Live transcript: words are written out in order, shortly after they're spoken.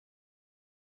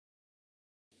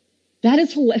That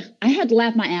is hilarious. I had to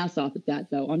laugh my ass off at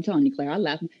that, though. I'm telling you, Claire, I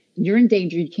laughed. You're in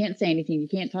danger. You can't say anything. You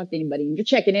can't talk to anybody. You're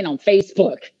checking in on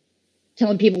Facebook,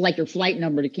 telling people like your flight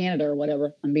number to Canada or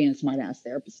whatever. I'm being a smart ass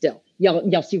there, but still,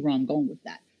 y'all see where I'm going with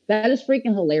that. That is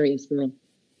freaking hilarious, girl.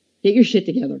 Get your shit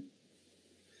together.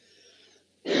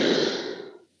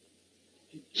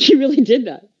 She really did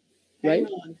that, right?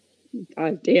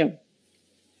 God damn.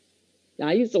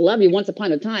 I used to love you once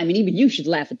upon a time, and even you should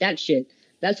laugh at that shit.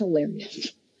 That's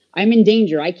hilarious. I'm in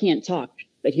danger. I can't talk,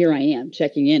 but here I am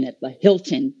checking in at the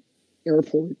Hilton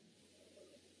Airport.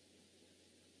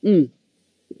 Am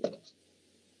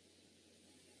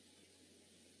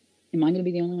I going to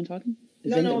be the only one talking?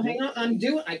 No, hang on.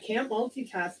 I can't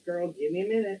multitask, girl. Give me a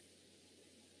minute.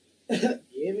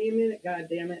 Give me a minute, God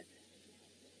damn it.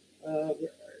 Where are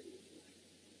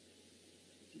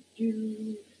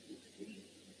you?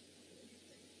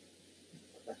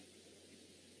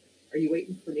 Are you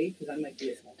waiting for me? Because I might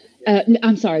be a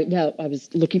I'm sorry. No, I was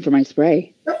looking for my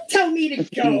spray. Don't tell me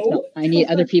to go. I need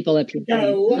other people up here.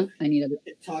 Go. Huh? I need other.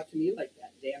 Talk to me like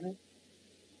that, damn it.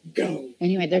 Go.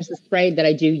 Anyway, there's a spray that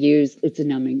I do use. It's a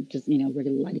numbing, just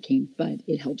regular lidocaine, but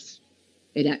it helps.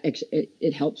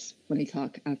 It helps when I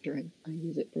talk after I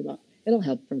use it for about. It'll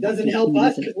help for. Doesn't help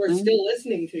us because we're still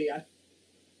listening to you.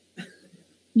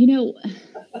 You know.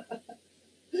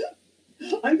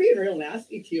 I'm being real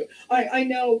nasty to you. I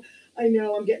know. I'm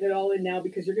getting it all in now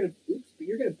because you're gonna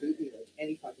boot me like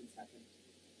any fucking second.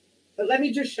 But let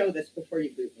me just show this before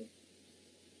you boot me.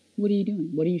 What are you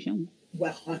doing? What are you showing?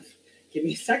 Well, give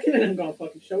me a second and I'm gonna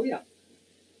fucking show you.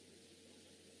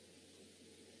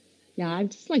 Yeah, I'm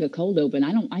just like a cold open.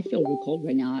 I feel real cold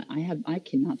right now. I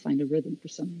cannot find a rhythm for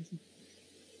some reason.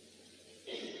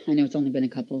 I know it's only been a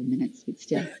couple of minutes, but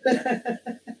still.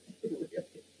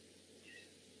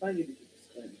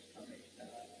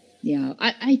 Yeah,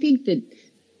 I think that.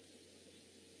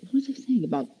 What was I saying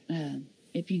about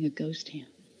it being a ghost town?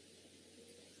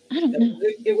 I don't know.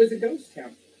 It was a ghost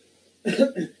town.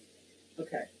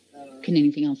 Okay. Can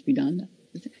anything else be done?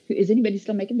 Is anybody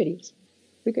still making videos?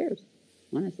 Who cares?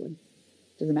 Honestly,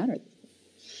 doesn't matter.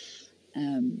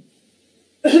 Dave,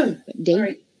 all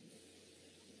right.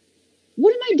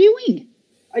 What am I doing?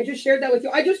 I just shared that with you.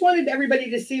 I just wanted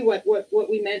everybody to see what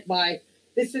we meant by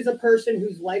this is a person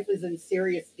whose life is in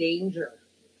serious danger.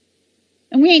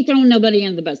 And we ain't throwing nobody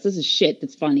under the bus. This is shit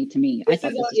that's funny to me. I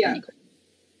thought this was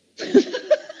funny.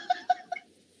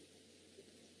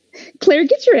 Claire,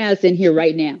 get your ass in here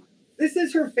right now. This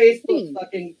is her Facebook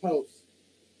fucking post.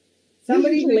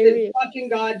 Somebody who's in fucking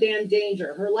goddamn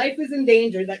danger. Her life is in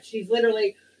danger that she's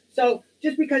literally... So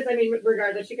just because,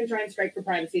 regardless, she can try and strike for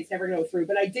privacy. It's never go through.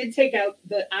 But I did take out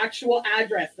the actual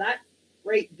address. That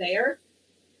right there.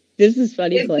 This is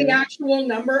funny, is Claire. The actual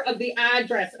number of the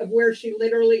address of where she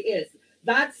literally is.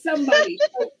 That's somebody.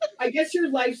 So I guess your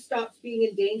life stops being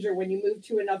in danger when you move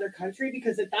to another country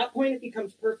because at that point it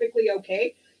becomes perfectly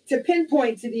okay to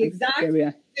pinpoint to the exact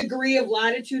degree of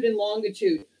latitude and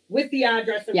longitude with the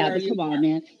address of where you are. Come on,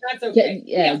 man. That's okay.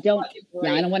 I don't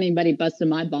want anybody busting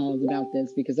my balls about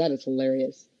this because that is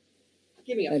hilarious.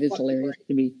 Give me a that is hilarious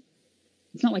to me.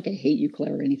 It's not like I hate you,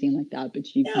 Claire, or anything like that,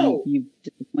 but you've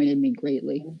disappointed me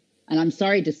greatly. And I'm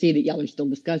sorry to see that y'all are still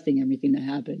discussing everything that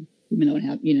happened, even though it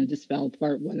happened, just fell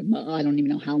apart. I don't even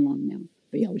know how long now,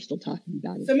 but y'all are still talking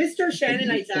about it. So Mr.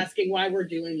 Shannonite's asking why we're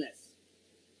doing this.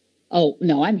 Oh,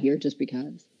 no, I'm here just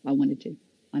because I wanted to.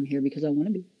 I'm here because I want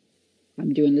to be.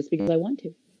 I'm doing this because I want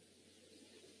to.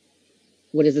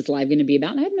 What is this live going to be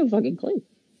about? I have no fucking clue.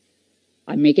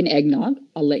 I'm making eggnog.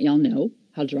 I'll let y'all know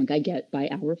how drunk I get by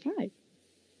hour 5.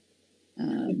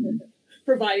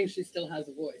 Providing she still has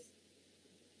a voice.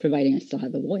 Providing I still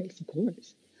have a voice, of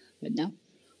course. But no,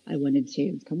 I wanted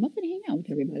to come up and hang out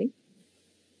with everybody.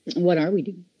 What are we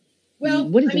doing? Well,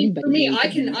 what is for me, I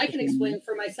can explain it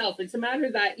for myself. It's a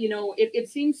matter that, it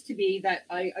seems to be that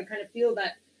I kind of feel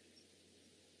that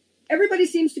everybody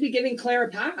seems to be giving Claire a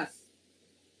pass.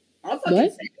 I'll fucking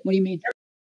say it. What do you mean?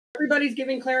 Everybody's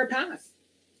giving Claire a pass.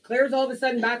 Claire's all of a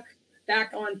sudden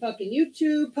back on fucking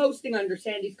YouTube, posting under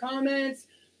Sandy's comments.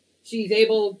 She's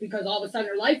able, because all of a sudden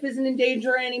her life isn't in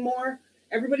danger anymore.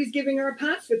 Everybody's giving her a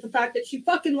pass with the fact that she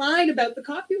fucking lied about the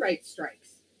copyright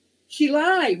strikes. She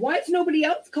lied. Why is nobody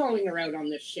else calling her out on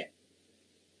this shit?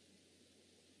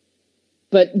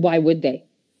 But why would they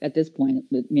at this point?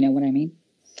 You know what I mean?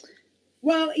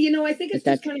 Well, I think it's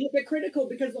just kind of hypocritical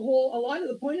because a lot of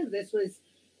the point of this was,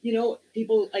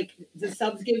 people like the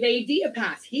subs give AD a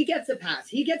pass. He gets a pass.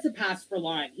 He gets a pass for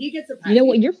lying. He gets a pass. You know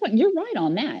what? You're right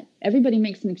on that. Everybody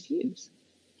makes an excuse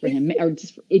for him, or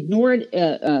just ignore it,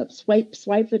 swipe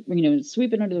it,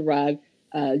 sweep it under the rug.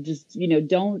 Just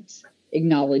don't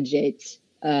acknowledge it.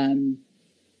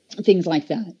 things like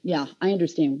that. Yeah, I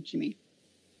understand what you mean.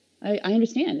 I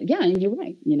understand. Yeah, and you're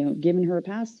right. Giving her a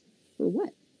pass for what?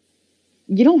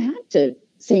 You don't have to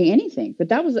say anything,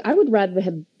 but I would rather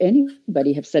have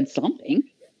anybody have said something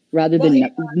rather than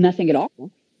nothing at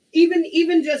all.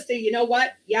 Even just you know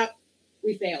what? Yep,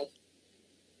 we failed.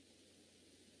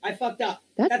 I fucked up.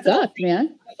 That sucked,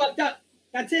 man. I fucked up.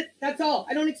 That's it. That's all.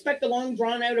 I don't expect a long,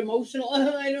 drawn out, emotional.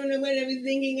 Oh, I don't know what I was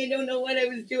thinking. I don't know what I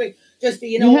was doing. Just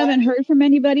you haven't heard from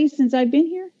anybody since I've been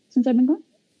here. Since I've been gone.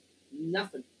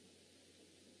 Nothing.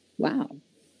 Wow.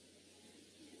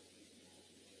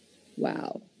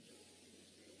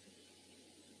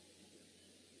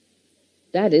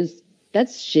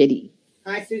 That's shitty.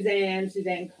 Hi, Suzanne.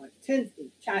 Suzanne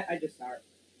chat. I just saw her.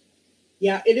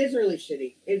 Yeah, it is really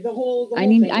shitty. The whole I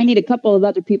need a couple of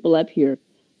other people up here,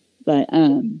 but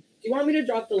do you want me to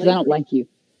drop the link? I don't like you.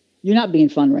 You're not being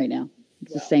fun right now.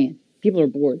 Just saying. People are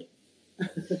bored.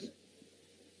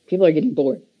 People are getting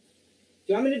bored.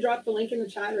 Do you want me to drop the link in the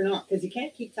chat or not? Because you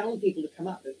can't keep telling people to come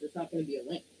up if there's not going to be a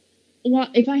link. Well,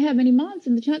 if I have any mods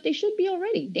in the chat, they should be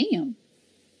already. Damn.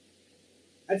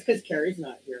 That's because Carrie's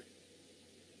not here.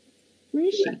 Where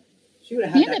is she? She would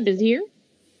have had Hannah is here.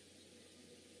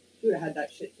 She would have had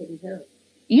that shit taken care of.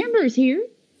 Amber's here,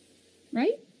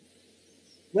 right?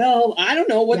 Well, I don't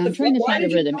know what I'm trying to find a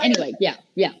rhythm. Anyway, yeah.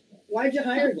 Why'd you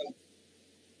hire them?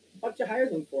 What'd you hire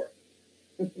them for?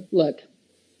 Look,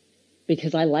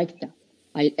 because I liked them.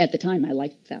 At the time, I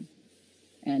liked them.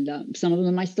 And some of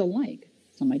them I still like.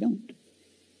 Some I don't.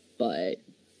 But,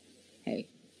 hey,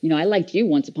 I liked you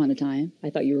once upon a time. I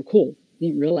thought you were cool.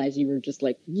 Didn't realize you were just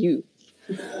like you.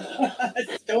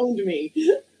 Stoned me.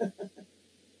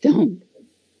 Don't.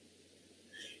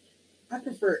 I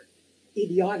prefer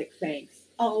idiotic thanks.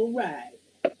 All right.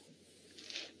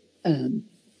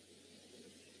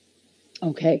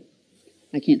 Okay.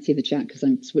 I can't see the chat because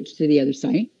I'm switched to the other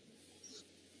site.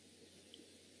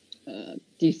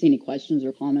 Do you see any questions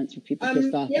or comments or people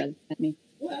pissed off at me?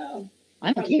 Well,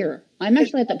 I don't care. I'm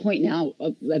actually at the point now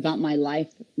about my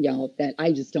life, that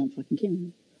I just don't fucking care.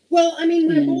 Well, I mean,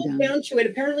 when it boils down to it,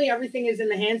 apparently everything is in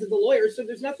the hands of the lawyers, so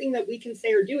there's nothing that we can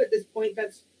say or do at this point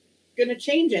that's going to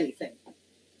change anything.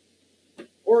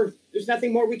 Or there's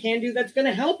nothing more we can do that's going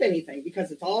to help anything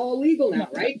because it's all legal now,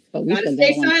 right? Got to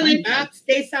stay silent.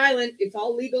 Stay silent. It's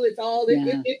all legal. It's all.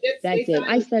 Yeah, that's it.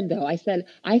 I said though. I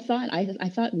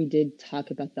thought we did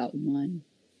talk about that one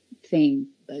thing,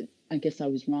 but I guess I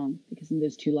was wrong because in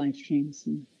those 2 live streams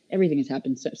and everything has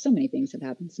happened. So many things have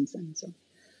happened since then. So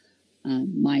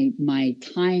my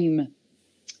time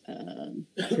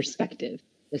perspective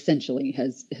essentially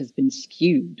has been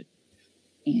skewed,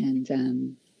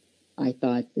 and I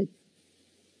thought that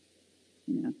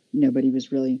nobody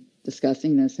was really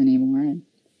discussing this anymore.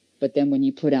 But then when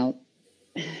you put out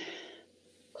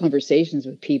conversations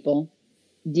with people,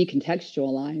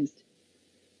 decontextualized,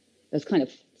 that's kind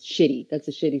of shitty. That's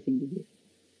a shitty thing to do.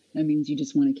 That means you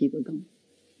just want to keep it going.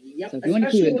 Yep. So if you want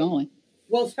to keep it going,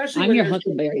 well, especially I'm your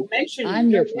Huckleberry. I'm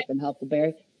your fucking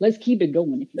Huckleberry. Let's keep it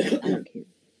going. If you I don't care.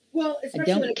 Well,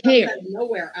 especially when it comes out of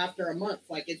nowhere after a month,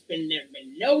 like there's been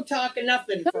no talk and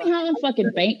nothing. Tell me how I'm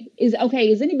fucking bank is okay.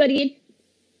 Is anybody in?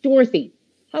 Dorothy?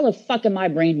 How the fuck am I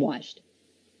brainwashed?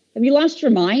 Have you lost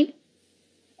your mind?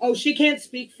 Oh, she can't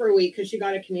speak for a week because she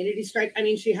got a community strike. I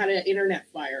mean, she had an internet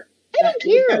fire. I don't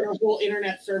care. Her whole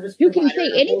internet service. You can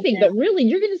say anything, but really,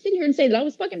 you're going to sit here and say that I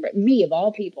was fucking me of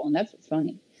all people, and that's what's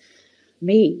funny.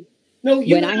 Me. No,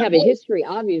 when I have a history,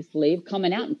 obviously, of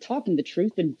coming out and talking the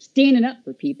truth and standing up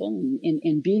for people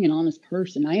and being an honest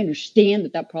person. I understand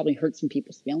that probably hurts some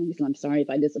people's feelings, and I'm sorry if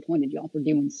I disappointed y'all for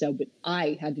doing so, but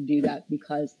I had to do that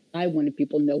because I wanted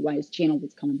people to know why his channel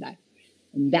was coming back.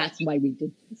 And that's why we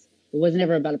did this. It wasn't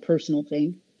ever about a personal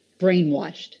thing.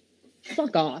 Brainwashed.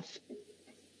 Fuck off.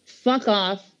 Fuck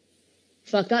off.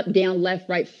 Fuck up, down, left,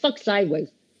 right. Fuck sideways.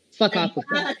 Fuck off with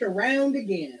that. Back around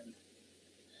again.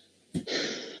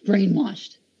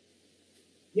 Brainwashed.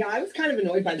 Yeah, I was kind of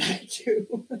annoyed by that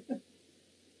too.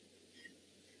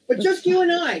 But just you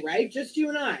and I, right? Just you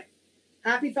and I.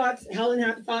 Happy Thoughts, Helen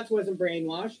Happy Thoughts wasn't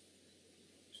brainwashed.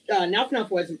 Nuff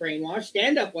Nuff wasn't brainwashed.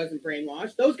 Stand Up wasn't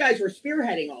brainwashed. Those guys were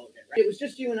spearheading all of it, right? It was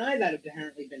just you and I that have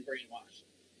apparently been brainwashed.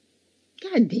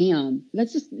 God damn.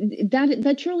 That's just,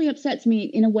 that truly upsets me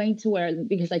in a way to where,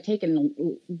 because I take it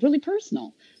really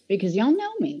personal. Because y'all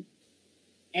know me.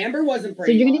 Amber wasn't brainwashed.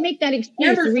 So you're going to make that excuse.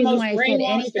 Amber's the reason most why I said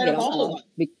anything at all.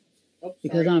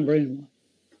 Because I'm brainwashed.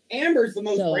 Amber's the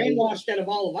most brainwashed out of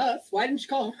all of us. Why didn't you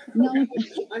call her? No,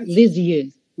 Lizzie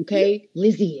is. Okay?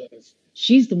 Lizzie is.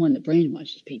 She's the one that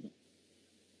brainwashes people.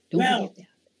 Don't forget that.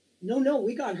 No,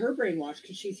 we got her brainwashed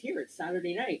because she's here. It's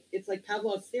Saturday night. It's like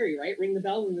Pavlov's theory, right? Ring the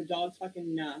bell and the dogs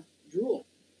fucking drool.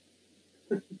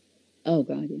 Oh,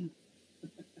 God, yeah.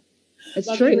 It's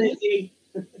Love true. you, Lizzie.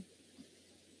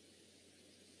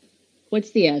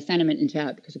 What's the sentiment in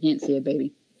chat? Because I can't see it,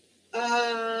 baby.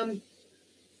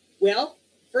 Well,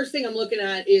 first thing I'm looking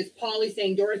at is Polly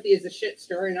saying Dorothy is a shit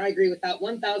stir, and I agree with that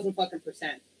 1,000 fucking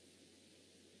percent.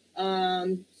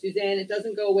 Suzanne, it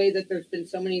doesn't go away that there's been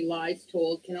so many lies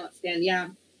told. Cannot stand. Yeah.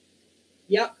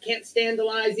 Yep. Can't stand the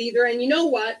lies either. And you know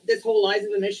what? This whole lies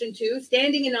of omission too.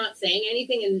 Standing and not saying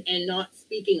anything and not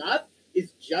speaking up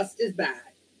is just as bad,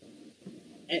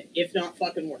 if not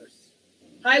fucking worse.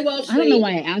 Hi, Welsh. I don't know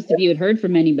why I asked if you had heard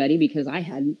from anybody, because I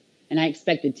hadn't, and I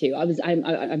expected to.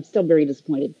 I'm still very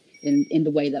disappointed in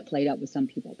the way that played out with some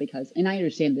people, because, and I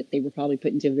understand that they were probably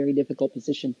put into a very difficult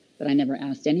position, but I never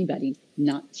asked anybody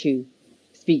not to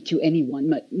speak to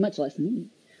anyone, much less me.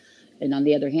 And on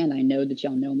the other hand, I know that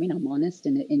y'all know me, and I'm honest,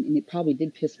 and it probably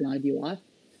did piss a lot of you off.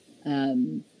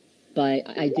 But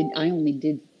I only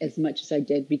did as much as I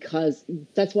did because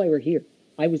that's why we're here.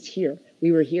 I was here.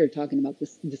 We were here talking about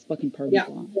this fucking party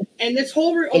law. And this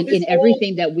whole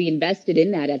everything that we invested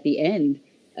in that at the end.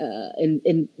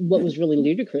 And what was really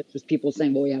ludicrous was people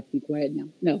saying, well, we have to be quiet now.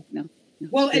 No.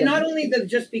 Well, and not only the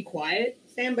just be quiet,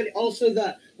 Sam, but also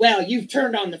you've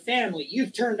turned on the family.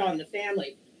 You've turned on the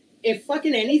family. If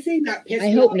fucking anything that pissed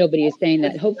I hope nobody is saying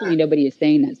that. Hopefully nobody is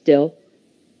saying that still.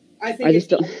 I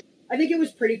think it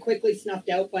was pretty quickly snuffed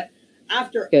out, but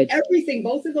after everything,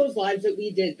 both of those lives that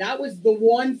we did, that was the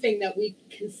one thing that we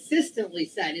consistently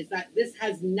said, is that this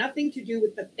has nothing to do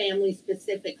with the family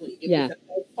specifically. It was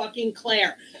about fucking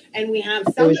Claire. And we have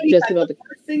somebody the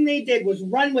first thing they did was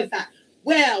run with that.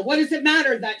 Well, what does it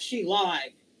matter that she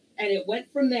lied? And it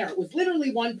went from there. It was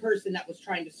literally one person that was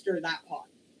trying to stir that pot.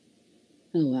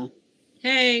 Oh, wow.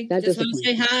 Hey, just want to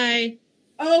say hi.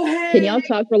 Oh, hey. Can y'all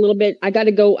talk for a little bit? I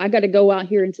gotta go out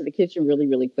here into the kitchen really,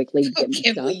 really quickly. To get my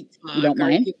stuff. We talk? You don't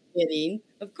mind? Are you kidding?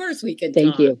 Of course we can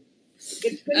Thank talk. you.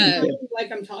 It's been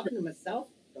like I'm talking to myself.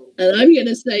 And I'm going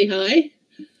to say hi.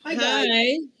 Hi,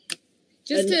 guys.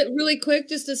 Just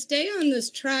to stay on this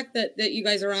track that you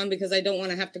guys are on, because I don't want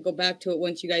to have to go back to it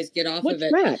once you guys get off of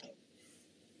it. What track?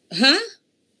 Huh?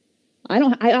 I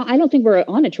don't think we're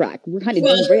on a track. We're kind of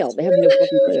derailed. They have no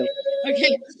fucking clue.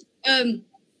 Okay.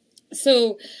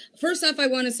 So first off, I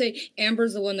want to say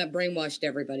Amber's the one that brainwashed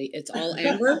everybody. It's all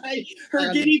Amber.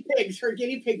 her guinea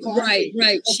pig.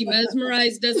 Right. She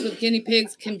mesmerized us with guinea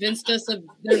pigs, convinced us of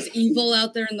there's evil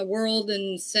out there in the world,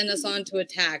 and sent us on to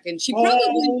attack. And she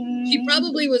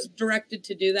probably was directed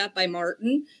to do that by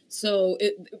Martin. So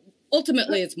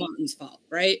ultimately it's Martin's fault,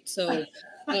 right? So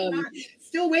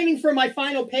still waiting for my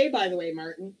final pay, by the way,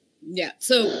 Martin. Yeah.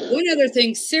 So one other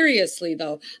thing, seriously,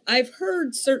 though, I've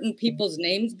heard certain people's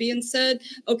names being said.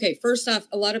 Okay, first off,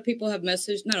 a lot of people have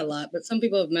messaged, not a lot, but some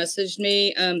people have messaged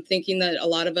me thinking that a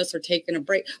lot of us are taking a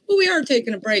break. Well, we are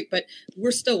taking a break, but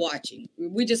we're still watching.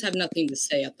 We just have nothing to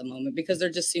say at the moment because there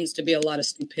just seems to be a lot of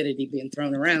stupidity being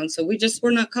thrown around. So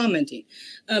we're not commenting.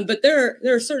 But there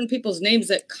are certain people's names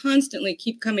that constantly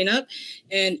keep coming up.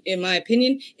 And in my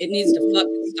opinion, it needs to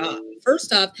fucking stop.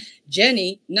 First off,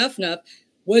 Jenny, Nuff,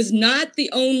 was not the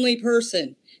only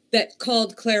person that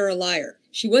called Claire a liar.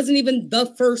 She wasn't even the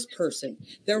first person.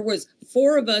 There was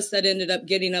 4 of us that ended up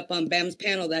getting up on Bam's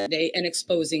panel that day and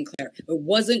exposing Claire. It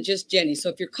wasn't just Jenny. So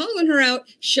if you're calling her out,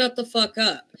 shut the fuck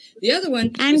up. The other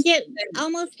one... I'm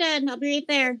almost done. I'll be right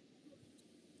there.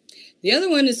 The other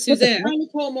one is Suzanne. Hi,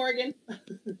 Nicole Morgan.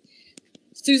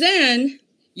 Suzanne,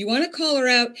 you want to call her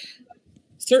out...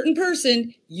 Certain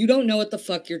person, you don't know what the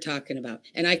fuck you're talking about.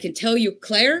 And I can tell you,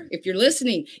 Claire, if you're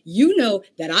listening, you know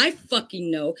that I fucking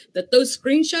know that those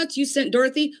screenshots you sent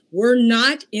Dorothy were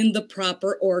not in the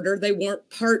proper order. They weren't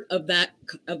part of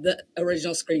the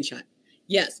original screenshot.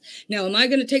 Yes. Now, am I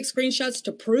going to take screenshots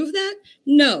to prove that?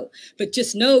 No. But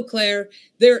just know, Claire,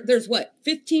 there's what,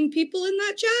 15 people in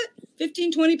that chat?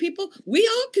 15, 20 people? We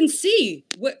all can see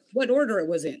what order it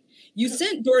was in. You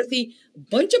sent Dorothy a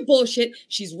bunch of bullshit.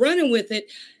 She's running with it.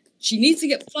 She needs to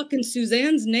get fucking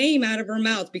Suzanne's name out of her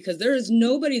mouth, because there is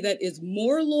nobody that is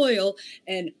more loyal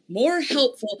and more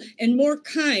helpful and more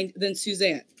kind than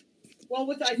Suzanne. Well,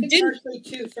 I think partially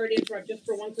too, sorry to interrupt just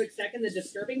for one quick second, the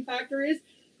disturbing factor is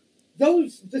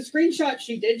the screenshots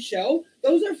she did show,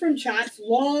 those are from chats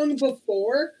long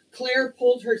before Claire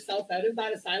pulled herself out of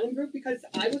that asylum group, because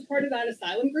I was part of that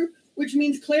asylum group, which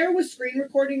means Claire was screen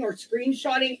recording or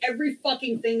screenshotting every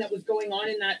fucking thing that was going on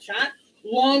in that chat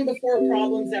long before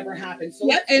problems ever happened. So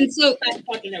that's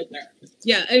fucking out there.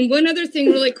 Yeah, and one other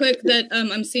thing really quick that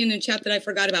I'm seeing in chat that I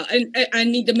forgot about, and I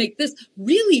need to make this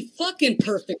really fucking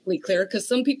perfectly clear because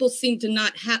some people seem to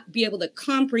not be able to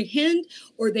comprehend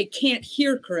or they can't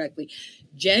hear correctly.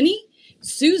 Jenny,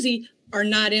 Susie are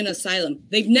not in asylum.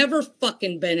 They've never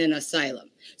fucking been in asylum.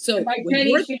 So by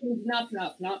Jenny, she means Nuff,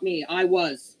 not me. I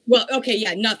was. Well, okay,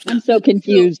 yeah, Nuff. I'm so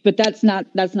confused, but that's not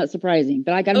surprising.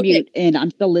 But I got to mute, and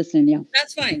I'm still listening. Yeah,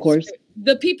 that's fine. Of course.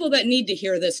 The people that need to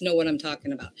hear this know what I'm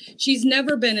talking about. She's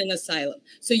never been in asylum.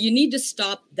 So you need to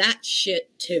stop that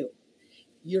shit too.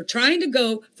 You're trying to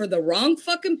go for the wrong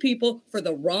fucking people for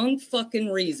the wrong fucking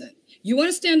reason. You want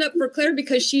to stand up for Claire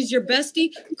because she's your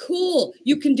bestie? Cool,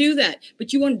 you can do that.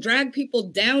 But you want to drag people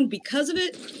down because of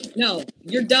it? No,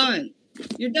 you're done.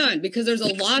 You're done because there's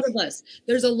a lot of us.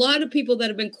 There's a lot of people that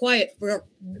have been quiet for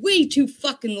way too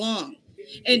fucking long.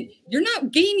 And you're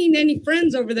not gaining any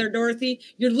friends over there, Dorothy.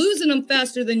 You're losing them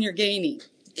faster than you're gaining.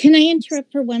 Can I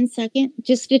interrupt for 1 second?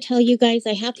 Just to tell you guys,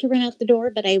 I have to run out the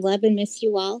door, but I love and miss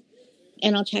you all.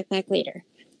 And I'll check back later.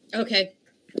 Okay.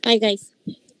 Bye, guys.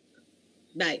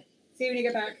 Bye. See you when you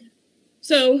get back.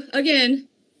 So, again,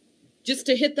 just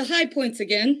to hit the high points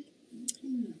again,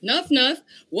 Nuff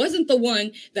wasn't the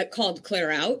one that called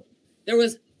Claire out. There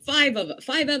was five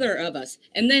other of us.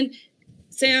 And then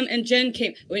Sam and Jen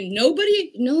came. When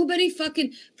nobody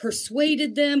fucking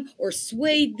persuaded them or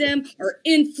swayed them or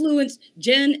influenced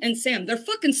Jen and Sam. They're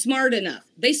fucking smart enough.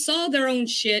 They saw their own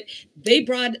shit. They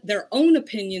brought their own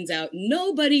opinions out.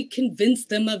 Nobody convinced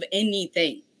them of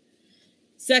anything.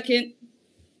 Second,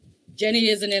 Jenny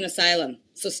isn't in asylum,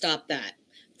 so stop that.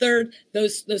 Third,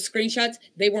 those screenshots,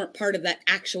 they weren't part of that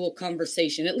actual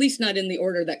conversation, at least not in the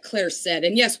order that Claire said.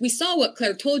 And yes, we saw what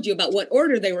Claire told you about what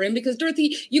order they were in because,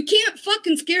 Dorothy, you can't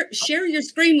fucking share your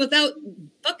screen without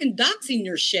fucking doxing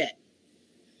your shit.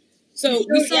 So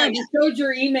we saw you showed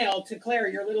your email to Claire,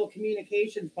 your little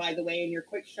communications, by the way, in your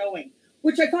quick showing,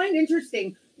 which I find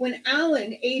interesting. When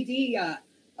Alan, AD,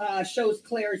 shows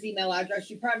Claire's email address,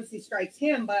 she privacy strikes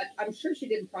him, but I'm sure she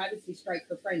didn't privacy strike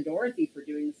her friend Dorothy for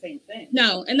doing the same thing.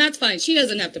 No, and that's fine. She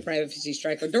doesn't have to privacy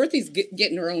strike her. Dorothy's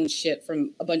getting her own shit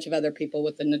from a bunch of other people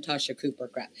with the Natasha Cooper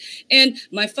crap. And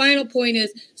my final point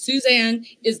is Suzanne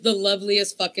is the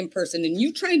loveliest fucking person, and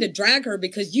you trying to drag her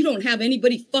because you don't have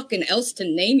anybody fucking else to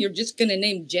name. You're just going to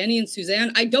name Jenny and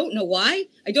Suzanne. I don't know why.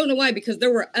 Because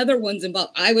there were other ones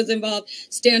involved. I was involved.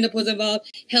 Stand Up was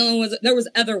involved. Helen there was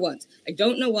other ones. I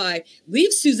don't know why.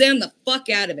 Leave Suzanne the fuck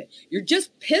out of it. You're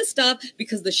just pissed off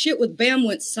because the shit with Bam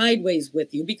went sideways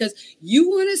with you because you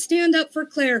want to stand up for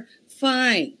Claire.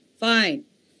 Fine.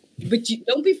 But you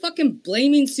don't be fucking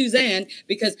blaming Suzanne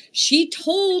because she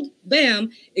told Bam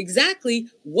exactly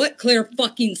what Claire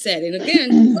fucking said. And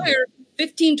again, Claire,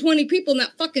 15, 20 people in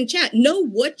that fucking chat know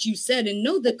what you said and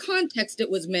know the context it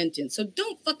was meant in. So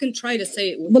don't fucking try to say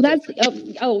it. Well, that's,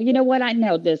 you know what? I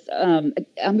know this. I'm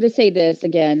going to say this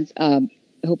again.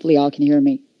 Hopefully y'all can hear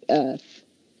me. If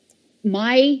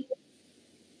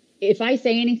I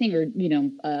say anything or,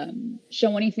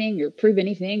 show anything or prove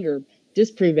anything or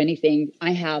disprove anything,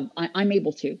 I'm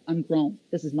able to. I'm grown.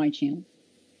 This is my channel.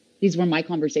 These were my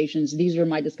conversations. These are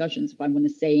my discussions. If I want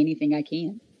to say anything, I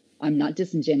can. I'm not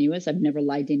disingenuous. I've never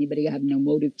lied to anybody. I have no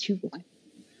motive to lie.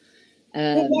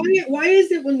 But why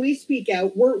is it when we speak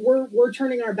out, we're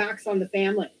turning our backs on the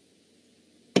family?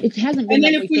 It hasn't been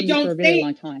that way for a very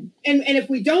long time. And if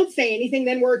we don't say anything,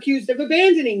 then we're accused of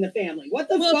abandoning the family. What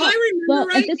the fuck? If I remember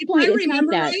right, at this point, it's not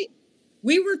that.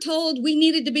 We were told we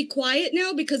needed to be quiet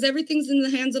now because everything's in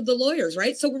the hands of the lawyers,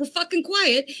 right? So we're fucking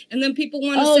quiet, and then people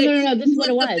want to say, no, this is what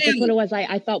it was. That's what it was.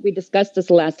 I thought we discussed this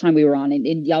the last time we were on,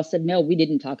 and y'all said, no, we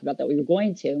didn't talk about that. We were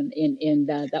going to, and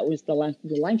that was the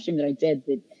live stream that I did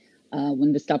that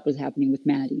when the stuff was happening with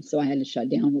Maddie. So I had to shut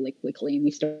down really quickly, and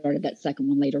we started that second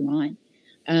one later on.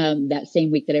 That same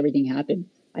week that everything happened.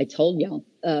 I told y'all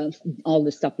all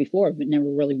this stuff before, but never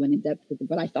really went in depth with it.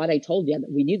 But I thought I told you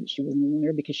that we knew that she wasn't a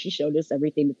lawyer because she showed us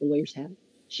everything that the lawyers had.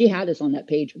 She had us on that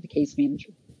page with the case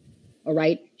manager. All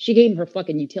right. She gave him her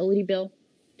fucking utility bill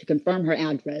to confirm her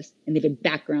address, and they did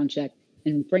background check.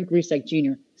 And Frank Rusek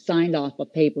Jr. signed off a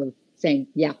paper saying,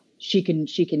 yeah, she can,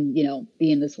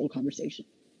 be in this whole conversation.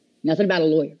 Nothing about a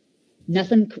lawyer.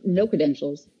 Nothing, no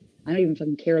credentials. I don't even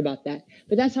fucking care about that.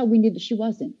 But that's how we knew that she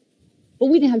wasn't. But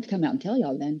we didn't have to come out and tell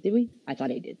y'all then, did we? I thought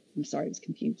I did. I'm sorry, I was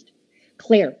confused.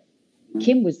 Claire,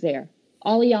 Kim was there.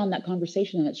 All of y'all in that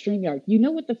conversation in that StreamYard. You know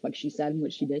what the fuck she said and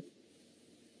what she did.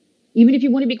 Even if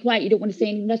you want to be quiet, you don't want to say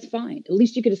anything, that's fine. At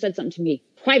least you could have said something to me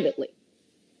privately.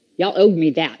 Y'all owed me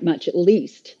that much, at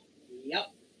least. Yep.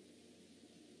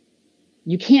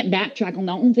 You can't backtrack on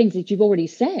the own things that you've already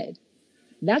said.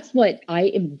 That's what I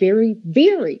am very,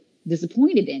 very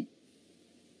disappointed in.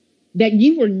 that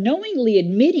you were knowingly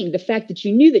admitting the fact that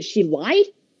you knew that she lied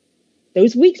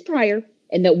those weeks prior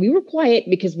and that we were quiet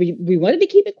because we wanted to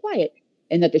keep it quiet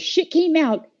and that the shit came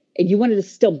out and you wanted to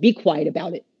still be quiet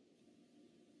about it.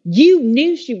 You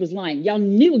knew she was lying. Y'all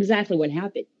knew exactly what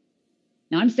happened.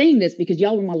 Now, I'm saying this because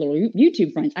y'all were my little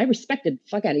YouTube friends. I respected the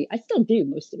fuck out of you. I still do,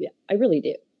 most of you. I really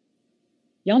do.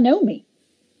 Y'all know me.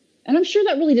 And I'm sure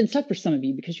that really did suck for some of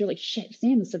you because you're like, shit,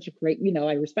 Sam is such a great,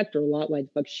 I respect her a lot. Why the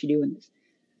fuck is she doing this?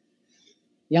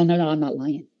 Y'all know I'm not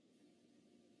lying.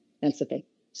 That's the thing.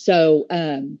 So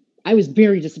I was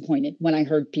very disappointed when I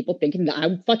heard people thinking that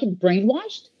I'm fucking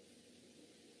brainwashed.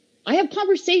 I have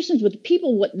conversations with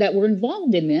people that were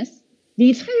involved in this, the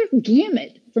entire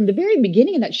gamut from the very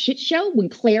beginning of that shit show when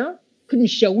Claire couldn't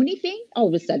show anything all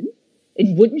of a sudden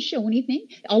and wouldn't show anything,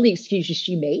 all the excuses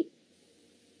she made.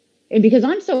 And because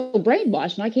I'm so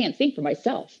brainwashed and I can't think for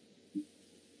myself.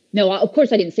 No, of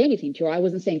course I didn't say anything to her. I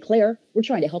wasn't saying, Claire, we're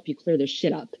trying to help you clear this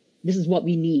shit up. This is what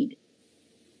we need.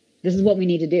 This is what we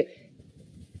need to do.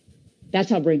 That's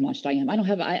how brainwashed I am. I don't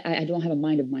have a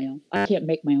mind of my own. I can't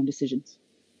make my own decisions.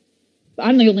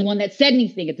 I'm the only one that said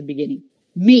anything at the beginning.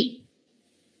 Me.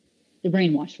 The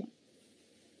brainwashed one.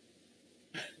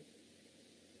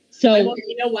 So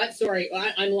you know what? Sorry,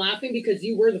 I'm laughing because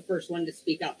you were the first one to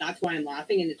speak up. That's why I'm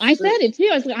laughing. And I said it too.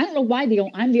 I was like, I don't know why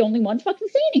I'm the only one fucking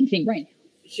saying anything right now.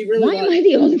 She really why am I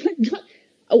the only one?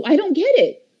 Oh, I don't get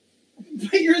it.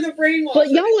 But you're the brainwasher. But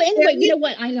y'all, anyway, you know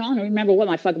what? I don't remember what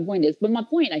my fucking point is. But my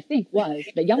point, I think, was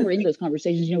that y'all were in those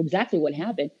conversations. You know exactly what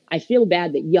happened. I feel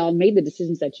bad that y'all made the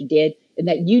decisions that you did and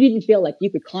that you didn't feel like you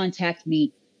could contact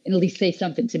me and at least say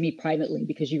something to me privately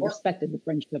because you respected the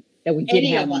friendship that we did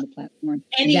have on the platform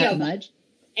that much.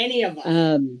 Any of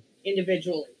us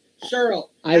individually. Cheryl.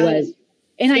 I was.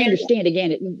 And I understand,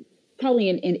 again, probably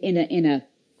in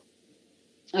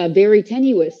a very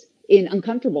tenuous,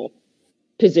 uncomfortable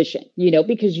position,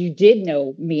 because you did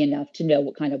know me enough to know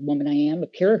what kind of woman I am, a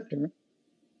character.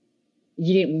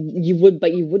 You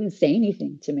wouldn't say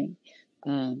anything to me.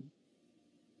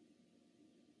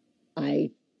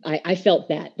 I felt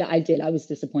that I did. I was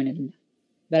disappointed in that.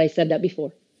 But I said that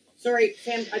before. Sorry,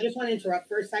 Sam, I just want to interrupt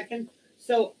for a second.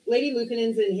 So Lady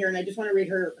Lukanen's in here, and I just want to read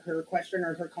her question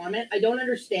or her comment. I don't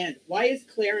understand. Why is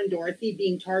Claire and Dorothy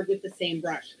being tarred with the same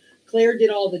brush? Claire did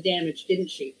all the damage,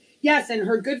 didn't she? Yes, and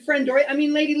her good friend Dorothy. I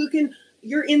mean, Lady Lucan,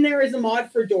 you're in there as a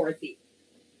mod for Dorothy.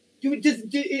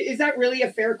 Is that really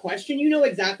a fair question? You know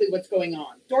exactly what's going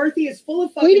on. Dorothy is full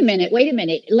of fucking... Wait a minute.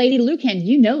 Lady Lucan, if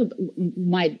you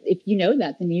know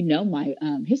that, then you know my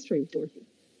history with Dorothy.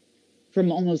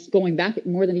 From almost going back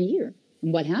more than a year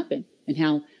and what happened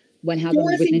and what happened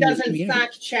Dorothy within the doesn't community.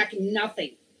 fact check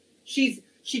nothing. She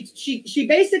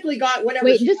basically got whatever...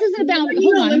 Wait, this isn't about...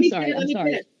 Hold on, I'm sorry.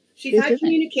 Finish. She's had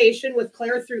communication with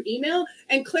Claire through email,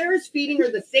 and Claire is feeding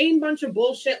her the same bunch of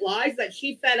bullshit lies that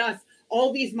she fed us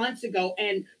all these months ago,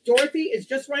 and Dorothy is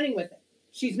just running with it.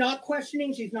 She's not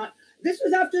questioning. This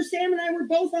was after Sam and I were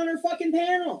both on her fucking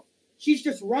panel. She's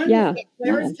just running with what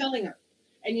Claire is telling her.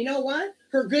 And you know what?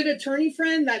 Her good attorney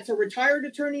friend, that's a retired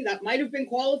attorney that might have been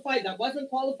qualified, that wasn't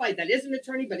qualified, that is an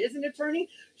attorney, but is an attorney.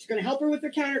 She's going to help her with her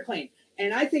counterclaim.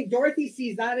 And I think Dorothy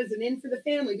sees that as an in for the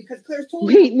family because Claire's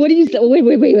told her. Wait, what do you say?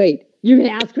 Wait. You're going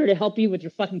to ask her to help you with your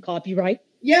fucking copyright?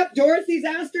 Yep, Dorothy's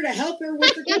asked her to help her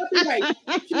with the copyright.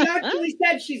 She actually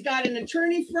said she's got an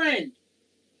attorney friend.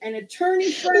 An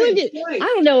attorney friend. I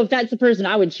don't know if that's the person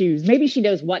I would choose. Maybe she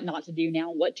knows what not to do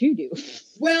now and what to do.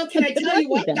 Well, can I tell you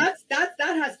what? That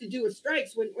has to do with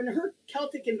strikes. When her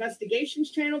Celtic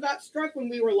Investigations channel got struck when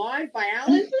we were live by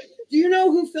Alan, do you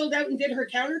know who filled out and did her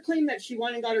counterclaim that she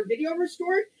won and got her video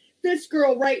restored? This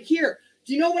girl right here.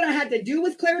 Do you know what I had to do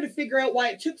with Claire to figure out why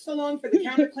it took so long for the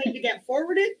counterclaim to get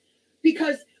forwarded?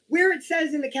 Because where it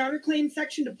says in the counterclaim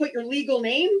section to put your legal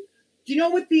name, do you know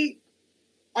what the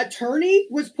attorney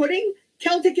was putting?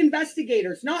 Celtic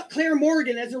Investigators, not Claire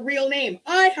Morgan as a real name.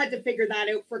 I had to figure that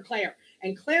out for Claire.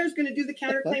 And Claire's going to do the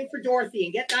counterclaim for Dorothy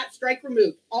and get that strike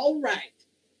removed. All right.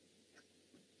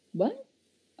 What?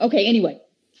 Okay, anyway.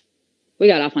 We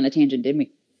got off on a tangent, didn't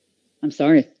we? I'm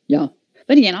sorry. Yeah.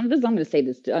 But again, I'm going to say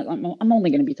this. I'm only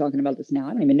going to be talking about this now.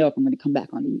 I don't even know if I'm going to come back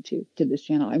onto YouTube to this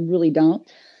channel. I really don't.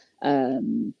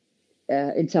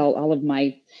 Until all of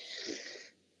my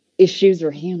issues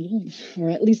are handled,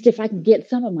 or at least if I can get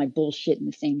some of my bullshit in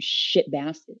the same shit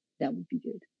basket, that would be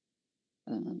good.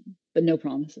 But no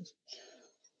promises.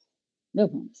 No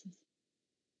promises.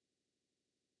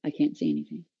 I can't say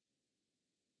anything.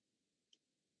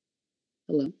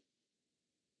 Hello?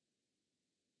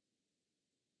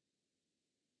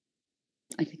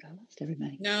 I think I lost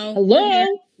everybody. No. Hello?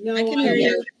 No, I can hear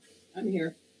you. I'm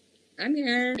here. I'm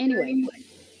here. Anyway.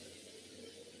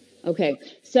 Okay.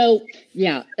 So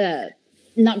yeah,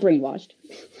 not brainwashed,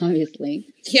 obviously.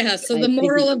 Yeah. So I the think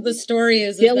moral it's of the story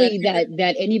is silly that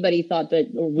that anybody thought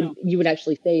that, or no. you would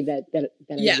actually say that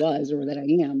I Yeah. was, or that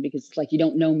I am, because it's like you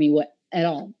don't know me at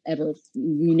all, ever.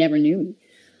 You never knew me.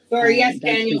 Sorry, yes, That's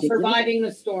Daniel, ridiculous. surviving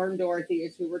the storm, Dorothy,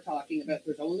 is who we're talking about.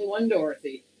 There's only one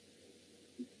Dorothy.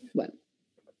 What?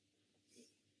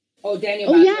 Oh,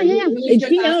 Daniel. Oh yeah, yeah, yeah. He was And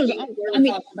just she knows. asking if we I were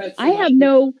mean, talking about I have surviving.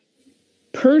 no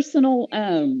personal.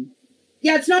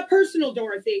 Yeah, it's not personal,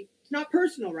 Dorothy. It's not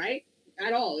personal, right?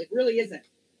 At all. It really isn't.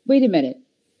 Wait a minute.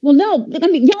 Well, no. I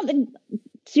mean, y'all.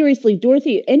 Seriously,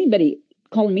 Dorothy. Anybody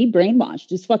calling me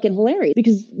brainwashed is fucking hilarious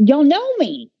because y'all know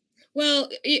me. Well,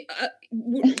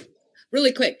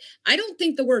 really quick, I don't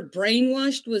think the word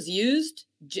brainwashed was used.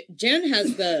 Jen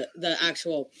has the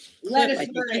actual Led clip.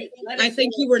 astray. I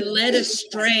think you were led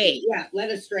astray. Yeah,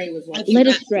 led astray was what. Led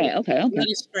astray. Okay. Led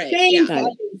astray. Same Yeah.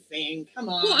 fucking thing. Come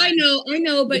on. Well, I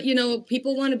know, but you know,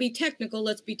 people want to be technical.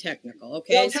 Let's be technical,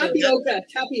 okay? Well,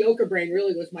 tapioca brain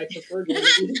really was my preferred one.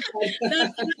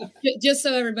 Just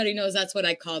so everybody knows, that's what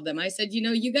I called them. I said, you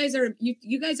know, you guys are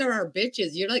our bitches.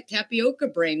 You're like tapioca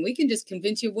brain. We can just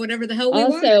convince you of whatever the hell we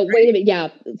want. Also, wait a minute. Yeah.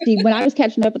 See, when I was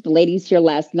catching up with the ladies here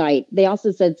last night, they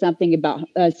also said something about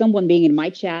someone being in my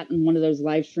chat in one of those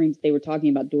live streams. They were talking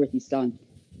about Dorothy's son.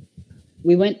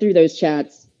 We went through those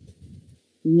chats.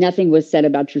 Nothing was said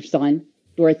about your son,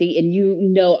 Dorothy. And you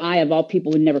know, I, of all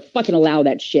people, would never fucking allow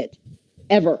that shit.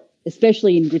 Ever.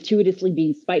 Especially in gratuitously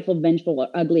being spiteful, vengeful, or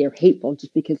ugly, or hateful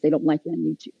just because they don't like you on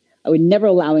YouTube. I would never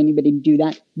allow anybody to do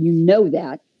that. You know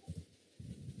that.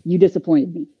 You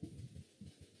disappointed me.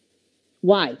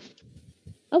 Why?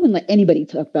 I wouldn't let anybody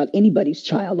talk about anybody's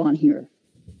child on here.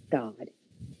 God.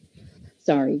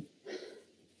 Sorry.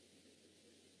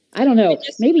 I don't know.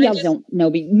 Maybe y'all don't know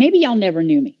me. Maybe y'all never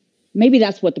knew me. Maybe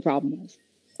that's what the problem is.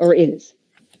 Or is.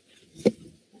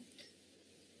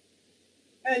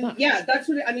 And yeah, that's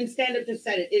what I mean. Stand Up just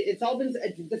said it. It's all been.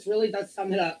 This really does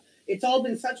sum it up. It's all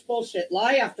been such bullshit,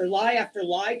 lie after lie after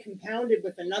lie, compounded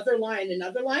with another lie,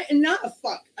 and not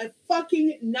a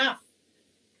fucking enough.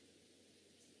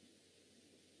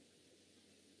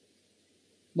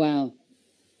 Wow.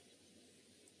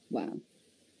 Wow.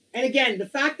 And again, the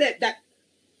fact that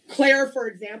Claire, for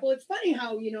example, it's funny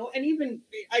how, you know, and even,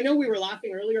 I know we were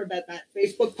laughing earlier about that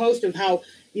Facebook post of how,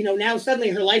 you know, now suddenly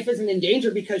her life isn't in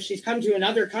danger because she's come to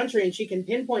another country and she can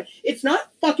pinpoint. It's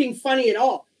not fucking funny at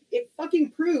all. It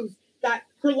fucking proves that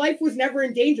her life was never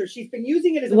in danger. She's been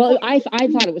using it as a... Well, I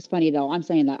thought it was funny, though. I'm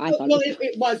saying that. I thought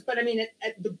it was, but I mean,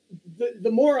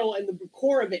 the moral and the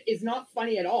core of it is not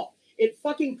funny at all. It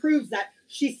fucking proves that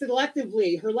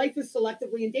her life is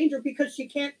selectively in danger because she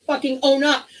can't fucking own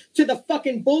up to the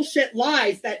fucking bullshit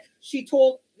lies that she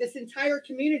told this entire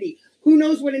community. Who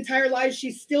knows what entire lies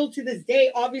she's still to this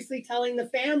day obviously telling the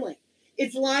family.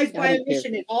 It's lies by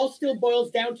omission. It all still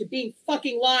boils down to being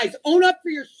fucking lies. Own up for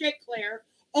your shit, Claire.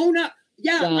 Own up.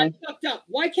 Yeah, wow. I fucked up.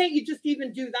 Why can't you just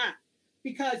even do that?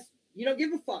 Because you don't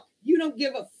give a fuck. You don't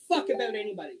give a fuck about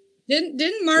anybody.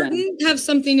 Didn't Martin have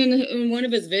something in one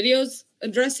of his videos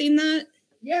addressing that?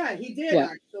 Yeah, he did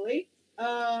actually.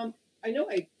 I know.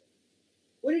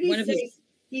 What did he say?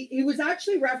 He was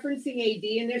actually referencing AD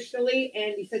initially,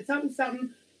 and he said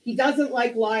something. He doesn't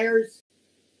like liars.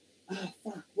 Oh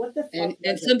fuck! What the fuck?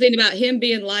 And something about him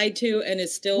being lied to, and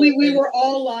is still. We were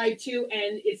all lied to,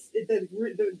 and it's the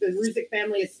Ruzic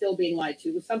family is still being lied to.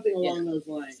 It was something along those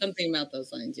lines. Something about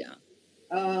those lines, yeah.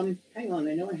 Hang on,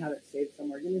 I know I have it saved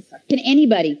somewhere. Give me a second. Can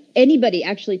anybody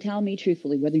actually tell me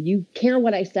truthfully whether you care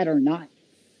what I said or not?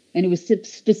 And it was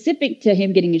specific to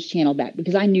him getting his channel back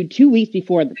because I knew 2 weeks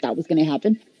before that was going to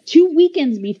happen. 2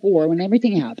 weekends before, when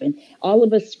everything happened, all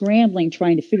of us scrambling,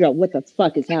 trying to figure out what the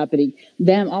fuck is happening.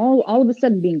 Them all of a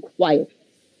sudden being quiet.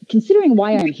 Considering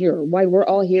why I'm here, why we're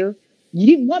all here, you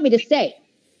didn't want me to say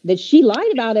that she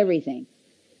lied about everything.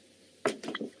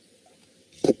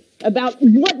 About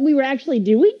what we were actually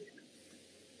doing?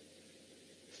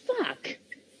 Fuck.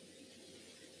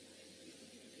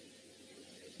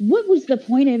 What was the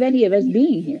point of any of us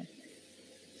being here?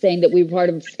 Saying that we were part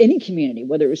of any community,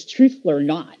 whether it was truthful or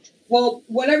not. Well,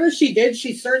 whatever she did,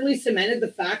 she certainly cemented the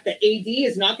fact that AD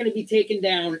is not going to be taken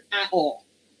down at all.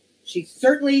 She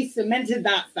certainly cemented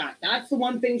that fact. That's the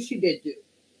one thing she did do.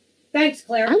 Thanks,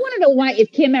 Claire. I want to know why,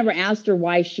 if Kim ever asked her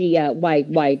why she, why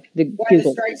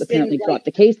Google apparently dropped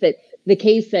the case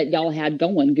that y'all had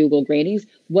going, Google Grannies.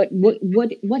 What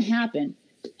happened,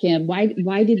 Kim? Why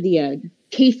did the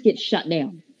case get shut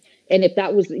down? And if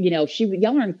that was, you know,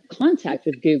 y'all are in contact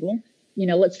with Google, you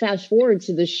know, let's fast forward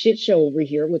to this shit show over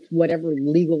here with whatever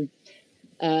legal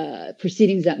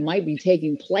proceedings that might be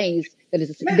taking place. That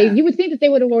is, you would think that they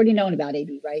would have already known about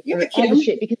AB, right? Yeah, or all the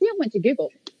shit, because y'all went to Google.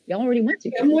 Y'all already went to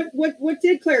Google. And what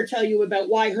did Claire tell you about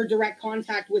why her direct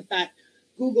contact with that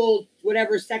Google,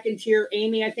 whatever, second tier,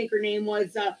 Amy, I think her name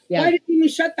was, why did you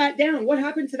shut that down? What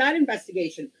happened to that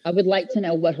investigation? I would like to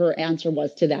know what her answer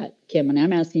was to that, Kim. And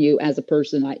I'm asking you as a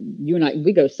person, you and I,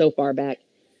 we go so far back,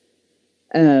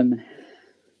 that,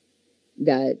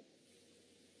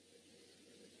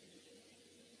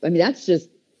 I mean, that's just,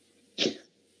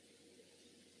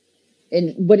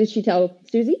 and what did she tell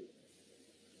Susie?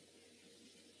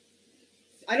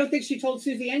 I don't think she told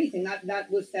Susie anything. That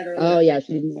was said earlier. Oh, yeah,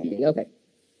 she didn't. Okay.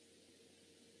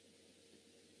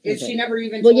 She never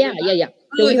even well, told yeah.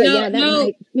 Oh,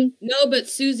 So no, but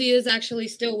Susie is actually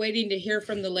still waiting to hear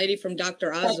from the lady from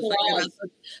Dr. Oz to find out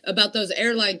about those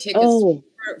airline tickets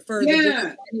for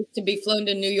the to be flown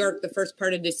to New York the first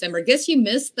part of December. Guess you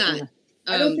missed that. Yeah.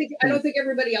 I don't think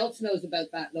everybody else knows about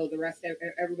that though. The rest of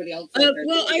everybody else. Well,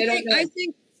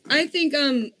 I think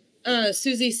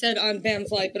Susie said on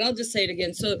Bam's Life, but I'll just say it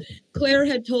again. So Claire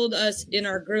had told us in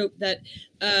our group that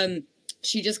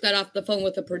she just got off the phone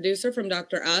with a producer from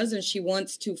Dr. Oz, and she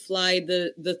wants to fly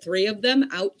the three of them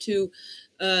out to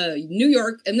New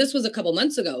York. And this was a couple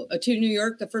months ago, to New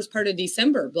York, the first part of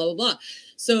December, blah, blah, blah.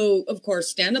 So, of course,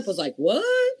 stand-up was like, what?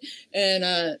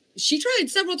 And she tried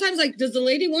several times, like, does the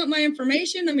lady want my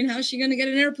information? I mean, how is she going to get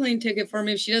an airplane ticket for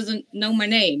me if she doesn't know my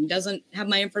name, doesn't have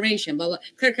my information, blah, blah.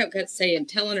 Claire kept saying,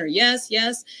 telling her, yes.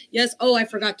 Oh, I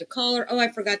forgot to call her. Oh,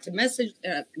 I forgot to mention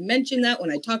that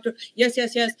when I talked to her. Yes.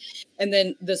 And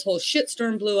then this whole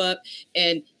shitstorm blew up,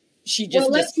 and she just...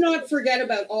 Well, let's not forget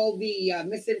about all the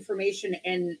misinformation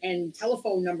and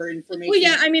telephone number information. Well,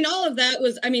 yeah, I mean, all of that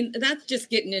was, I mean, that's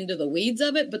just getting into the weeds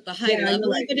of it, but the high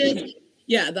level of it is...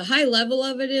 Yeah, the high level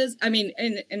of it is, I mean,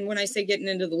 and when I say getting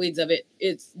into the weeds of it,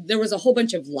 there was a whole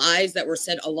bunch of lies that were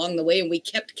said along the way, and we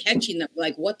kept catching them.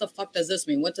 Like, what the fuck does this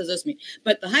mean? What does this mean?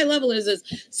 But the high level is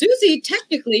Susie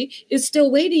technically is still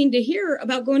waiting to hear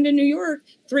about going to New York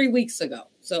 3 weeks ago.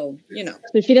 So, you know.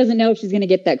 So she doesn't know if she's going to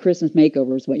get that Christmas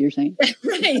makeover is what you're saying.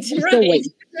 Right. Still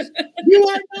waiting. You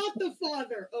are not the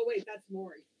father. Oh, wait, that's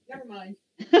Maury. Never mind.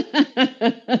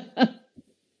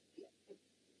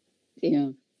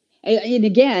 Yeah. And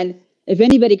again, if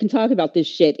anybody can talk about this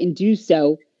shit and do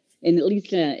so, and at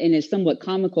least in a somewhat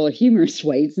comical or humorous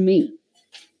way, it's me.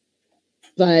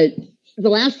 But the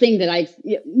last thing that I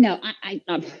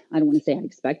don't want to say I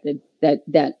expected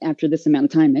that after this amount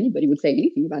of time, anybody would say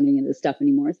anything about any of this stuff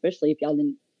anymore, especially if y'all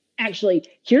didn't actually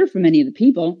hear from any of the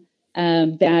people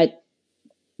that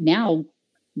now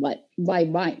what?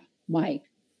 Why?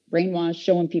 Brainwash,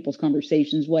 showing people's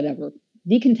conversations, whatever,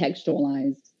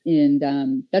 decontextualized. And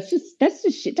that's just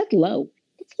shit. That's low.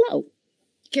 It's low.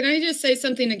 Can I just say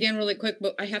something again really quick?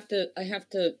 But I have to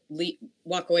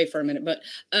walk away for a minute. But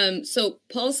so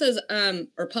Paul says,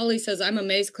 or Polly says, I'm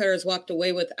amazed Claire has walked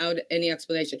away without any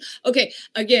explanation. Okay,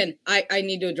 again, I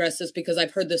need to address this because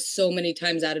I've heard this so many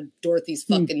times out of Dorothy's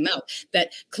fucking mouth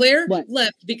that Claire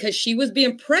left because she was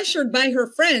being pressured by her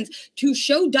friends to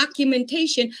show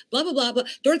documentation, blah, blah, blah, blah.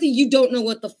 Dorothy, you don't know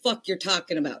what the fuck you're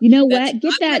talking about. You know what?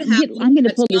 Get that. I'm going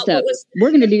to pull this up. We're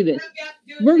going to do this.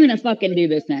 We're going to fucking do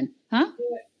this then. Huh?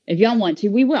 If y'all want to,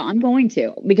 we will. I'm going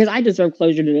to, because I deserve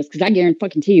closure to this, because I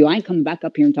guarantee you, I ain't coming back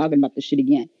up here and talking about this shit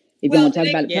again. If you want to talk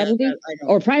about it publicly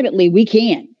or privately, we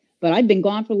can. But I've been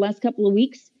gone for the last couple of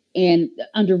weeks and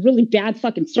under really bad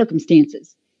fucking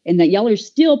circumstances. And that y'all are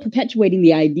still perpetuating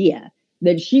the idea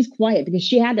that she's quiet because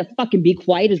she had to fucking be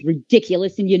quiet is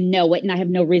ridiculous. And you know it. And I have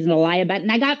no reason to lie about it.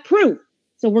 And I got proof.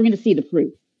 So we're going to see the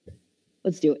proof.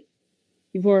 Let's do it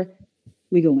before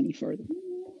we go any further.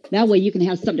 That way you can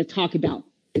have something to talk about.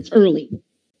 It's early.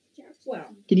 Well,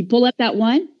 can you pull up that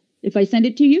one? If I send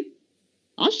it to you,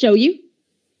 I'll show you.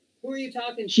 Who are you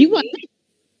talking to? She was.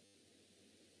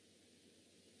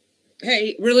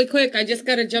 Hey, really quick, I just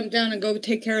got to jump down and go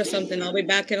take care of something. I'll be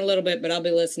back in a little bit, but I'll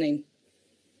be listening.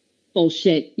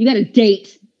 Bullshit. You got a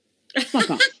date.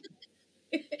 Fuck off.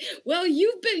 Well,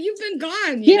 you've been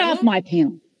gone. Get off my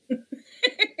panel.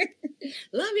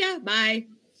 Love ya. Bye.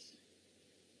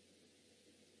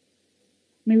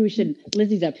 Maybe we should.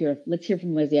 Lizzie's up here. Let's hear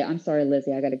from Lizzie. I'm sorry,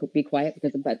 Lizzie. I got to be quiet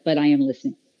but I am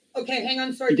listening. Okay, hang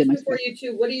on. Sorry, just before you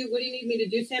two, what do you need me to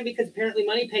do, Sam? Because apparently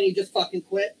Moneypenny just fucking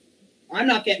quit. I'm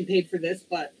not getting paid for this,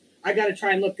 but I got to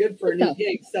try and look good for a new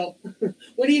gig. So,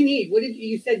 what do you need? What did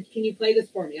you said? Can you play this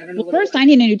for me? I don't know. Well, first, I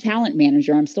need a new talent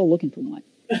manager. I'm still looking for one.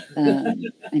 I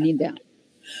need that.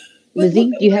 Lizzie,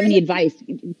 do you have any advice?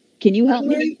 Can you help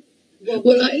me?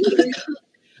 Well,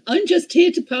 I'm just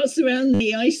here to pass around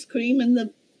the ice cream and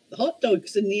the hot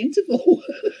dogs in the interval.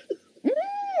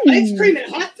 Ice cream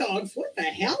and hot dogs. What the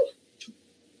hell?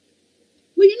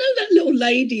 Well, you know that little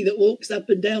lady that walks up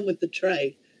and down with the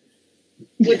tray?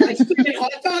 With ice cream and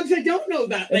hot dogs? I don't know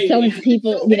that lady. Telling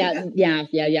people, yeah.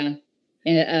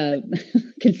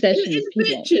 Concessions In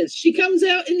people. pictures. She comes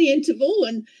out in the interval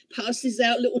and passes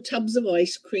out little tubs of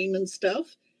ice cream and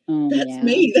stuff. Oh, That's yeah.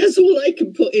 me. That's all I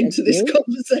can put into That's this you?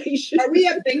 conversation. Are we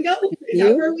at bingo? Is You?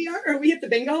 that where we are? Are we at the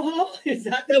bingo hall? Is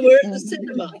that No, we're at the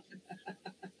cinema.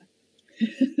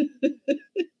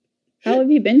 How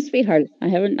have you been, sweetheart? I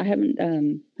haven't.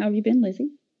 How have you been, Lizzie?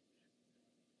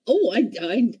 Oh,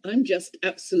 I'm just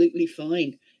absolutely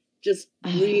fine. Just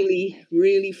really,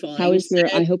 really fine. How is your?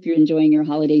 I hope you're enjoying your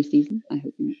holiday season. I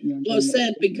hope you're enjoying. Well,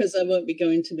 sad because I won't be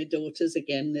going to my daughter's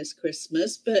again this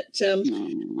Christmas, but I'm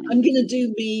going to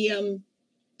do the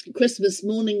Christmas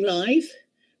morning live,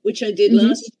 which I did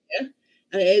last year.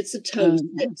 It's a toast.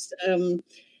 It's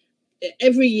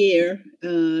every year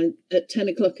at 10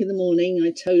 o'clock in the morning.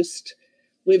 I toast.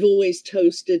 We've always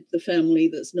toasted the family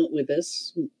that's not with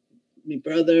us. My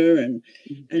brother and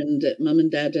mum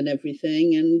and dad and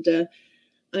everything. And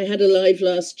I had a live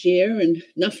last year, and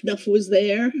Nuff Nuff was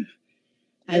there.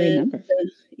 I remember.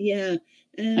 Yeah.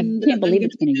 And I can't believe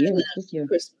it's been a year this year.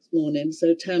 Christmas morning.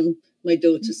 So Tam, my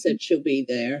daughter, said she'll be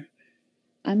there.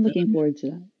 I'm looking forward to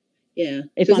that. Yeah.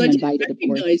 If I'm invited, of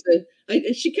course.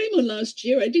 She came on last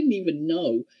year. I didn't even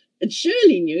know. And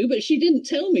Shirley knew, but she didn't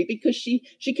tell me because she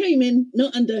came in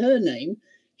not under her name.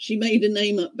 She made a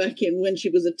name up back in when she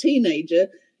was a teenager,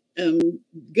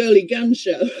 Girly Gun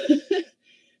Show.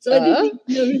 So I didn't even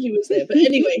know she was there. But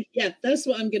anyway, yeah, that's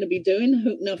what I'm going to be doing. I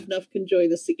hope Nuff Nuff can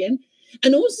join us again.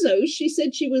 And also, she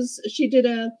said she did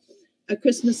a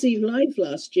Christmas Eve live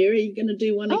last year. Are you going to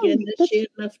do one again this year,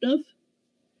 Nuff Nuff?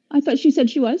 I thought she said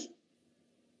she was.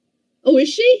 Oh, is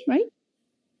she? Right?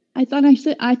 I thought I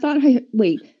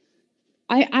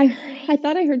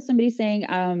heard somebody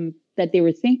saying that they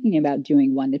were thinking about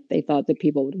doing one if they thought that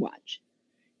people would watch.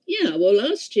 Yeah, well,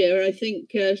 last year I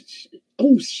think.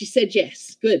 She said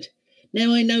yes. Good.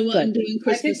 Now I know what I'm doing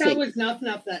Christmas I think that Eve. was Nuff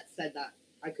that said that.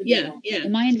 I could be wrong. Yeah.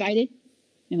 Am I invited?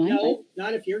 No,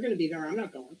 not if you're going to be there. I'm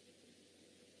not going.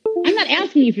 I'm not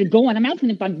asking you if you're going. I'm asking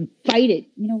if I'm invited.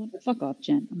 You know what? Fuck off,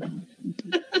 Jen.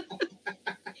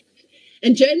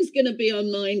 And Jen's going to be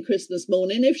on mine Christmas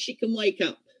morning if she can wake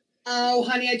up. Oh,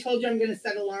 honey, I told you I'm going to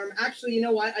set an alarm. Actually, you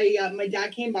know what? My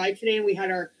dad came by today and we had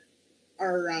our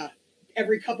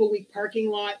every couple week parking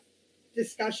lot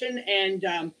discussion, and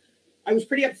I was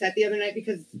pretty upset the other night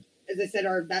because, as I said,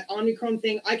 that Omicron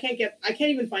thing, I can't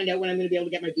even find out when I'm going to be able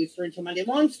to get my booster until Monday.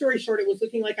 Long story short, it was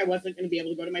looking like I wasn't going to be able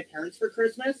to go to my parents for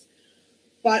Christmas,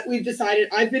 but we've decided.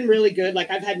 I've been really good. Like,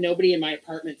 I've had nobody in my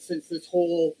apartment since this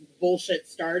whole bullshit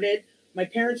started. My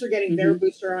parents are getting their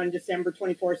booster on December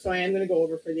 24th, so I am going to go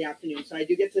over for the afternoon. So I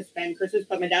do get to spend Christmas,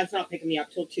 but my dad's not picking me up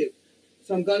till 2.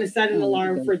 So I'm going to set an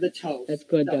alarm for the toast. That's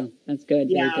good, though. That's good.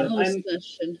 Yeah,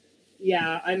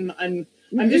 I'm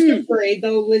just afraid,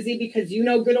 though, Lizzie, because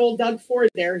good old Doug Ford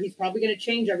there. He's probably going to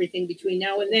change everything between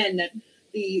now and then. That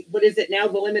the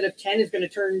limit of 10 is going to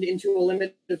turn into a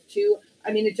limit of 2.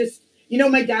 I mean, it just,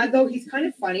 my dad, though, he's kind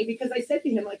of funny because I said to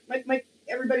him, like, my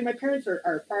parents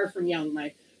are far from young.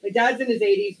 My dad's in his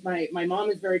 80s. My mom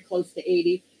is very close to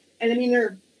 80. And I mean,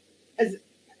 they're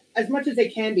as much as they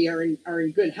can be are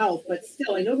in good health, but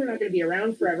still, I know they're not going to be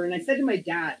around forever. And I said to my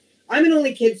dad, I'm an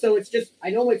only kid, so I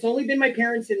know it's only been my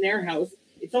parents in their house.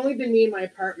 It's only been me in my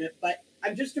apartment, but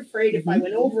I'm just afraid if I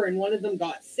went over and one of them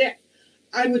got sick,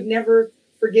 I would never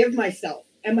forgive myself.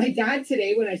 And my dad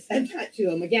today, when I said that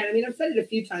to him, again, I mean, I've said it a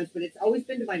few times, but it's always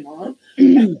been to my mom.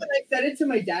 And when I said it to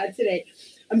my dad today,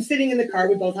 I'm sitting in the car.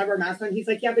 We both have our masks on. He's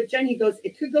like, yeah, but Jen, he goes,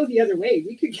 it could go the other way.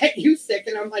 We could get you sick.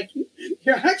 And I'm like,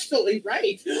 you're actually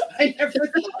right. I never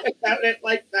thought about it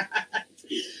like that.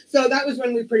 So that was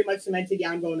when we pretty much cemented, yeah,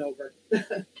 I'm going over.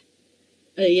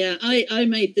 Yeah, I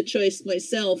made the choice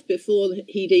myself before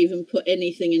he'd even put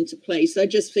anything into place. I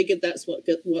just figured that's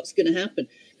what's going to happen.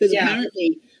 Because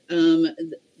apparently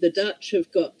the Dutch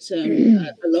have got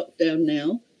a lockdown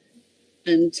now.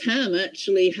 And Tam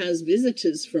actually has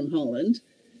visitors from Holland.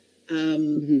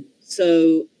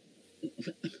 So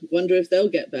wonder if they'll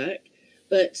get back.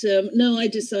 But no, I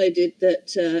decided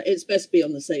that it's best to be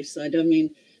on the safe side. I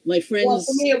mean, my friends... Well,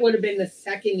 for me, it would have been the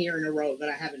second year in a row that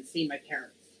I haven't seen my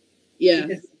parents. Yeah.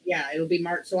 Because, it'll be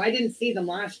March. So I didn't see them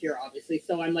last year, obviously.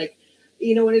 So I'm like,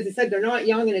 and as I said, they're not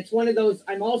young. And it's one of those,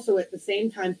 I'm also at the same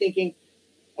time thinking,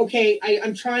 okay,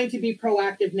 I'm trying to be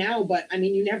proactive now, but I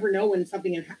mean, you never know when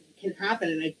something can happen.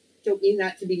 And I don't mean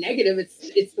that to be negative.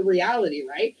 It's the reality,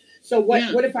 right? So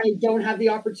what if I don't have the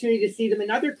opportunity to see them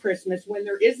another Christmas when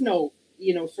there is no,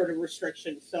 sort of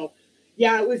restrictions? So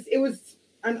yeah, it was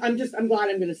I'm glad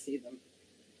I'm going to see them.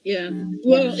 Yeah.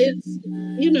 Well, it's,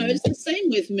 it's the same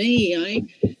with me.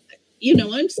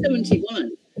 I'm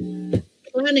 71,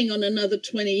 planning on another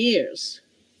 20 years.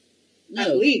 No,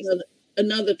 At least.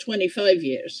 Another 25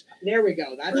 years. There we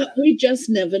go. But we just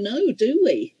never know, do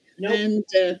we? Nope. And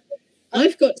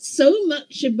I've got so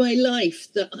much in my life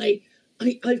that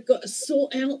I've got to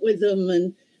sort out with them.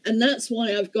 And that's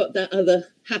why I've got that other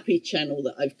happy channel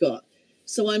that I've got.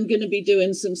 So I'm going to be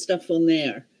doing some stuff on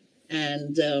there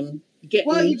and getting.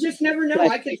 Well, you just never know.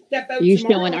 I could step out.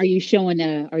 Are you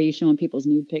showing people's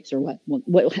nude pics or what?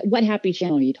 What happy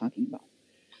channel are you talking about?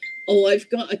 Oh, I've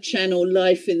got a channel,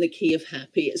 Life in the Key of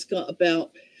Happy. It's got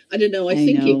about, I don't know, I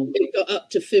think it got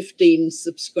up to 15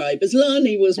 subscribers.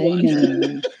 Lani was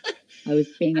one. I was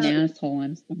being an asshole.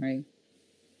 I'm sorry.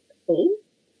 Oh,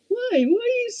 why? What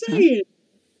are you saying?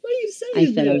 What are you saying?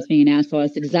 I said I was being an asshole. I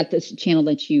said, is that the channel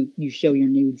that you show your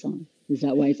nudes on? Is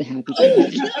that why it's a happy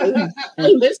channel?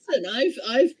 Listen,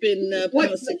 I've been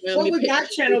passing around. What would that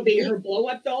channel be? Her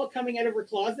blow-up doll coming out of her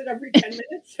closet every 10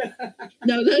 minutes?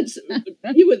 No,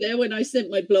 you were there when I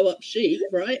sent my blow-up sheep,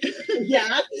 right?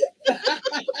 Yeah.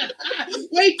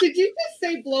 Wait, did you just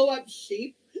say blow-up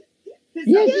sheep?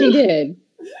 Yes, she did.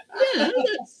 Yeah,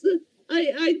 that's.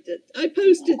 I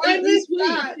posted that this week.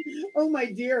 That. Oh my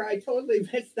dear, I totally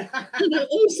missed that. And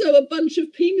also a bunch of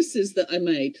penises that I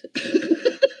made.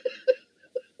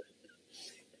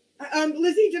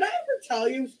 Lizzie, did I ever tell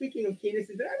you, speaking of penises,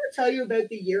 did I ever tell you about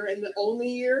the year and the only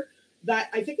year that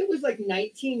I think it was like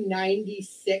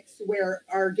 1996 where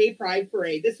our gay pride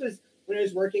parade, this was when I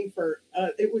was working for,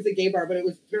 it was a gay bar, but it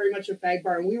was very much a fag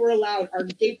bar. And we were allowed, our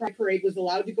gay pride parade was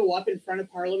allowed to go up in front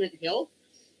of Parliament Hill,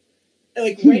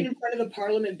 like right in front of the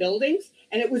Parliament buildings.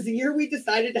 And it was the year we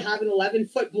decided to have an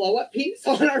 11-foot blow-up piece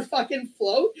on our fucking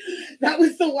float. That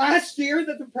was the last year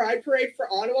that the Pride Parade for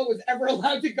Ottawa was ever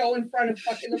allowed to go in front of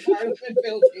fucking the Parliament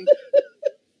building.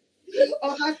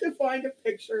 I'll have to find a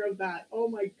picture of that. Oh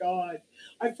my God.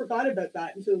 I forgot about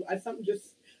that until something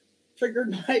just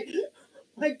triggered my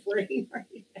brain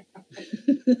right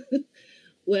now.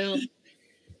 Well,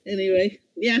 anyway,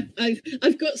 yeah,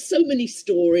 I've got so many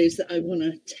stories that I want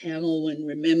to tell and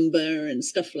remember and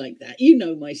stuff like that. You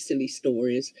know my silly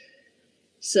stories.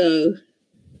 So,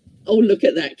 oh, look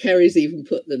at that. Carrie's even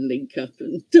put the link up,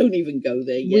 and don't even go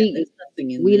there yet. There's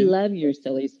nothing in there. We love your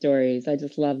silly stories. I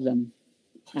just love them.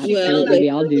 Absolutely, we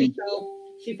all do.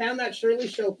 She found that Shirley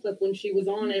Show clip when she was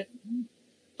on it.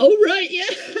 Oh, right,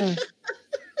 yeah.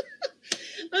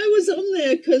 I was on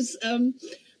there because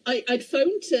I'd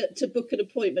phoned to book an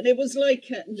appointment. It was like...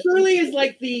 Shirley is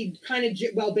like the kind of...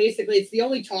 Well, basically, it's the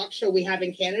only talk show we have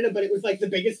in Canada, but it was like the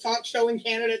biggest talk show in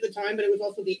Canada at the time, but it was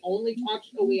also the only talk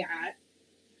show we had.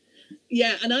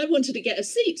 Yeah, and I wanted to get a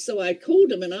seat, so I called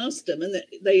them and asked them, and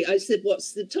I said,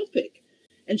 what's the topic?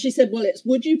 And she said, well, it's,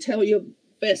 would you tell your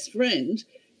best friend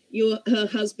her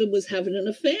husband was having an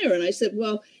affair? And I said,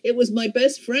 well, it was my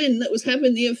best friend that was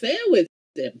having the affair with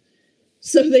him.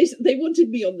 So they wanted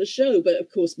me on the show, but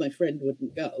of course my friend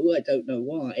wouldn't go. I don't know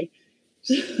why.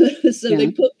 So they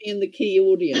put me in the key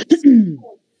audience.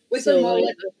 With her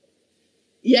mullet.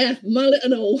 Yeah, mullet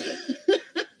and all.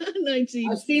 I've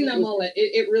seen that mullet.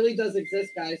 It really does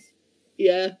exist, guys.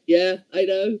 Yeah, I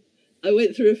know. I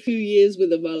went through a few years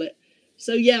with a mullet.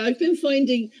 So yeah, I've been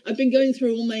going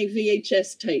through all my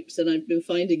VHS tapes and I've been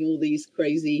finding all these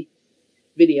crazy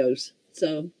videos.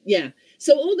 So yeah.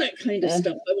 So all that kind of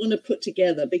stuff I want to put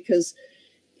together because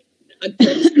I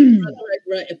promised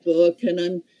I'd write a book and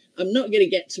I'm not going to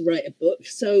get to write a book.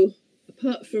 So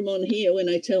apart from on here when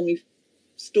I tell me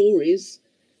stories.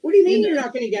 What do you mean you're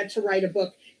not going to get to write a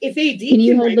book? If AD can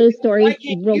you hold those stories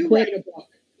real quick? Write a book?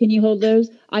 Can you hold those?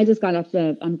 I just got off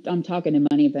I'm talking to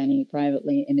Money Benny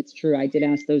privately, and it's true. I did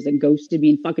ask those that ghosted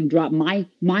me and fucking dropped my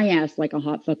ass like a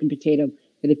hot fucking potato.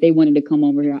 But if they wanted to come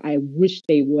over here, I wish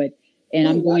they would. And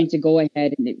I'm going to go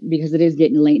ahead, and because it is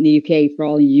getting late in the UK for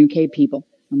all the UK people,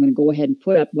 I'm going to go ahead and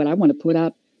put up what I want to put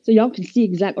up so y'all can see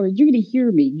exactly, or you're going to hear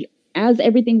me as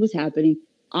everything was happening.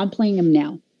 I'm playing them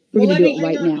now. We're going to do it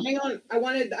right now. Hang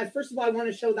on. First of all, I want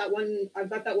to show that one. I've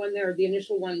got that one there, the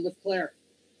initial one with Claire,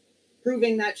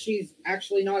 proving that she's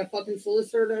actually not a fucking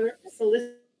solicitor.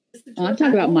 I'm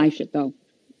talking about my shit, though.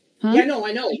 Huh? Yeah, no,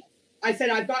 I know. I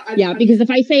said I've got... because if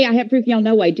I say I have proof, y'all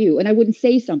know I do. And I wouldn't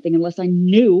say something unless I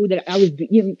knew that I was...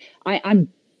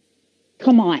 I'm...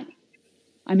 Come on.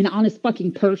 I'm an honest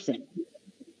fucking person.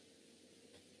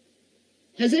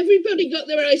 Has everybody got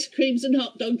their ice creams and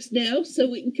hot dogs now so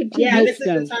we can continue? Yeah, this is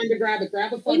the time to grab it.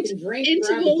 Grab a fucking drink.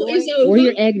 Interval is over. Or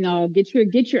your eggnog. Get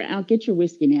your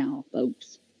whiskey now,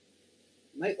 folks.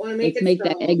 Might want to make Let's make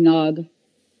that eggnog.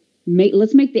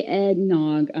 Let's make the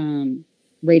eggnog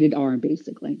Rated R,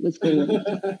 basically. Let's go with it.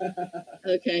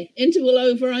 Okay. Interval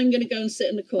over. I'm going to go and sit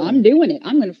in the corner. I'm doing it.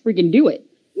 I'm going to freaking do it.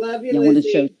 Love you, Y'all want to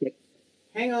Lizzie. show stick.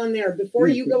 Hang on there. Before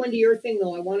you go into your thing,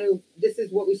 though, this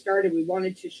is what we started. We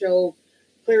wanted to show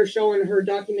Claire showing her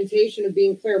documentation of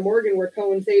being Claire Morgan, where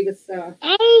Cohen Davis.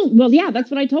 Oh, well, yeah, that's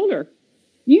what I told her.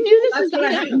 You knew this was.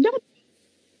 No,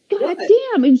 God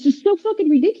damn, it was just so fucking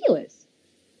ridiculous.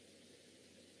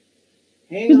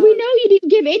 Because we know you didn't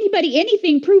give anybody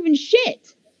anything proven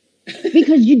shit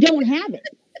because you don't have it.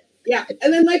 Yeah,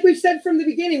 and then like we've said from the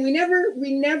beginning, we never,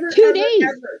 2 days.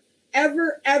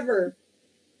 ever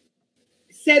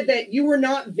said that you were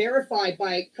not verified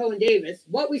by Cohen Davis.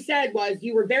 What we said was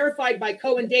you were verified by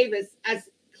Cohen Davis as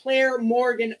Claire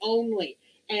Morgan only.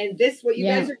 And this, what you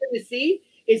guys are going to see,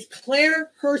 is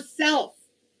Claire herself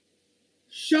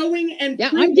showing and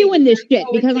I'm doing this shit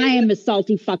because I am a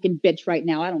salty fucking bitch right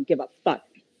now. I don't give a fuck.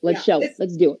 Let's show it.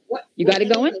 Let's do it. You got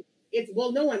it going?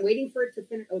 No, I'm waiting for it to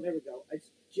finish. Oh, there we go.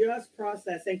 It's just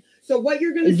processing. So what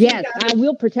you're going to see. Yes, I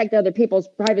will protect other people's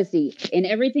privacy and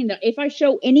everything. That if I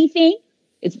show anything,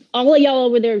 it's all of y'all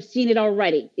over there have seen it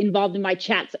already, involved in my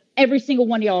chats. Every single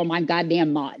one of y'all are my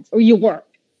goddamn mods, or you were.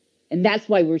 And that's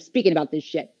why we're speaking about this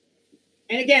shit.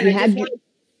 And again,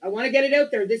 I want to get it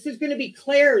out there. This is going to be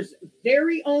Claire's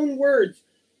very own words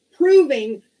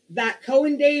proving that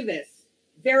Cohen Davis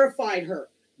verified her.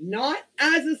 Not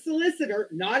as a solicitor,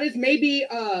 not as maybe...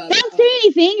 Don't say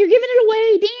anything. You're giving it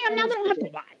away. Damn, now they don't have to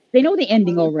lie. They know the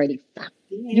ending already. Fuck.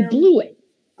 You blew it.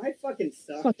 I fucking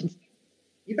suck. Fucking...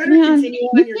 You better continue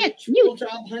on your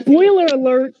job hunting. Spoiler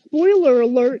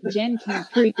alert. Jen can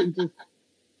freaking just...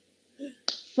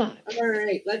 Fuck. All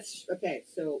right, okay,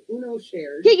 so Uno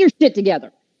shared. Get your shit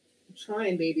together. I'm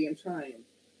trying, baby, I'm trying.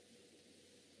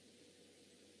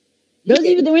 Those of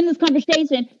you that were in this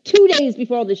conversation 2 days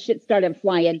before all this shit started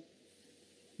flying.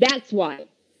 That's why.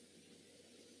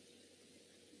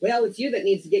 Well, it's you that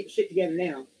needs to get your shit together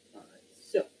now. All right,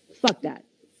 so. Fuck that.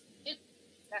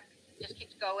 Just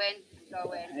keeps going and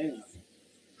going. Hang on.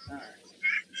 All right.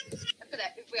 Look at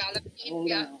that. If we are looking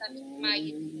here, that's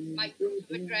my proof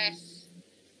of address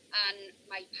and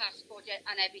my passport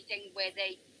and everything where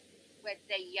they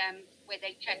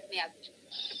checked me out to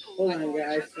prove Hold on,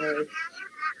 guys. Sorry.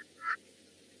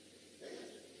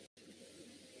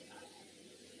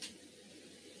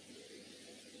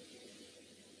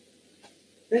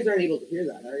 You guys aren't able to hear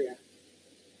that, are you?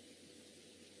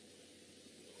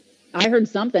 I heard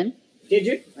something. Did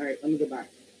you? All right, let me go back.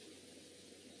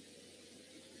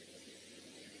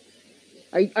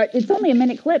 It's only a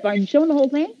minute clip. Are you showing the whole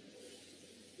thing?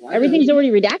 Well, everything's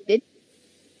already redacted.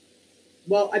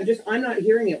 Well, I'm not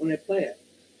hearing it when I play it.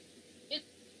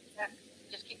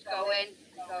 Just keeps going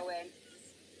and going.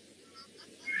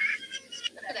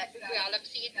 Look at that. Look,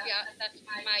 see it here. That's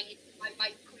my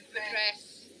proof of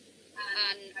address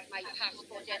and my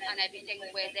passport and everything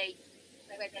where they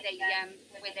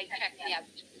checked me out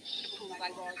to prove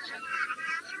I was.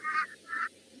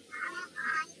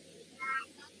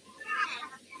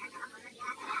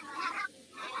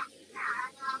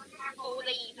 Oh,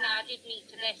 they even added me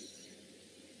to this.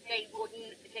 They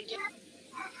didn't.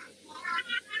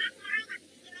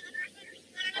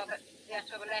 They had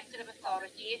to have a letter of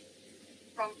authority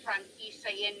from Frankie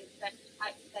saying that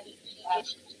he is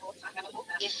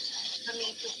for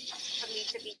me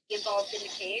to be involved in the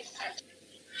case.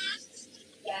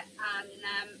 Yeah,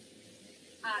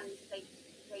 and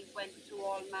they went through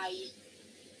all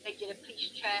they did a police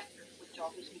check, which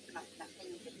obviously came up with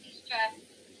nothing with the police check.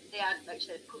 They had, like I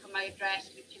said, proof of my address,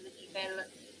 utility bill,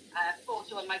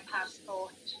 photo of my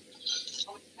passport.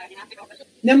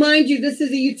 Now, mind you, this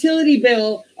is a utility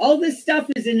bill. All this stuff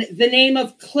is in the name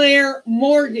of Claire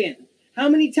Morgan. How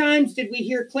many times did we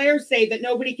hear Claire say that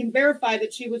nobody can verify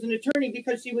that she was an attorney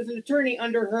because she was an attorney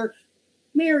under her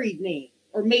married name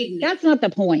or maiden name? That's not the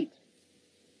point.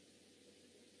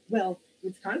 Well,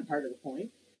 it's kind of part of the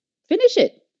point. Finish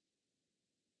it.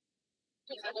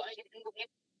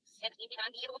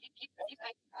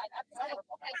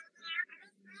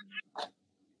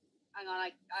 Hang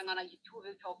on, I two of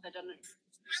them talk that on it.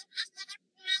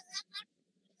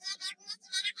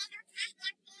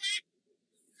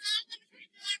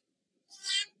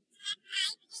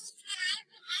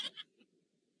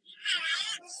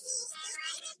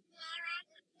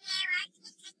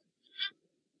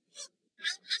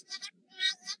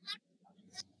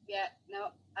 Yeah,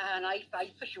 no, and I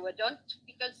for sure don't,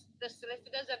 because the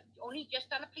solicitors have only just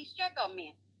done a police check on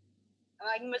me.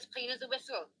 I'm as clean as a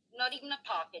whistle. Not even a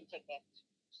parking ticket.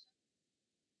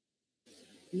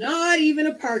 Not even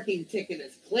a parking ticket.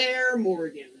 It's Claire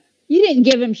Morgan. You didn't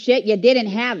give him shit. You didn't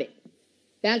have it.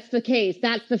 That's the case.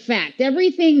 That's the fact.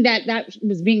 Everything that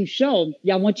was being shown,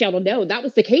 I want y'all to know, that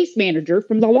was the case manager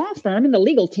from the law firm and the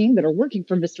legal team that are working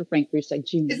for Mr. Frank Rusek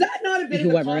Jr. Is that not a bit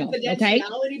of a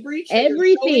confidentiality breach? That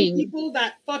Everything. People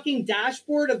that fucking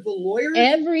dashboard of the lawyers.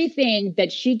 Everything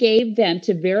that she gave them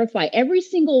to verify, every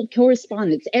single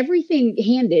correspondence, everything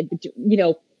handed,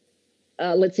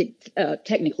 let's say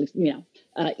technically,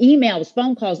 emails,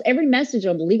 phone calls, every message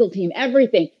on the legal team,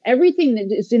 everything that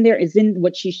is in there is in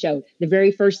what she showed. The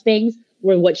very first things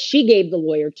were what she gave the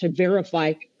lawyer to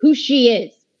verify who she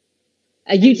is.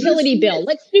 A utility bill.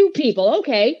 Let's sue people.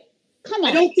 Okay. Come on.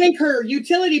 I don't think her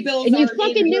utility bills and you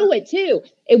fucking knew it too.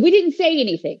 And we didn't say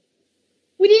anything.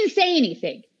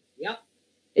 Yep.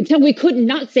 Until we couldn't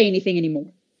not say anything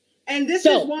anymore. And this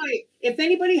is why, if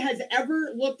anybody has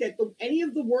ever looked at any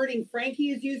of the wording Frankie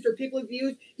has used or people have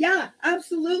used, yeah,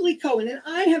 absolutely, Cohen. And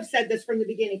I have said this from the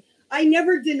beginning. I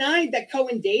never denied that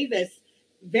Cohen Davis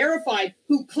verified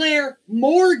who Claire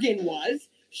Morgan was.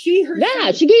 She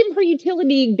gave him her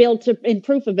utility bill and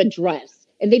proof of address.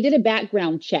 And they did a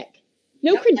background check.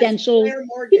 No credentials.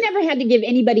 He never had to give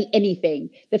anybody anything.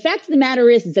 The fact of the matter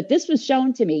is that this was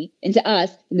shown to me and to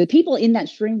us and the people in that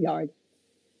StreamYard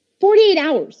 48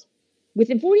 hours.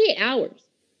 Within 48 hours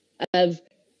of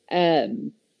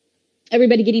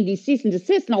everybody getting these cease and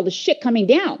desist and all the shit coming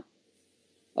down.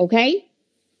 Okay?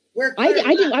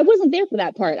 I wasn't there for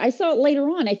that part. I saw it later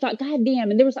on. I thought, God damn.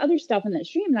 And there was other stuff in that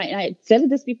stream. And I said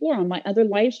this before on my other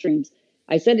live streams.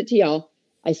 I said it to y'all.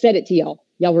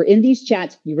 Y'all were in these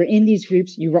chats. You were in these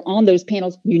groups. You were on those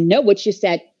panels. You know what you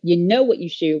said. You know what you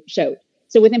showed.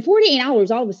 So within 48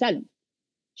 hours, all of a sudden,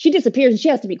 she disappears and she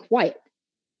has to be quiet.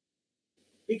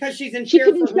 Because she's in She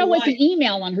couldn't show us an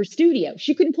email on her studio.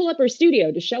 She couldn't pull up her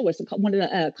studio to show us one of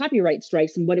the copyright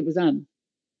strikes and what it was,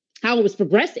 how it was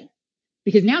progressing.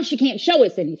 Because now she can't show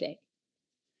us anything.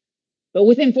 But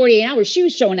within 48 hours, she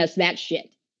was showing us that shit.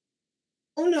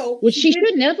 Oh, no. Which she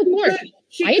shouldn't have, of course.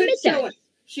 I admit that.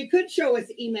 She could show us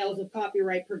emails of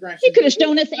copyright progression. She could have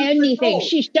shown us anything.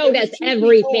 She showed us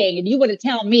everything. And you want to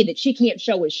tell me that she can't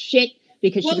show us shit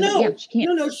because she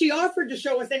can't. No, she offered to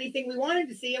show us anything we wanted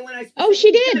to see. And when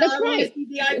she did. That's right.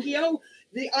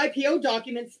 The IPO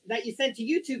documents that you sent to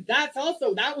YouTube, that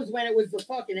was when it was the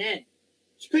fucking end.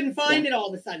 She couldn't find it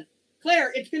all of a sudden.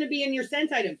 Claire, it's going to be in your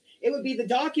sent items. It would be the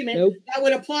document that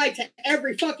would apply to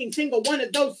every fucking single one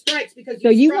of those strikes. Because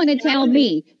you want to tell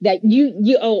me that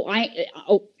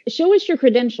show us your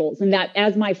credentials and that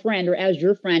as my friend or as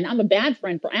your friend, I'm a bad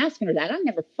friend for asking her that. I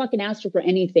never fucking asked her for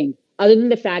anything other than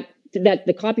the fact that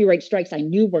the copyright strikes I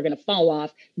knew were going to fall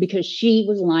off because she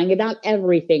was lying about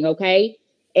everything. Okay.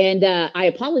 And I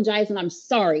apologize and I'm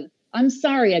sorry. I'm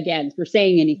sorry again for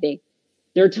saying anything.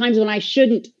 There are times when I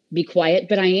shouldn't be quiet,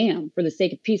 but I am for the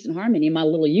sake of peace and harmony in my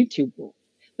little YouTube world.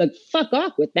 But fuck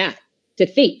off with that. To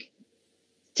think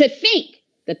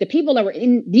that the people that were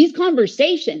in these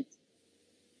conversations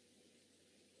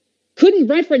couldn't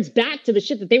reference back to the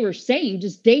shit that they were saying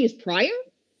just days prior.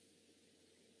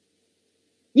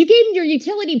 You gave them your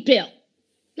utility bill.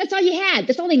 That's all you had.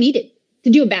 That's all they needed to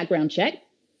do a background check.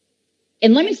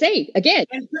 And let me say again,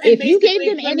 if you gave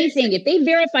them anything, if they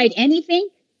verified anything,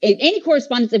 any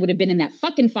correspondence that would have been in that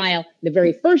fucking file, the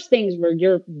very first things were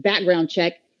your background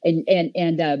check and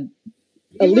a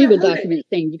legal document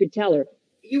thing. You could tell her.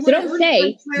 So don't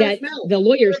say that the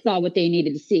lawyers saw what they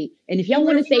needed to see. And if y'all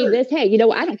want to say this, hey,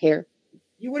 I don't care.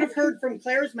 You would have heard from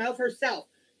Claire's mouth herself.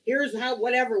 Here's how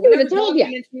whatever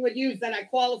documents you would use that I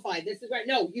qualified. This is right.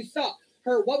 No, you saw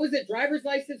her. What was it? Driver's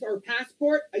license or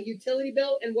passport, a utility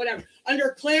bill, and whatever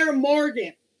under Claire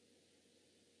Morgan.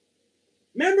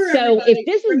 Remember, so if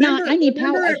this is not, I need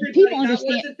power. People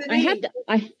understand.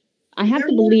 I have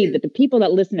to believe that the people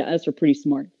that listen to us are pretty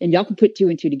smart, and y'all can put two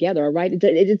and two together. All right,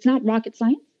 it's not rocket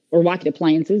science or rocket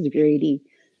appliances if you're AD.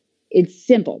 It's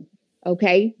simple,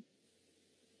 okay?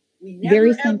 We never,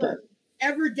 very simple.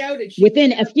 Ever doubted.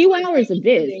 Within a few hours of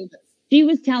this, she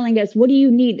was telling us, "What do you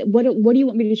need? What do you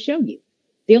want me to show you?"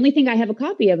 The only thing I have a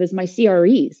copy of is my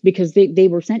CREs because they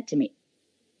were sent to me.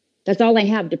 That's all I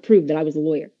have to prove that I was a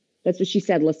lawyer. That's what she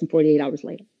said less than 48 hours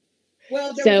later.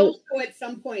 Well, there was also at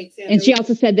some point, Sandra, and she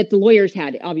also said that the lawyers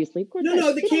had it, obviously. Of course.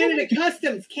 No, the Canada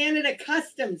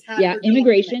Customs had it.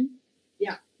 Immigration.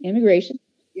 Yeah. Immigration.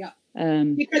 Yeah.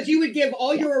 Because you would give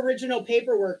all your original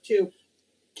paperwork to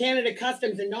Canada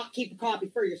Customs and not keep a copy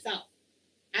for yourself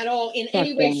at all in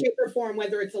any way, shape, or form,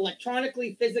 whether it's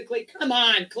electronically, physically. Come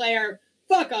on, Claire.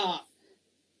 Fuck off.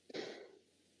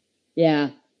 Yeah,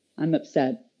 I'm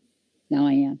upset. Now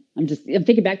I am. I'm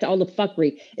thinking back to all the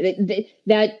fuckery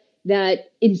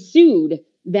that ensued,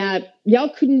 that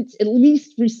y'all couldn't at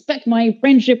least respect my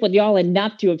friendship with y'all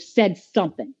enough to have said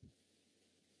something.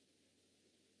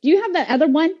 Do you have that other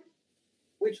one?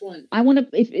 Which one? I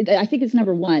want to. I think it's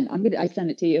number 1. I send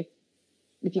it to you.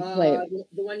 If you play it.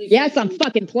 The one you. Yes, I'm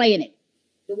fucking playing it.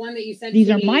 The one that you sent. These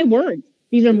are my words.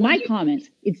 These are my comments.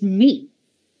 It's me.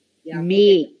 Yeah.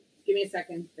 Me. Okay. Give me a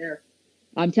second. There.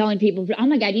 I'm telling people, oh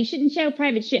my God, you shouldn't show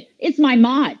private shit. It's my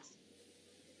mods.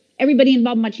 Everybody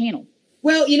involved in my channel.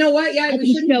 Well, you know what? Yeah, I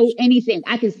can show anything.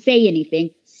 I can say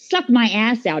anything. Suck my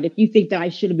ass out if you think that I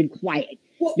should have been quiet,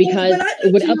 because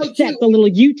it would upset the little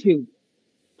YouTube.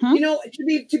 Huh? You know, to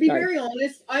be very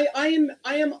honest, I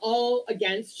am all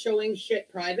against showing shit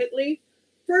privately.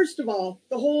 First of all,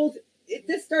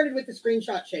 this started with the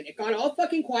screenshot shit. It got all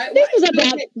fucking quiet. This is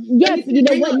about, yes, you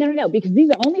know what? No, because these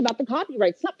are only about the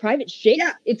copyright. It's not private shit.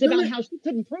 Yeah, it's about how she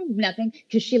couldn't prove nothing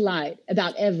because she lied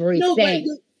about everything. No, but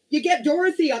you get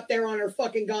Dorothy up there on her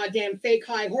fucking goddamn fake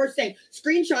high horse saying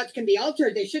screenshots can be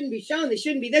altered. They shouldn't be shown. They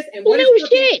shouldn't be this. And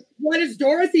what does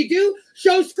Dorothy do?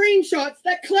 Show screenshots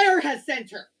that Claire has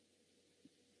sent her.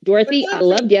 Dorothy, I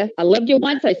loved you. I loved you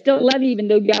once. I still love you, even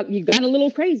though you got a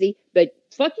little crazy. But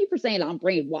fuck you for saying I'm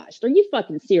brainwashed. Are you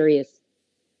fucking serious?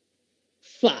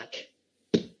 Fuck.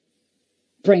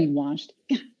 Brainwashed.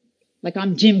 Like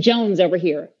I'm Jim Jones over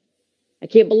here. I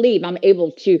can't believe I'm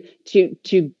able to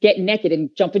get naked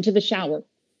and jump into the shower.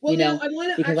 Well,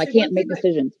 because I can't make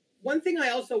decisions. One thing I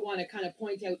also want to kind of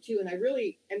point out too, and I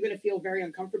really am going to feel very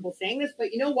uncomfortable saying this,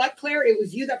 but you know what, Claire? It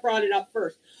was you that brought it up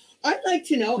first. I'd like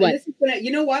to know, and this is gonna,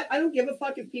 you know what? I don't give a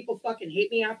fuck if people fucking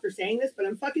hate me after saying this, but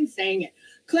I'm fucking saying it.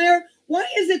 Claire, why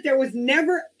is it there was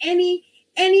never any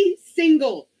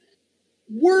single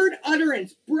word,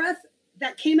 utterance, breath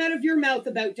that came out of your mouth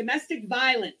about domestic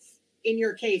violence in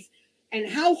your case and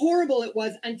how horrible it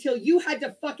was until you had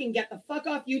to fucking get the fuck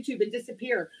off YouTube and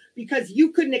disappear because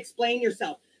you couldn't explain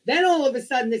yourself? Then all of a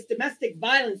sudden this domestic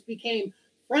violence became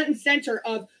front and center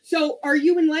of, so are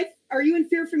you in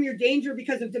fear from your danger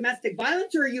because of domestic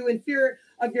violence, or are you in fear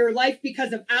of your life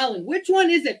because of Alan? Which one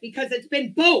is it? Because it's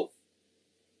been both.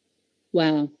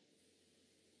 Wow.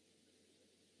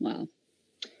 Yeah,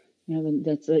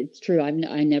 it's true. I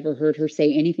never heard her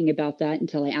say anything about that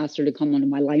until I asked her to come onto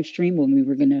my live stream when we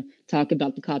were going to talk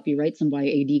about the copyrights and why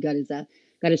AD got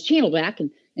his channel back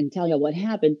and tell you what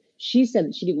happened. She said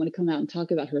that she didn't want to come out and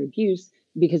talk about her abuse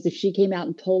because if she came out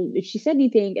and if she said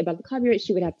anything about the copyright,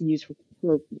 she would have to use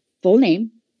her full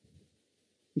name.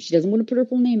 And she doesn't want to put her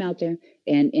full name out there,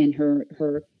 and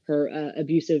her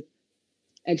abusive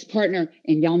ex-partner,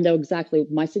 and y'all know exactly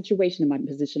my situation and my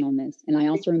position on this. And I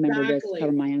also remember this,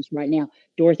 cover my ass right now.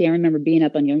 Dorothy, I remember being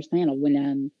up on your panel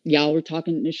when y'all were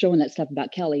showing that stuff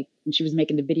about Kelly, and she was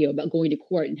making the video about going to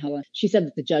court and how she said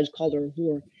that the judge called her a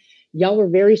whore. Y'all were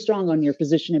very strong on your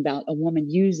position about a woman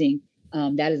using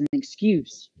that as an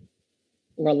excuse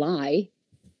or a lie.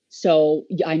 So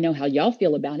I know how y'all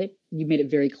feel about it. You made it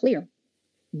very clear.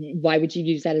 Why would you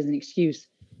use that as an excuse?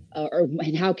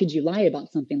 And how could you lie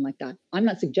about something like that? I'm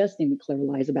not suggesting that Claire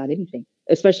lies about anything,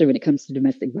 especially when it comes to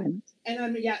domestic violence.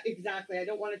 And yeah, exactly. I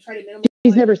don't want to try to minimize.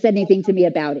 She's never said anything to me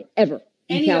about it, ever,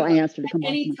 until I asked her to come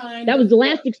on. That was the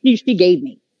last excuse she gave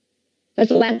me. That's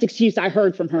the last excuse I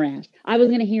heard from her ass. I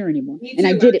wasn't going to hear anymore. And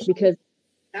I did it because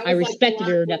I respected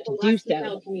her enough to do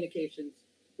so.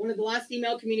 One of the last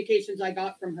email communications I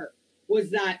got from her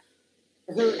was that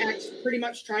her ex pretty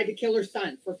much tried to kill her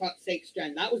son, for fuck's sakes,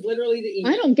 Jen. That was literally the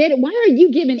email. I don't get it. Why are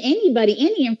you giving anybody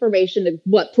any information of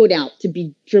what put out to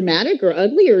be dramatic or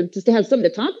ugly or just to have something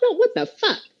to talk about? What the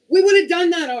fuck? We would have done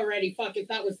that already, fuck, if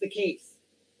that was the case.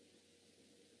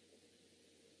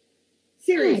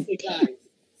 Seriously, guys.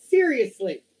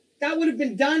 Seriously. That would have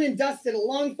been done and dusted a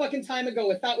long fucking time ago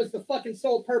if that was the fucking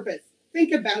sole purpose.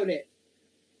 Think about it.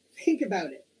 Think about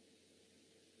it.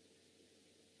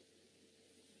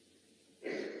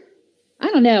 I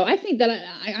don't know. I think that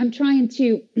I'm trying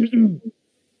to,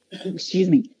 excuse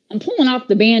me, I'm pulling off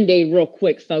the Band-Aid real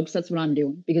quick, folks. That's what I'm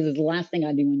doing because it's the last thing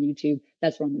I do on YouTube.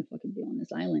 That's what I'm going to fucking do on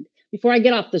this island. Before I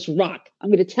get off this rock, I'm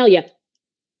going to tell you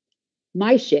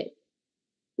my shit,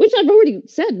 which I've already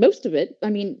said most of it. I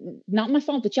mean, not my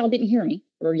fault that y'all didn't hear me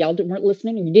or y'all weren't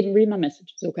listening and you didn't read my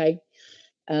messages, okay?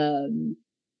 It's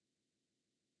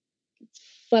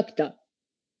fucked up.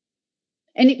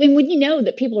 And when you know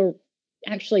that people are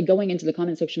actually going into the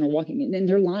comment section or walking and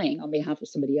they're lying on behalf of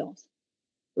somebody else,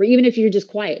 or even if you're just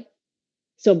quiet.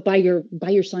 So by your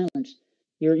silence,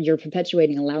 you're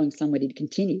perpetuating, allowing somebody to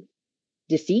continue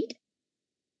deceit,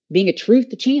 being a truth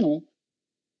to channel.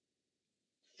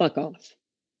 Fuck off.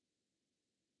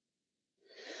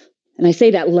 And I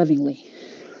say that lovingly.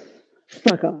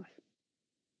 Fuck off.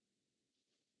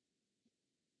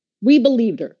 We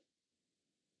believed her.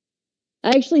 I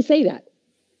actually say that.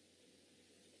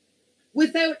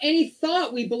 Without any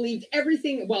thought, we believed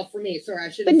everything. Well, for me, sorry, I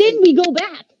should. But then we go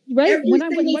back, right? Every When I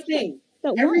went and single watched thing,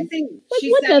 that everything like,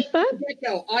 she what said the fuck? from the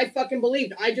get-go, I fucking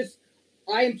believed.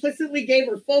 I implicitly gave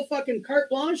her full fucking carte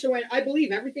blanche and went, I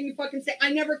believe everything you fucking say.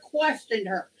 I never questioned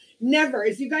her. Never.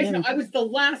 As you guys know, I was the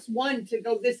last one to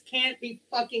go, this can't be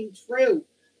fucking true.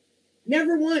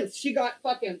 Never once. She got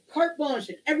fucking carte blanche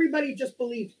and everybody just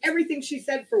believed everything she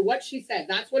said for what she said.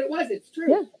 That's what it was. It's true.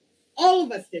 Yeah. All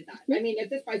of us did that. Yeah. I mean, at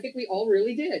this point, I think we all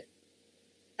really did.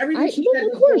 Everything she said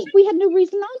was of course, true. we had no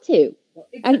reason not to. Well,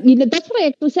 exactly. That's what I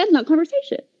actually said in that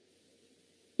conversation.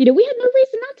 We had no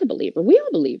reason not to believe her. We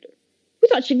all believed her.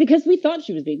 Because we thought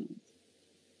she was being honest.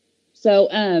 So,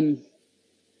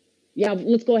 yeah,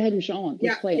 let's go ahead and show on.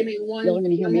 Let's play give it. me one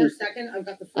more second. I've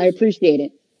got the first I appreciate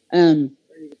it. Ready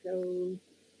to go.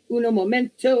 Uno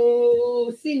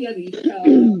momento,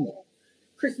 señorita.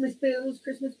 Christmas bills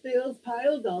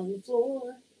piled on the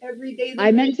floor. Every day.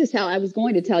 I was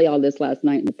going to tell y'all this last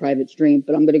night in the private stream,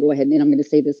 but I'm going to go ahead and I'm going to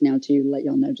say this now to let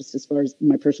y'all know, just as far as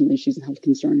my personal issues and health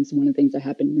concerns. One of the things that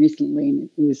happened recently, and it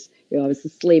was, I was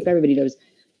asleep. Everybody knows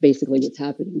basically what's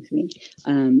happening to me,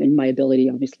 and my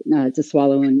ability, obviously, to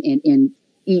swallow and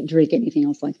eat, drink, anything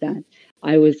else like that.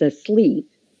 I was asleep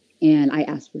and I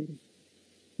aspirated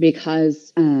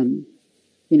because,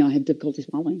 I had difficulty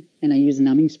swallowing and I used a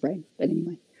numbing spray. But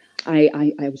anyway,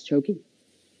 I was choking.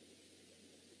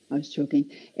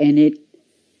 And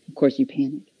of course, you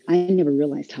panic. I never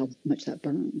realized how much that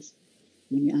burns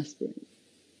when you aspirate.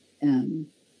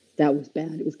 That was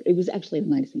bad. It was actually the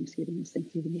night of Thanksgiving. It was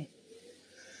Thanksgiving Day.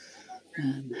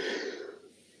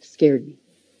 Scared me.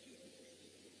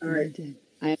 All right. I did.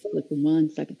 I actually, for 1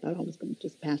 second, thought I was going to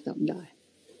just pass out and die.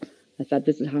 I thought,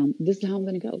 this is how I'm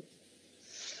going to go.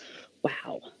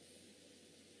 Wow.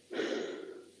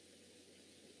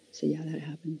 So yeah, that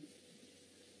happened.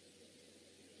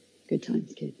 Good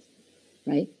times, kids,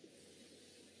 right?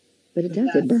 But it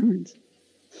does, it burns.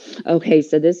 Okay,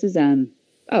 so this is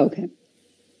okay.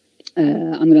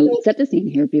 I'm gonna set the scene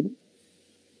here, people.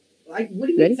 What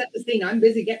do you mean set the scene? I'm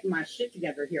busy getting my shit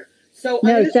together here. So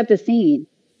set the scene.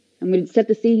 I'm gonna set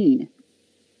the scene.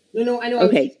 No, I know.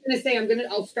 Okay. I was just gonna say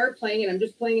I'll start playing it. I'm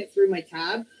just playing it through my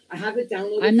tab. I have it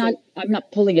downloaded. I'm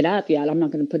not pulling it up yet. I'm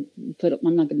not gonna put it to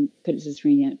the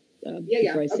screen yet. Okay,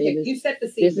 this. You set the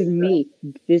scene. This is me.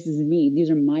 This is me.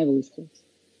 These are my voice clips.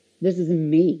 This is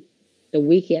me. The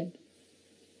weekend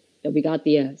that we got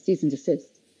the cease and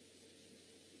desist.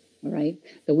 All right,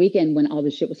 the weekend when all the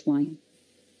shit was flying,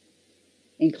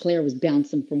 and Claire was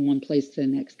bouncing from one place to the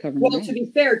next, covering. Well, to be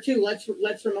fair, too,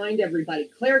 let's remind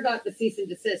everybody. Claire got the cease and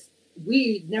desist.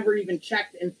 We never even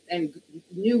checked and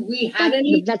knew we had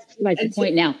any. That's right. The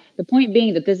point now. The point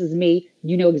being that this is me.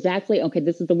 You know exactly. Okay,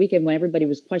 this is the weekend when everybody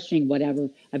was questioning whatever.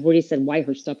 I've already said why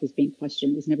her stuff was being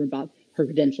questioned. It was never about her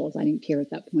credentials. I didn't care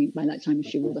at that point. By that time, if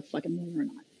she was a fucking lawyer or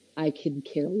not, I could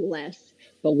care less.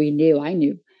 But I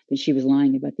knew that she was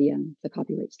lying about the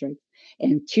copyright strike.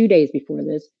 And 2 days before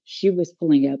this, she was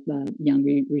pulling up Young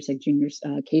Research Junior's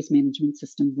case management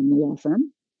system from the law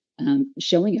firm,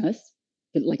 showing us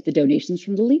like the donations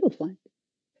from the legal fund.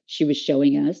 She was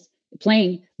showing us,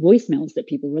 playing voicemails that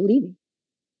people were leaving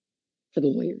for the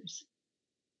lawyers.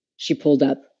 She pulled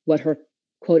up what her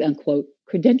quote unquote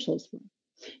credentials were.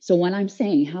 So when I'm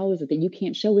saying, how is it that you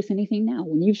can't show us anything now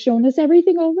when you've shown us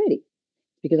everything already?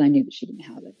 Because I knew that she didn't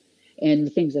have it. And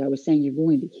the things that I was saying, you're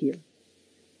going to hear.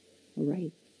 All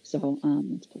right. So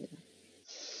let's play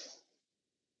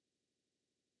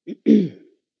that.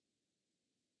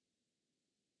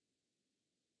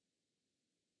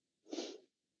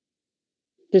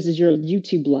 This is your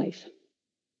YouTube life.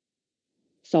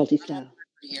 Salty style.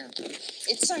 Here.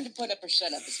 It's time to put up or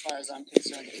shut up as far as I'm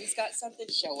concerned. If he's got something,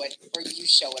 show it, or you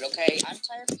show it, okay? I'm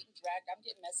tired of being dragged. I'm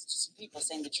getting messages from people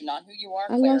saying that you're not who you are,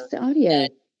 Claire. I lost the audio.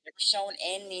 Never shown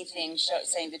anything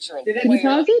saying that you're a lawyer. Did you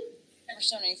pause it? Never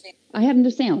shown anything. I have no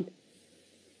sound.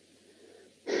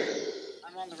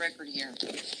 I'm on the record here.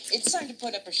 It's time to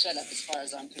put up or shut up as far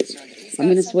as I'm concerned. If he's got I'm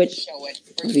going to switch. Show it,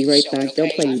 I'll be right back.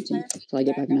 Don't play anything until I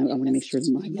get back now. I want to make sure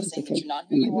that my is okay. You're not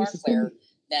who you are, Claire.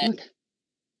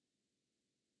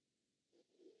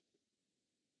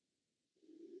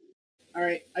 All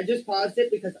right, I just paused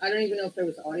it because I don't even know if there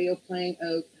was audio playing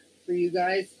out for you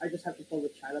guys. I just have to pull the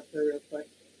chat up there real quick.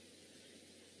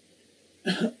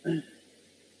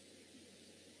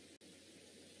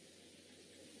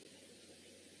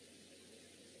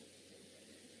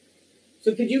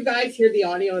 So could you guys hear the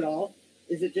audio at all?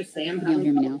 Is it just Sam? Can y'all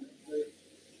hear me now?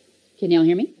 Can y'all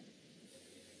hear me?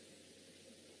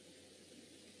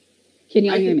 Can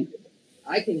y'all hear me?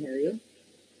 I can hear you.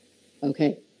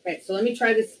 Okay. Okay, so let me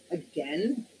try this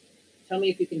again. Tell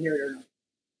me if you can hear it or not.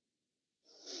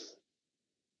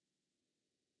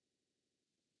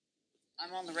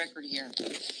 I'm on the record here.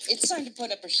 It's time to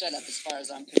put up or shut up as far as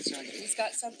I'm concerned. If he's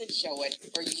got something, show it,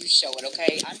 or you show it,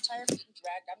 okay? I'm tired of being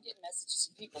dragged. I'm getting messages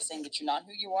from people saying that you're not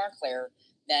who you are, Claire,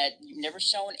 that you've never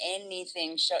shown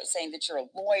anything, saying that you're a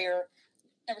lawyer,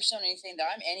 never shown anything that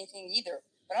I'm anything either.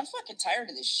 But I'm fucking tired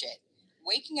of this shit.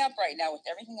 Waking up right now with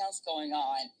everything else going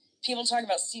on, people talking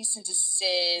about cease and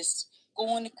desist,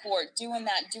 going to court, doing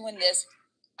that, doing this.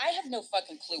 I have no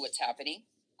fucking clue what's happening.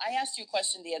 I asked you a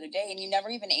question the other day, and you never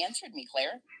even answered me,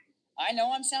 Claire. I know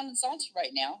I'm sounding salty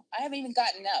right now. I haven't even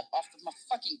gotten up off of my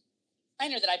fucking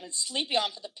liner that I've been sleeping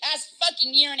on for the past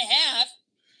fucking year and a half,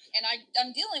 and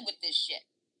I'm dealing with this shit.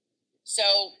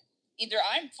 So either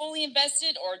I'm fully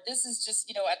invested, or this is just,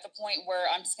 at the point where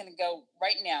I'm just going to go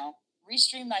right now,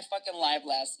 restream my fucking live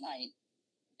last night,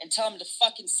 and tell him to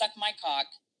fucking suck my cock,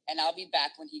 and I'll be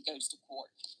back when he goes to court.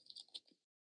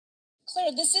 Claire,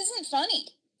 this isn't funny.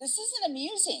 This isn't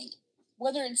amusing,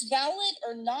 whether it's valid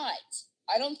or not.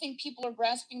 I don't think people are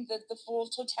grasping the full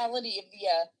totality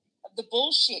of the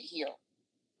bullshit here.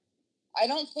 I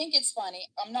don't think it's funny.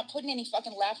 I'm not putting any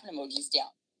fucking laughing emojis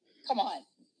down. Come on.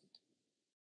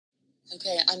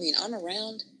 Okay, I mean, I'm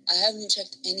around. I haven't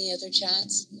checked any other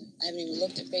chats. I haven't even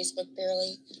looked at Facebook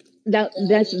barely.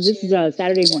 This is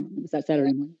Saturday morning. It's that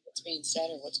Saturday morning. What's being said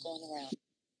or what's going around?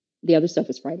 The other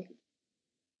stuff is Friday.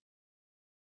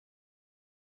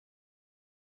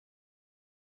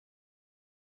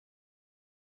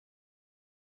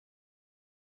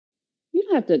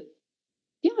 You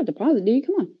don't have to pause it, do you?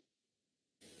 Come on.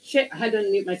 Shit, I had to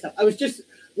unmute myself. I was just,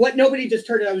 what nobody just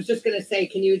heard it, I was just going to say,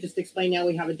 can you just explain now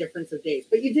we have a difference of days?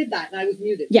 But you did that, and I was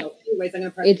muted. Yeah. So anyways, I'm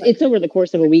going to press play. It's over the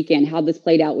course of a weekend, how this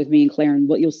played out with me and Claire, and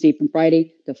what you'll see from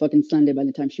Friday to fucking Sunday. By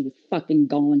the time she was fucking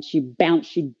gone, she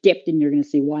bounced, she dipped, and you're going to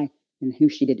see why. And who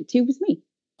she did it to was me.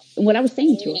 And what I was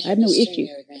saying to her, I have no issue.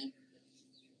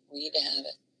 We need to have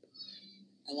it.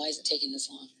 And why is it taking this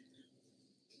long?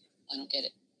 I don't get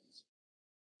it.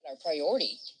 Our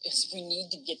priority is we need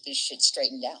to get this shit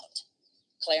straightened out.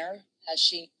 Claire,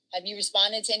 have you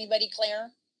responded to anybody,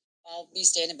 Claire? I'll be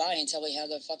standing by until we have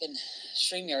the fucking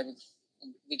StreamYard.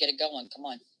 We get it going. Come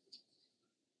on.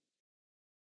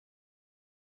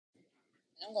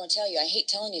 And I'm going to tell you, I hate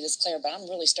telling you this, Claire, but I'm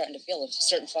really starting to feel a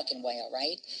certain fucking way, all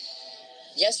right?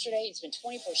 Yesterday, it's been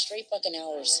 24 straight fucking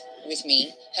hours with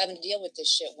me having to deal with this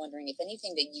shit, wondering if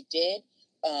anything that you did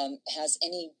has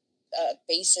any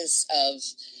basis of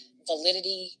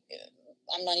validity.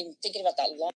 I'm not even thinking about that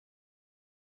law.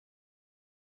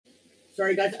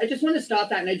 Sorry, guys. I just want to stop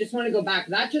that, and I just want to go back.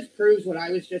 That just proves what I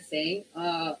was just saying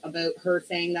about her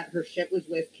saying that her ship was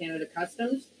with Canada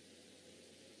Customs.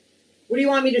 What do you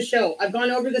want me to show? I've gone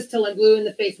over this till I'm blue in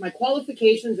the face. My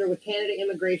qualifications are with Canada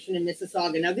Immigration in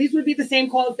Mississauga. Now, these would be the same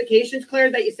qualifications, Claire,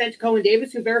 that you sent to Cohen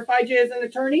Davis, who verified you as an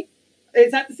attorney?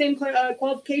 Is that the same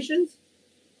qualifications?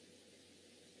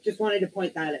 Just wanted to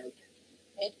point that out.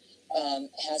 It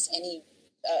has any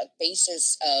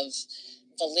basis of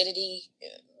validity.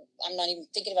 I'm not even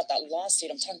thinking about that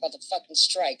lawsuit. I'm talking about the fucking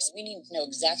strikes. We need to know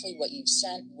exactly what you've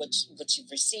sent, what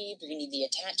you've received. We need the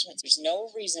attachments. There's no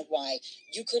reason why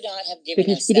you could not have given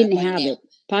Because us she that didn't by have now. it.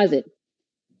 Pause it.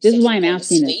 This is why I'm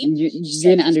asking this, and you're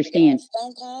going to understand.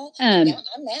 Phone call. I'm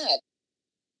mad.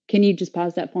 Can you just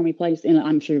pause that for me, please? And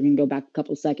I'm sure we can go back a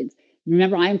couple of seconds.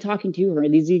 Remember, I am talking to her.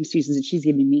 These are the excuses that she's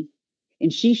giving me.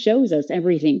 And she shows us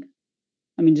everything.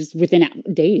 I mean, just within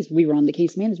days, we were on the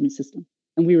case management system.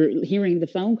 And we were hearing the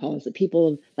phone calls that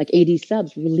people like AD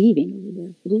subs were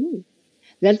leaving.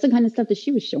 That's the kind of stuff that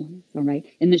she was showing us, all right?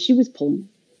 And that she was pulling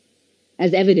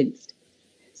as evidenced.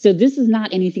 So this is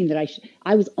not anything that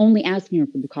I was only asking her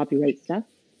for the copyright stuff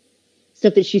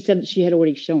that she said that she had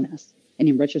already shown us. And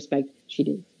in retrospect, she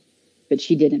did. But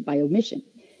she didn't by omission.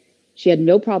 She had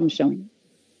no problem showing it.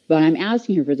 But I'm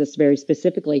asking her for this very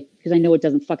specifically because I know it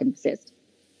doesn't fucking exist.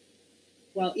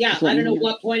 Well, yeah, I don't know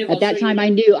what point of at that time I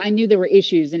knew there were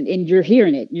issues, and you're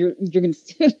hearing it. You're gonna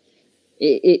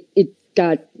it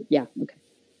got okay.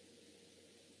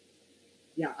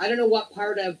 Yeah, I don't know what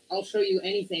part of I'll show you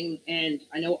anything, and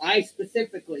I know I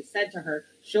specifically said to her,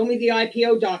 show me the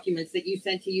IPO documents that you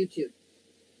sent to YouTube.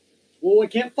 Well, I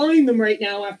can't find them right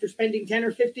now after spending 10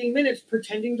 or 15 minutes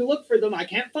pretending to look for them. I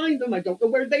can't find them. I don't know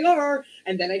where they are.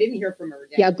 And then I didn't hear from her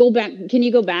again. Yeah, go back. Can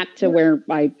you go back to where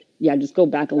just go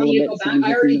back a little bit. So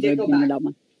I already did go back.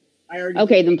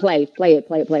 Okay, then play it.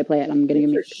 I'm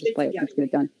going to just play it. Let's get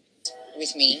it done.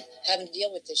 With me, having to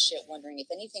deal with this shit, wondering if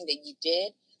anything that you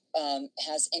did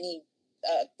has any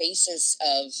basis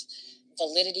of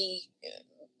validity.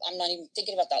 I'm not even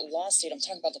thinking about that lawsuit. I'm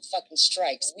talking about the fucking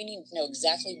strikes. We need to know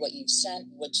exactly what you've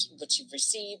sent, what you've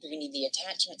received. We need the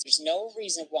attachments. There's no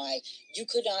reason why you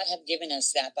could not have given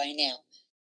us that by now.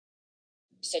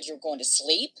 You said you were going to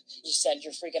sleep. You said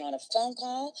you're freaking on a phone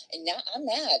call. And now I'm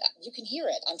mad. You can hear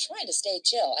it. I'm trying to stay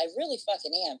chill. I really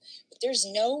fucking am. But there's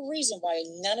no reason why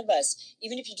none of us,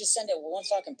 even if you just send it with one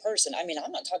fucking person, I mean,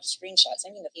 I'm not talking screenshots. I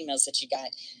mean the emails that you got.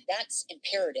 That's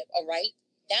imperative, all right?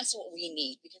 That's what we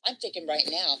need. Because I'm thinking right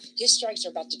now, his strikes are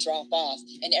about to drop off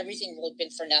and everything will have been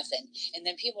for nothing. And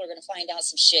then people are going to find out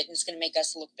some shit and it's going to make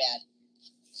us look bad.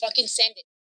 Fucking send it.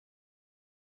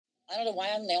 I don't know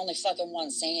why I'm the only fucking one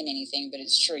saying anything, but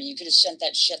it's true. You could have sent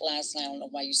that shit last night. I don't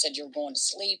know why you said you were going to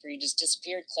sleep or you just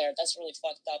disappeared, Claire. That's really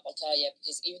fucked up, I'll tell you.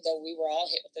 Because even though we were all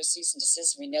hit with those cease and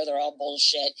desist, we know they're all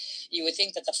bullshit. You would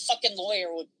think that the fucking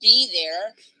lawyer would be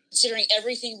there, considering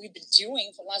everything we've been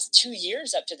doing for the last 2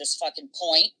 years up to this fucking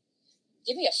point.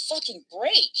 Give me a fucking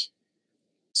break.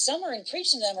 Summer and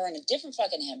Preaching to them are in a different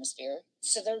fucking hemisphere.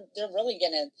 So they're really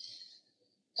going to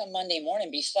come Monday morning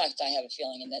be fucked, I have a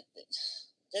feeling. And that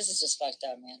this is just fucked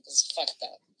up, man. This is fucked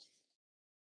up.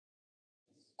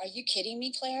 Are you kidding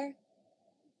me, Claire?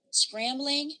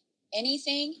 Scrambling?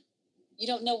 Anything? You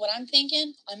don't know what I'm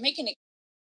thinking? I'm making it.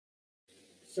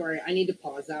 Sorry, I need to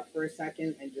pause that for a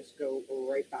second and just go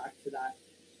right back to that.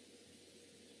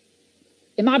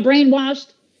 Am I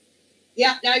brainwashed?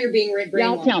 Yeah, now you're being brainwashed.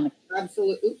 Y'all tell me.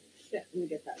 Absolutely. Oops, shit, let me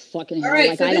get that. Fucking hell, right,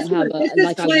 like so I don't have a,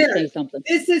 like I would say something.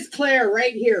 This is Claire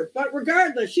right here. But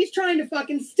regardless, she's trying to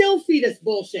fucking still feed us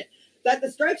bullshit. That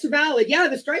the strikes are valid. Yeah,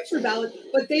 the strikes are valid,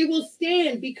 but they will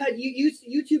stand because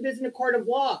YouTube isn't a court of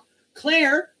law.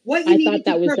 Claire, what you needed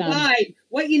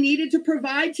to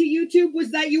provide to YouTube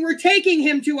was that you were taking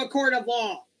him to a court of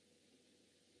law.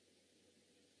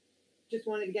 Just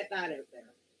wanted to get that out there.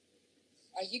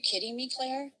 Are you kidding me,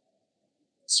 Claire?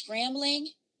 Scrambling?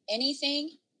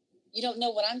 Anything? You don't know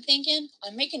what I'm thinking?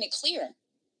 I'm making it clear.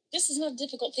 This is not a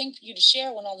difficult thing for you to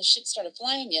share when all the shit started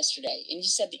flying yesterday, and you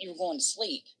said that you were going to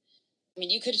sleep. I mean,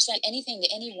 you could have sent anything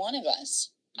to any one of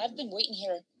us. I've been waiting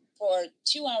here for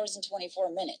 2 hours and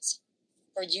 24 minutes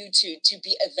for you to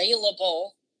be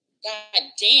available. God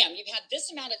damn, you've had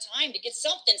this amount of time to get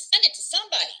something. Send it to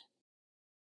somebody.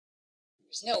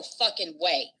 There's no fucking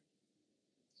way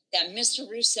that Mr.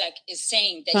 Rusek is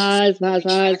saying that he's going to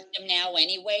retract him now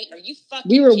anyway. Are you fucking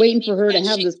We were kidding waiting me? for her to That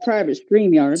have shit- this private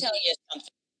StreamYard, Tell you something.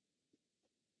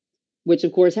 which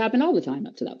of course happened all the time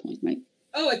up to that point, right?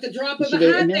 Oh, at the drop of She a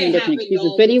gave hat, a million they different happened excuses.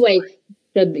 all But the anyway,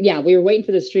 time. yeah, we were waiting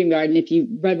for the StreamYard, and if you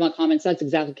read my comments, that's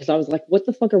exactly because I was like, what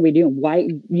the fuck are we doing? Why,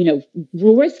 we're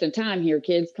wasting time here,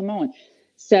 kids. Come on.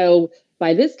 So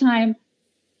by this time,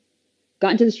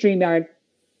 got into the StreamYard,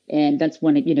 and that's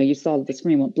when you saw the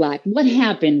screen went black. What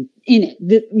happened in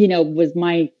it? Was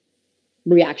my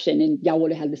reaction, and y'all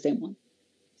would have had the same one.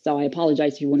 So I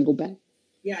apologize if you want to go back.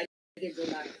 Yeah, I did go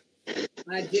back.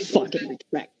 I did go Fucking back.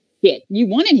 retract. Yeah, you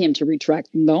wanted him to retract,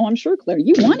 though. I'm sure, Claire.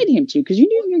 You wanted him to because you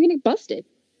knew you were going to get busted.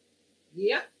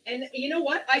 Yeah, and you know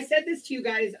what? I said this to you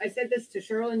guys. I said this to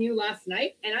Cheryl and you last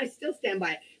night, and I still stand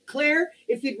by it. Claire,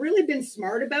 if you'd really been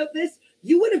smart about this,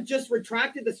 you would have just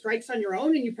retracted the strikes on your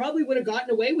own, and you probably would have gotten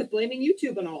away with blaming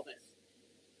YouTube on all this.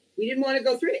 We didn't want to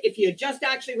go through it if you had just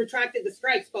actually retracted the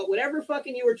strikes, but whatever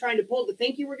fucking you were trying to pull to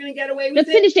think you were going to get away with Let's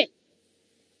finish it.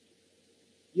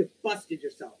 You busted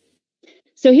yourself.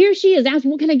 So here she is asking,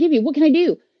 what can I give you? What can I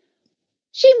do?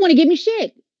 She didn't want to give me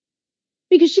shit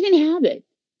because she didn't have it.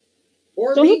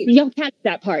 Or so me. I hope y'all catch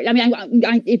that part. I mean,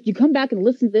 I, if you come back and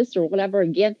listen to this or whatever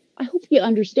again, I hope you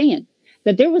understand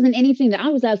that there wasn't anything that I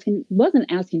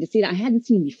wasn't asking to see that I hadn't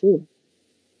seen before.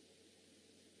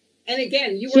 And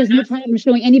again, you She has no problem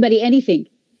showing anybody anything.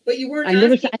 But you weren't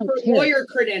asking for lawyer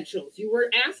credentials. You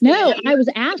were asking. No, I was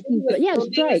asking. But yeah, the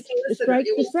strike.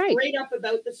 It was straight up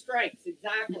about the strikes.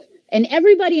 Exactly. And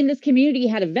everybody in this community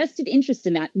had a vested interest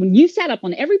in that. When you sat up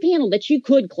on every panel that you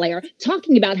could, Claire,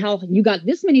 talking about how you got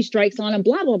this many strikes on and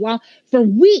blah, blah, blah for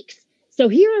weeks. So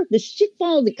here, the shit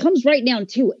falls. It comes right down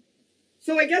to it.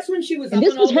 So I guess when she was and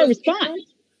this was her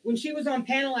response. When she was on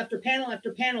panel after panel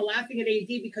after panel laughing at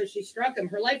AD because she struck him,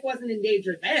 her life wasn't in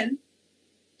danger then.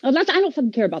 Oh, I don't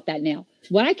fucking care about that now.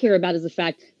 What I care about is the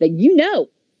fact that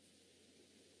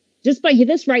just by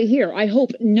this right here, I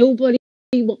hope nobody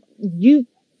will, you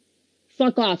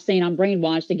fuck off saying I'm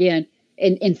brainwashed again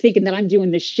and thinking that I'm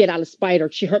doing this shit out of spite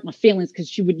or she hurt my feelings because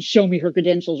she wouldn't show me her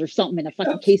credentials or something in a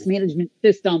fucking case management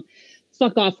system.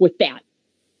 Fuck off with that.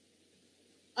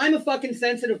 I'm a fucking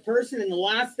sensitive person, and the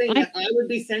last thing that I would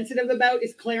be sensitive about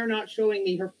is Claire not showing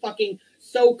me her fucking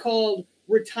so-called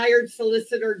retired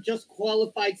solicitor, just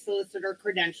qualified solicitor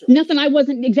credentials. Nothing. I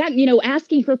wasn't exactly,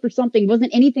 asking her for something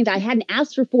wasn't anything that I hadn't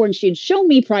asked her for, and she had shown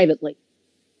me privately.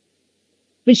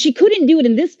 But she couldn't do it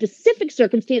in this specific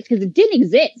circumstance because it didn't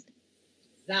exist.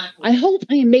 Exactly. I hope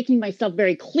I am making myself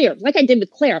very clear, like I did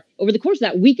with Claire over the course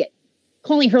of that weekend.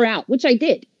 calling her out, which I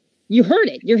did. You heard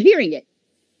it. You're hearing it.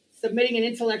 Submitting an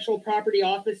intellectual property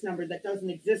office number that doesn't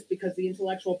exist because the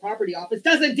intellectual property office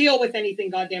doesn't deal with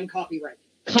anything goddamn copyright.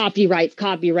 Copyrights,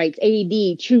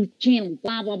 AD, Truth Channel,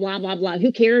 blah, blah, blah, blah, blah.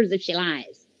 Who cares if she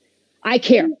lies? I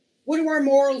care. What do our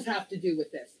morals have to do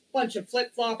with this? Bunch of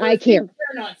flip-floppers. I care.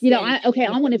 Not you know, I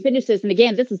want to finish this. And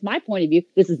again, this is my point of view.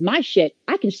 This is my shit.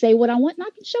 I can say what I want and I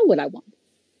can show what I want.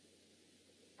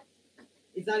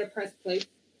 Is that a press play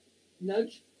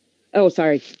nudge? Oh,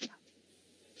 sorry.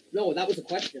 No, that was a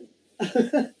question.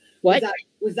 What?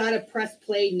 Was that a press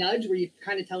play nudge? Were you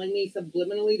kind of telling me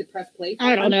subliminally to press play?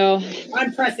 I don't know.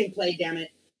 I'm pressing play, damn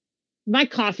it. My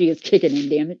coffee is kicking in,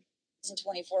 damn it. In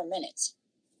 24 minutes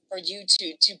for you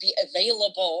to be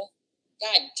available.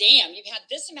 God damn, you've had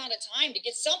this amount of time to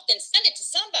get something. Send it to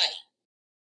somebody.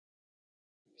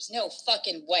 There's no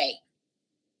fucking way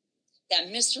that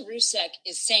Mr. Rusek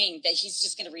is saying that he's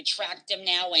just going to retract them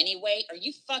now anyway. Are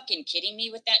you fucking kidding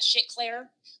me with that shit, Claire?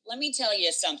 Let me tell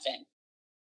you something.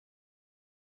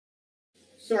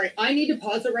 Sorry, I need to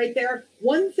pause it right there.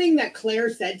 One thing that Claire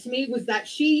said to me was that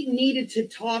she needed to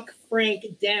talk Frank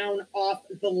down off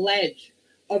the ledge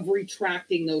of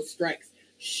retracting those strikes.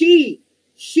 She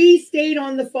stayed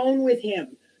on the phone with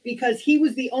him because he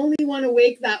was the only one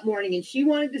awake that morning, and she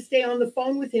wanted to stay on the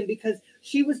phone with him because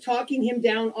she was talking him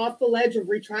down off the ledge of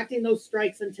retracting those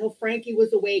strikes until Frankie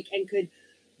was awake and could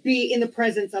be in the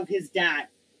presence of his dad.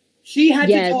 She had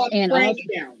to talk Frank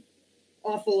down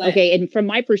off the ledge. Okay, and from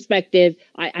my perspective,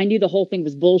 I knew the whole thing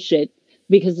was bullshit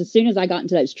because as soon as I got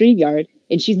into that StreamYard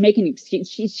and she's making excuse,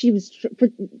 she was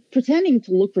pretending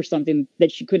to look for something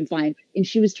that she couldn't find, and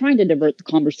she was trying to divert the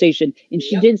conversation, and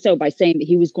she did so by saying that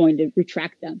he was going to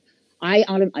retract them.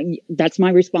 That's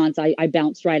my response. I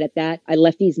bounced right at that. I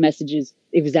left these messages.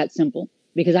 It was that simple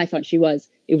because I thought it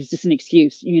was just an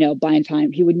excuse, buying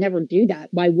time. He would never do that.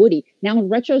 Why would he? Now in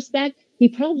retrospect, he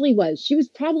probably was. She was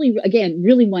probably, again,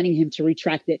 really wanting him to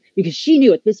retract it because she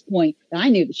knew at this point that I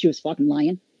knew that she was fucking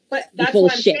lying. But that's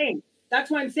what I'm saying. That's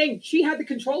why I'm saying she had the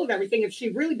control of everything. If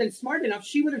she'd really been smart enough,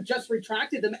 she would have just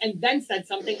retracted them and then said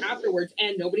something afterwards,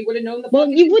 and nobody would have known the. Well,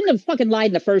 you wouldn't have fucking lied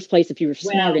in the first place if you were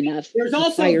smart enough. There's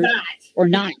also that, or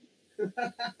not.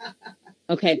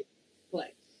 Okay.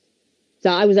 Play.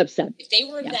 So I was upset. If they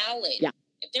were valid,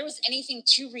 if there was anything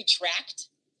to retract,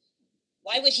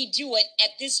 why would he do it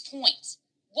at this point?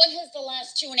 What has the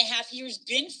last 2.5 years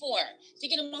been for? To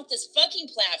get him off this fucking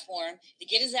platform, to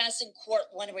get his ass in court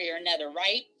one way or another,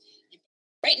 right?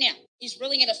 Right now, he's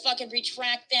really going to fucking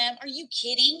retract them. Are you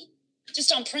kidding?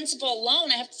 Just on principle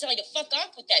alone, I have to tell you to fuck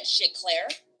off with that shit, Claire.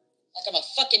 Like I'm a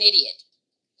fucking idiot.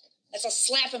 That's a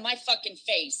slap in my fucking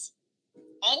face.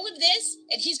 All of this,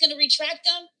 and he's going to retract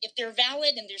them? If they're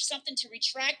valid and there's something to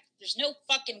retract, there's no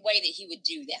fucking way that he would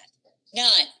do that.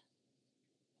 None.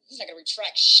 He's not going to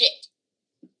retract shit.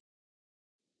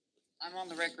 I'm on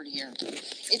the record here.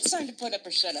 It's time to put up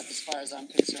or shut up as far as I'm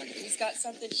concerned. If he's got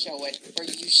something, show it, or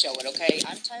you show it, okay?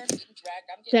 I'm tired of getting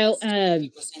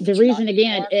dragged. The reason,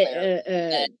 again,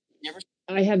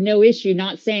 I have no issue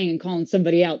not saying and calling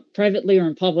somebody out privately or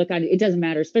in public. It doesn't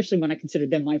matter, especially when I consider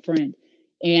them my friend.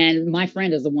 And my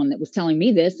friend is the one that was telling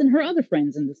me this and her other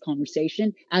friends in this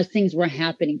conversation as things were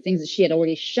happening, things that she had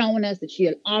already shown us, that she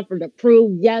had offered to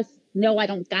prove. Yes, no, I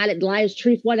don't got it. Lies,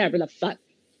 truth, whatever the fuck.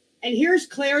 And here's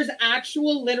Claire's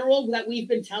actual literal that we've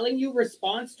been telling you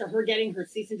response to her getting her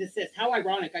cease and desist. How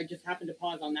ironic. I just happened to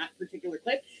pause on that particular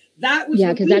clip. That was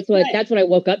because that's what I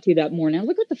woke up to that morning. I was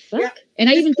like, what the fuck? Yeah. And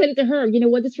I even said it to her, you know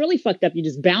what, it's really fucked up. You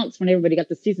just bounced when everybody got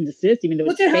the cease and desist, even though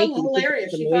it's fake. Look at how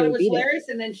hilarious. She thought it was hilarious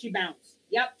and then she bounced.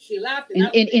 Yep, she laughed.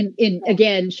 And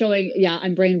again, showing,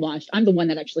 I'm brainwashed. I'm the one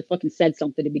that actually fucking said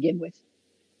something to begin with.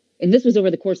 And this was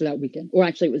over the course of that weekend. Or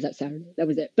actually, it was that Saturday. That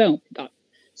was it. Boom. Got it.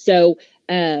 So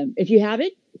if you have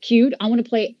it queued, I want to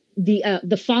play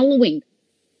the following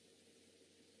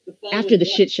after the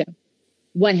shit show.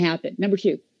 What happened? Number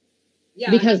 2. Yeah,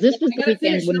 because this was the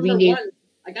weekend when we need.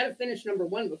 I got to finish number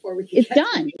 1 before we can. It's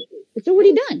done. It's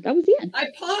already done. That was the end. I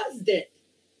paused it.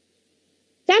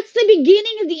 That's the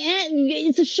beginning of the end.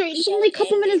 It's a short. It's only a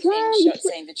couple minutes long.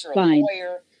 Saying that you're a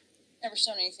lawyer. Never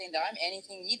shown anything that I'm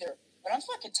anything either. But I'm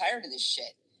fucking tired of this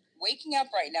shit. Waking up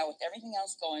right now with everything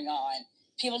else going on.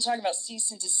 People talking about cease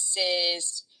and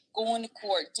desist, going to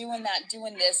court, doing that,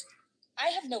 doing this. I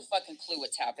have no fucking clue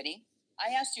what's happening.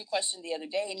 I asked you a question the other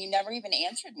day, and you never even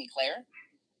answered me, Claire.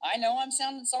 I know I'm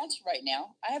sounding salty right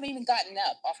now. I haven't even gotten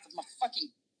up off of my fucking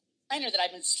liner that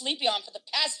I've been sleeping on for the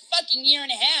past fucking year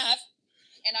and a half,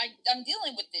 and I'm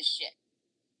dealing with this shit.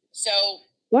 So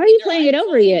why are you playing it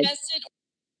over yet?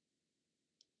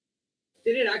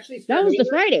 Did it actually? That was the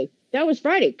Friday. That was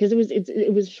Friday because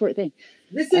it was a short thing.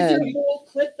 This is your whole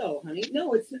clip, though, honey.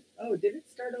 No, it's not. Oh, did it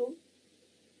start over?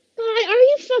 God, are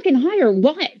you fucking high or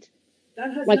what?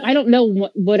 That has like, I don't know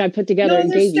what I put together and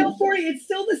there's gave still you. 40. It's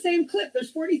still the same clip. There's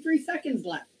 43 seconds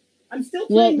left. I'm still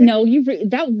Well, playing. no,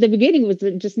 the beginning was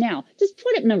just now. Just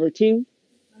put up number 2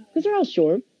 because they're all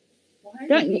short.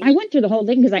 I went through the whole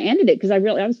thing because I ended it because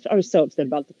I was so upset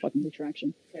about the fucking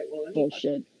retraction. Okay, well, let me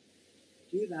bullshit.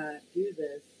 Do that. Do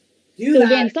this. So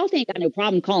Dan Salty ain't got no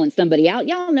problem calling somebody out.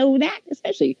 Y'all know that,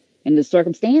 especially in this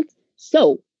circumstance.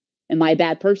 So, am I a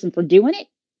bad person for doing it?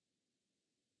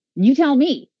 You tell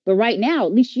me. But right now,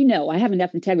 at least you know I have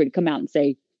enough integrity to come out and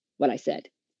say what I said,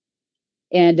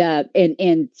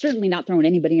 and certainly not throwing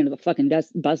anybody under the fucking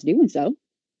bus doing so.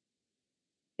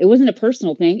 It wasn't a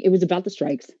personal thing. It was about the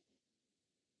strikes,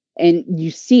 and you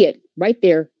see it right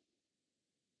there.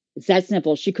 It's that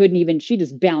simple. She couldn't even. She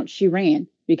just bounced. She ran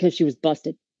because she was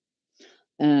busted.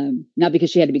 Not because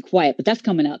she had to be quiet, but that's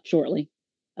coming up shortly.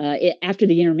 After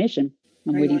the intermission,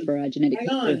 I'm waiting for Genetic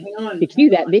to cue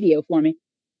that video for me.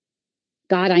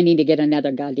 God, I need to get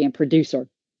another goddamn producer.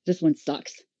 This one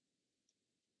sucks.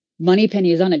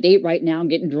 Moneypenny is on a date right now,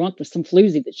 getting drunk with some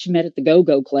floozy that she met at the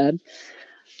Go-Go Club.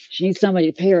 She needs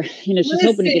somebody to pay her. She's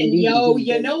hoping to get a yo,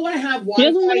 you know I have Wi-Fi. She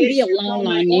doesn't want to be alone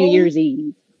on New Year's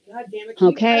Eve. God damn it!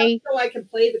 Okay. So I can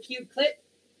play the cute clip,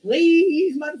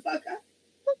 please, motherfucker.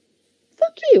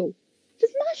 Fuck you.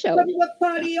 Just my show. What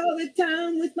party all the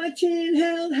time with my chin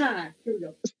held high. Here we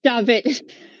go. Stop it.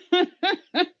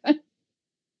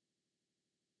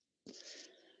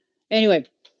 Anyway,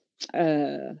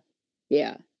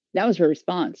 yeah, that was her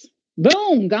response.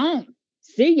 Boom, gone.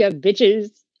 See ya, bitches.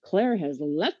 Claire has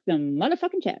left the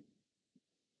motherfucking chat.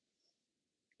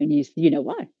 And you know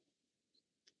why.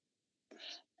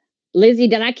 Lizzie,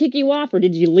 did I kick you off or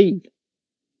did you leave?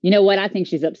 You know what? I think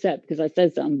she's upset because I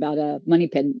said something about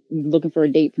Moneypenny looking for a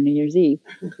date for New Year's Eve.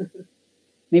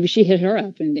 Maybe she hit her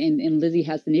up and Lizzie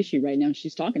has an issue right now.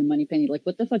 She's talking to Moneypenny like,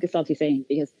 what the fuck is Salty saying?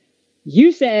 Because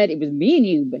you said it was me and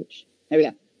you, bitch. There we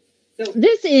go. So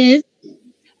this is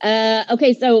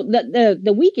okay. So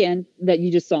the weekend that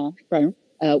you just saw, right,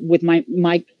 with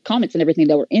my comments and everything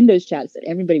that were in those chats, that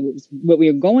everybody was what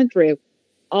we were going through,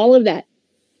 all of that.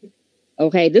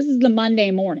 Okay, this is the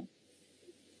Monday morning.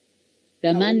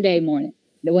 Monday morning,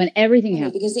 when everything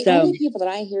happened. Because the only people that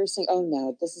I hear say, "Oh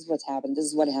no, this is what's happened. This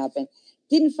is what happened,"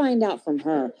 didn't find out from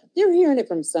her. They're hearing it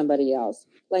from somebody else.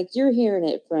 Like you're hearing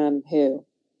it from who?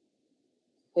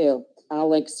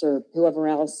 Alex or whoever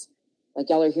else. Like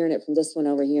y'all are hearing it from this one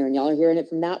over here, and y'all are hearing it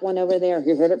from that one over there.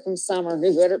 Who heard it from Summer?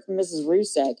 Who heard it from Mrs.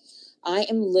 Rusek? I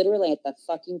am literally at the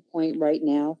fucking point right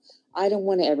now. I don't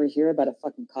want to ever hear about a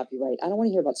fucking copyright. I don't want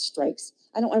to hear about strikes.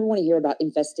 I don't ever want to hear about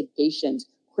investigations,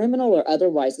 criminal or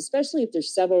otherwise, especially if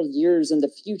there's several years in the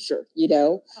future, you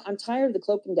know? I'm tired of the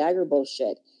cloak and dagger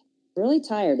bullshit. I'm really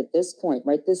tired at this point,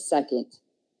 right this second,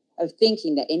 of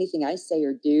thinking that anything I say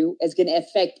or do is going to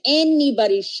affect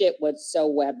anybody's shit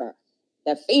whatsoever.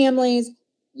 The families,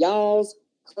 y'all's,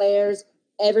 Claire's,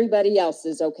 everybody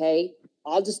else's, okay?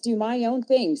 I'll just do my own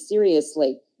thing,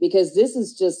 seriously, because this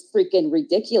is just freaking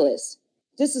ridiculous.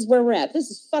 This is where we're at. This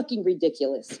is fucking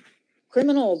ridiculous.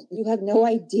 Criminal, you have no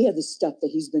idea the stuff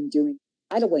that he's been doing.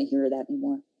 I don't want to hear that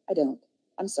anymore. I don't.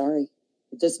 I'm sorry.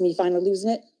 Is this me finally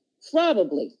losing it?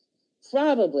 Probably.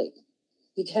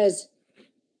 Because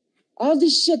all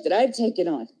this shit that I've taken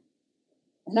on,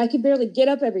 and I can barely get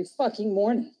up every fucking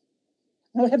morning.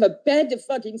 I don't have a bed to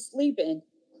fucking sleep in.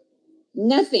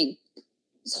 Nothing.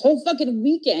 This whole fucking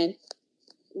weekend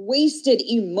wasted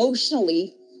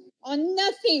emotionally on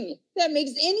nothing that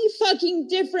makes any fucking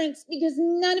difference because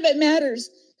none of it matters.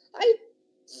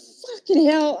 Fucking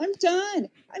hell, I'm done.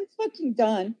 I'm fucking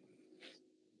done.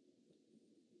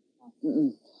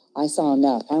 I saw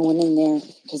enough. I went in there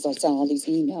because I saw all these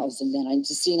emails, and then I'm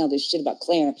just seeing all this shit about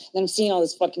Claire. And then I'm seeing all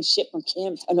this fucking shit from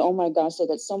Kim. And oh my gosh, they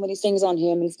got so many things on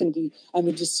him, and it's going to be,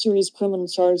 just serious criminal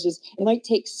charges. It might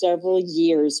take several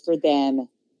years for them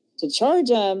to charge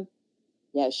him.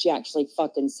 Yeah, she actually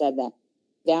fucking said that.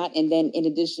 That, and then in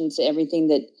addition to everything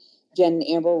that Jen and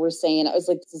Amber were saying, I was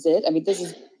like, this is it. I mean, this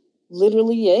is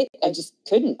literally it. I just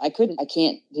couldn't. I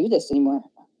can't do this anymore.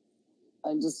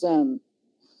 I just, I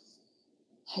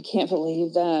can't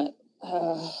believe that.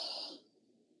 And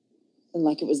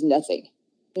like it was nothing.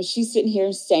 And she's sitting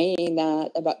here saying that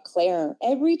about Claire.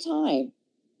 Every time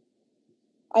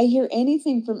I hear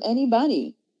anything from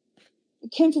anybody, it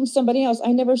came from somebody else.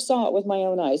 I never saw it with my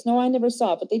own eyes. No, I never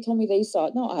saw it, but they told me they saw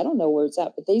it. No, I don't know where it's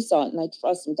at, but they saw it, and I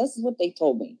trust them. This is what they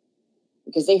told me.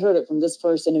 Because they heard it from this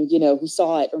person who, who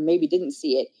saw it or maybe didn't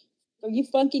see it. Are you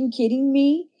fucking kidding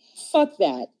me? Fuck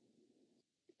that.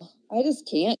 I just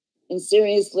can't. And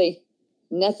seriously,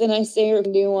 Nothing I say or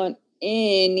do on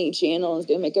any channel is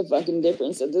going to make a fucking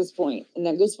difference at this point. And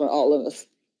that goes for all of us.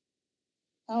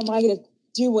 How am I going to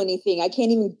do anything? I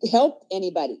can't even help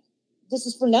anybody. This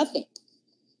is for nothing.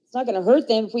 It's not going to hurt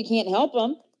them if we can't help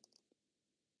them.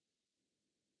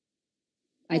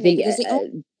 I think I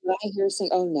hear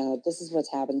saying, oh no, this is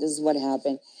what's happened. This is what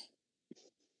happened.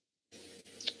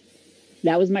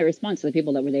 that was my response to the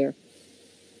people that were there,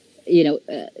 you know,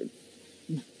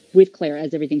 with Claire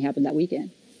as everything happened that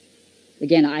weekend.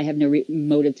 Again, I have no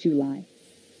motive to lie.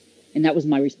 And that was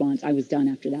my response. I was done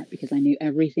after that because I knew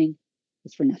everything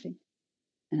was for nothing.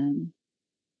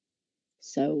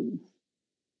 So,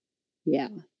 yeah.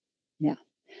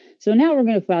 So now we're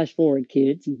going to flash forward,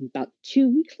 kids, about 2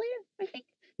 weeks later, I think.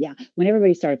 Yeah, when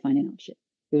everybody started finding out shit.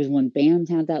 It was when BAMS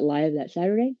had that live that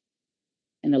Saturday,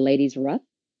 and the ladies were up.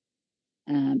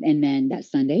 And then that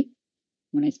Sunday,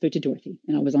 when I spoke to Dorothy,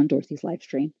 and I was on Dorothy's live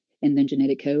stream, and then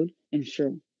Genetic Code and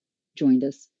Cheryl joined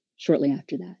us shortly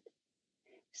after that.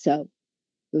 So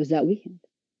it was that weekend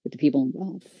with the people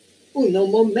involved. Uno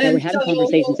momento. They were having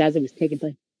conversations as it was taking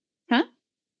place. Huh?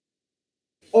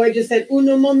 Oh, I just said,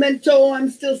 uno momento, I'm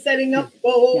still setting up.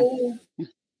 Oh. Yeah.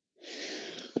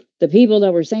 The people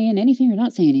that were saying anything or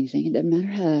not saying anything, it doesn't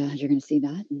matter. You're going to see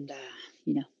that. And,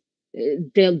 you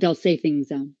know, they'll say things,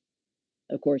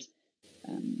 of course.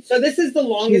 So this is the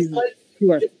longest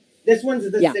clip. This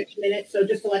one's the 6 minutes. So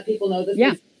just to let people know, this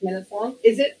is 6 minutes long.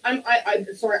 Is it? I'm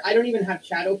sorry. I don't even have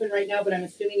chat open right now, but I'm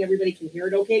assuming everybody can hear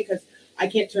it okay because I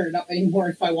can't turn it up anymore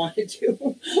if I wanted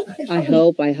to. I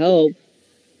hope.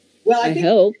 Well, I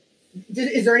hope.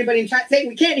 Is there anybody in chat saying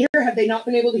we can't hear? Have they not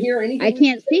been able to hear anything? I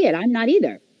can't see it. I'm not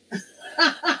either.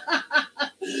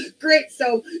 Great.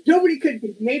 So nobody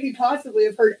could maybe possibly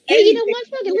have heard anything. Hey, you know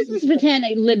what? Let's just pretend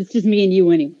it's just me and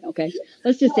you anyway, okay?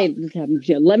 Let's just say this happened.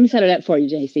 Let me set it up for you,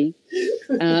 JC.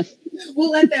 We'll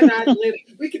let them add lib.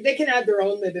 They can add their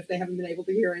own lib if they haven't been able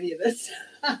to hear any of this.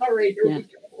 All right, here we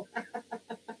go.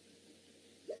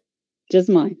 Just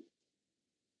mine.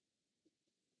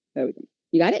 There we go.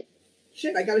 You got it?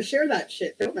 Shit, I got to share that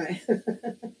shit, don't I?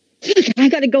 I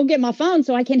got to go get my phone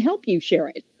so I can help you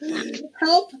share it.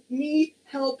 Help me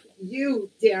help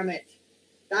you, damn it.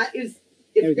 That is,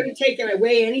 if you're going to take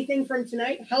away anything from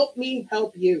tonight, help me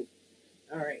help you.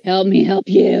 All right. Help me help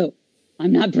you.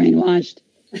 I'm not brainwashed.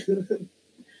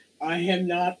 I am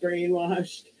not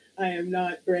brainwashed. I am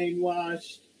not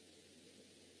brainwashed.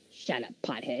 Shut up,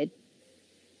 pothead.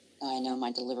 I know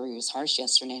my delivery was harsh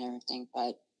yesterday and everything,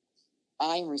 but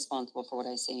I'm responsible for what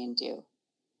I say and do.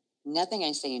 Nothing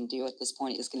I say and do at this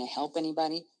point is going to help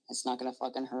anybody. It's not going to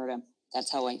fucking hurt them.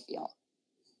 That's how I feel.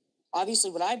 Obviously,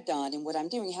 what I've done and what I'm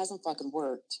doing hasn't fucking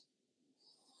worked.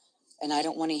 And I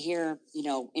don't want to hear,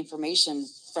 information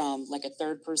from like a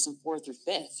third person, fourth or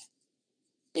fifth.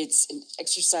 It's an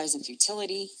exercise in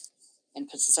futility and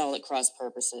puts us all at cross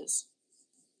purposes.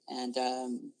 And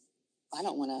I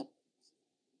don't want to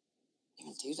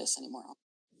even do this anymore.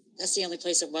 That's the only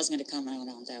place it was going to come out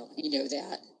on, though. You know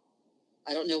that.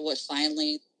 I don't know what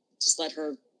finally just let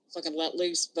her fucking let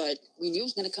loose, but we knew it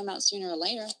was going to come out sooner or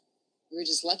later. We were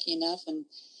just lucky enough and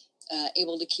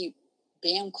able to keep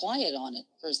BAM quiet on it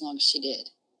for as long as she did.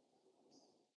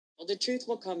 Well, the truth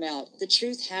will come out. The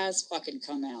truth has fucking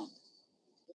come out.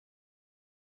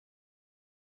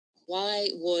 Why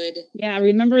would... Yeah,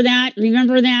 remember that?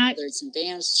 Whether it's in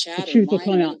BAM's chat the truth will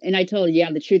come out. And I told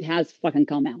you, the truth has fucking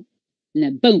come out. And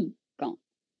then boom, gone.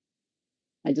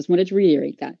 I just wanted to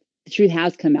reiterate that. The truth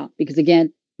has come out. Because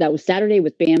again, that was Saturday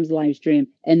with BAM's live stream.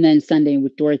 And then Sunday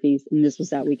with Dorothy's. And this was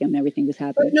that weekend when everything was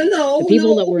happening. The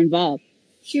people that were involved.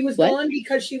 She was gone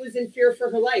because she was in fear for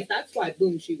her life. That's why,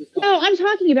 boom, she was gone. No,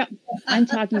 I'm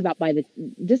talking about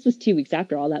this was 2 weeks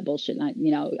after all that bullshit.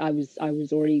 And I was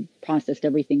already processed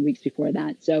everything weeks before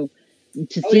that. So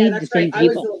to see the same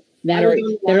people that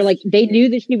are like, they knew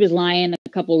that she was lying a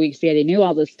couple of weeks ago. They knew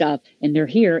all this stuff and they're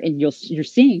here and you're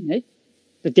seeing it,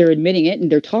 that they're admitting it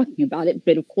and they're talking about it.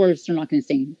 But of course they're not going to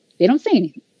say anything. They don't say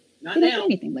anything. Not they now. Don't say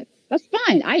anything. Like, that's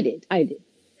fine. I did.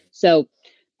 So,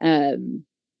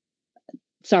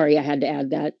 sorry, I had to add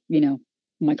that,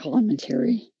 my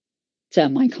commentary to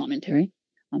my commentary.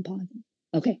 I'm pausing.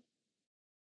 Okay.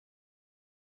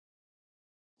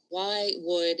 Why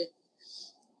would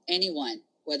anyone,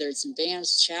 whether it's in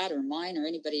BAM's chat or mine or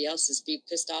anybody else's, be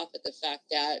pissed off at the fact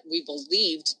that we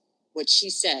believed what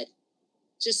she said,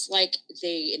 just like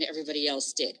they and everybody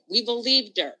else did? We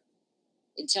believed her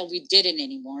until we didn't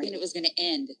anymore, and it was going to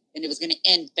end, and it was going to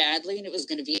end badly, and it was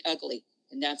going to be ugly,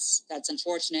 and that's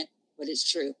unfortunate, but it's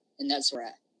true. And that's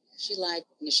where she lied.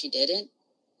 And if she didn't,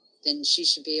 then she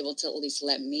should be able to at least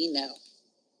let me know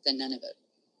that none of it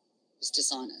was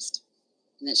dishonest.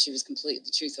 and that she was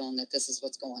completely truthful and that this is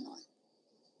what's going on.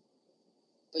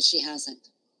 But she hasn't,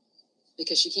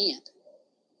 because she can't.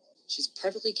 She's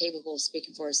perfectly capable of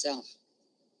speaking for herself.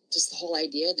 Just the whole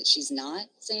idea that she's not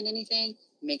saying anything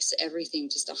makes everything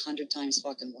just 100 times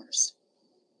fucking worse.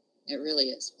 It really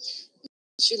is.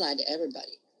 She lied to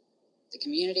everybody. The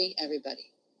community, everybody.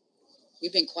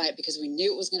 We've been quiet because we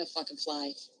knew it was going to fucking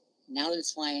fly. Now that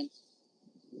it's flying,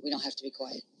 we don't have to be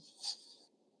quiet.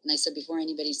 And I said, before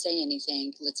anybody say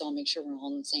anything, let's all make sure we're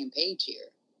all on the same page here.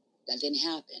 That didn't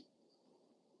happen.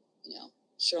 You know,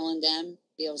 Cheryl and them,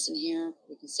 be else in here,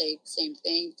 we can say the same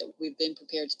thing, that we've been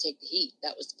prepared to take the heat.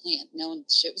 That was the plan. Knowing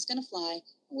shit was going to fly,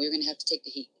 and we were going to have to take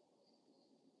the heat.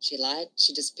 She lied.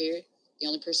 She disappeared. The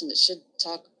only person that should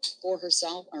talk for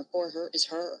herself or for her is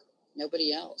her.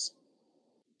 Nobody else.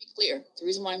 Be clear. The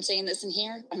reason why I'm saying this in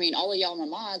here, I mean, all of y'all are my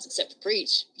mods except for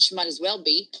Preach. She might as well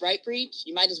be, right, Preach?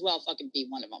 You might as well fucking be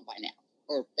one of them by now,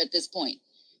 or at this point.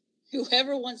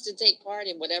 Whoever wants to take part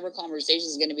in whatever conversation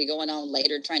is going to be going on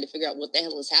later, trying to figure out what the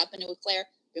hell is happening with Claire,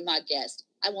 be my guest.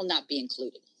 I will not be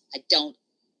included. I don't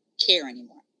care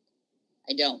anymore.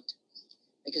 I don't.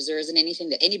 Because there isn't anything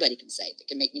that anybody can say that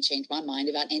can make me change my mind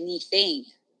about anything.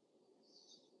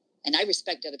 And I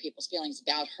respect other people's feelings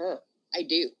about her. I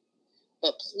do.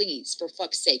 But please, for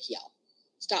fuck's sake, y'all,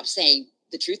 stop saying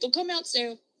the truth will come out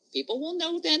soon. People will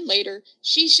know then later.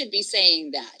 She should be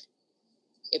saying that.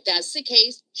 If that's the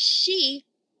case, she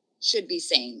should be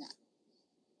saying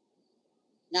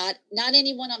that. Not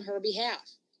anyone on her behalf.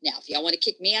 Now, if y'all want to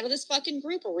kick me out of this fucking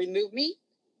group or remove me,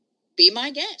 be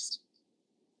my guest.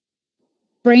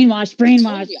 Brainwash.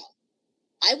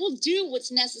 I will do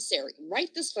what's necessary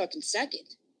right this fucking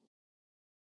second.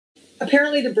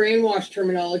 Apparently, the brainwash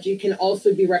terminology can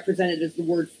also be represented as the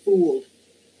word fooled.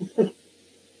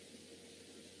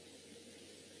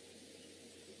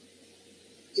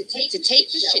 To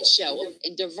take the shit show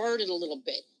and divert it a little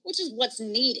bit, which is what's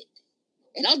needed.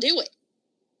 And I'll do it.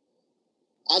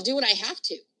 I'll do what I have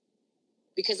to.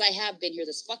 Because I have been here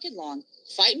this fucking long,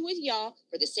 fighting with y'all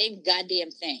for the same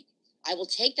goddamn thing. I will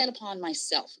take that upon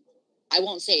myself. I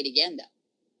won't say it again, though.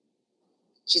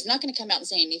 She's not going to come out and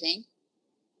say anything.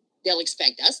 They'll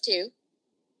expect us to.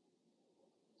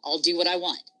 I'll do what I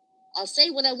want. I'll say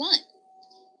what I want.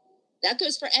 That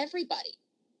goes for everybody.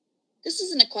 This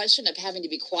isn't a question of having to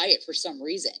be quiet for some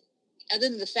reason, other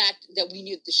than the fact that we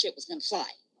knew the shit was going to fly.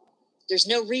 There's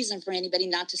no reason for anybody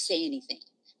not to say anything.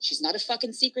 She's not a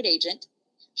fucking secret agent.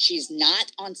 She's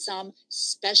not on some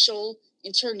special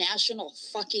international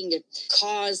fucking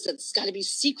cause that's got to be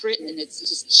secret, and it's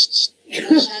just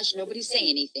hush, nobody say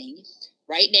anything.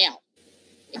 Right now,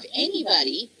 if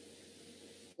anybody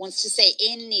wants to say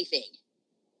anything,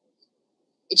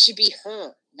 it should be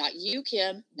her. Not you,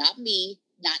 Kim. Not me.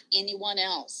 Not anyone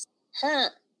else. Her.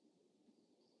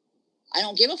 I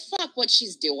don't give a fuck what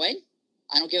she's doing.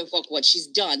 I don't give a fuck what she's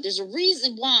done. There's a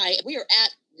reason why we are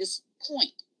at this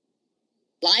point.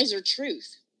 Lies are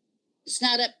truth. It's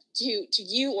not up to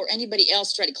you or anybody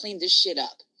else to try to clean this shit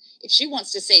up. If she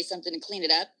wants to say something and clean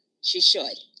it up, she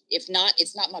should. If not,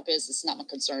 it's not my business. It's not my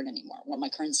concern anymore. What my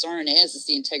concern is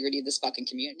the integrity of this fucking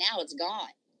community. Now it's gone.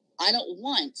 I don't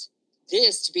want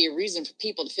this to be a reason for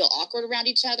people to feel awkward around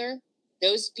each other.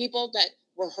 Those people that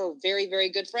were her very, very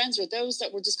good friends, or those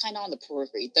that were just kind of on the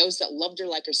periphery, those that loved her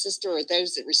like her sister, or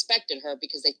those that respected her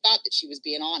because they thought that she was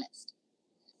being honest.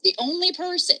 The only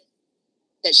person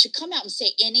that should come out and say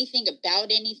anything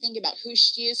about who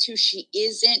she is, who she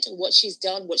isn't, what she's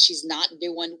done, what she's not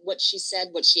doing, what she said,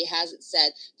 what she hasn't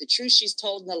said, the truth she's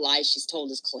told and the lies she's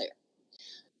told is clear.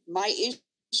 My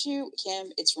issue,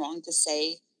 Kim, it's wrong to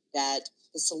say that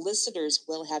the solicitors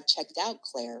will have checked out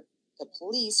Claire. The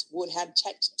police would have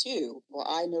checked too. Well,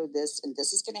 I know this, and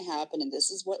this is going to happen, and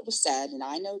this is what was said, and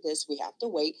I know this. We have to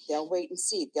wait. They'll wait and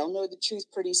see. They'll know the truth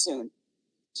pretty soon.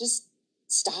 Just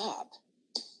stop.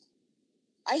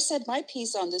 I said my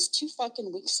piece on this 2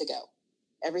 fucking weeks ago.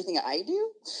 Everything I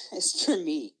do is for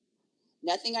me.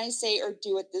 Nothing I say or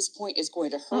do at this point is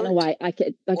going to hurt. I don't know why I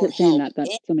kept saying that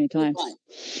so many times.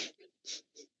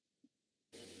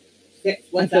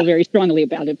 I feel very strongly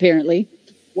about it, apparently.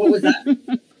 What was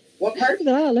that? What part? I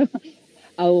don't know.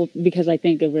 Oh, because I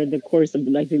think over the course of,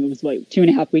 I think it was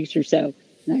 2.5 weeks or so,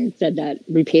 and I had said that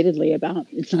repeatedly about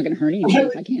it's not going to hurt anybody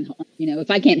if I can't,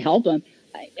 if I can't help them.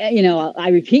 I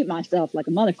repeat myself like a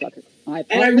motherfucker. But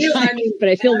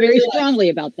I feel very strongly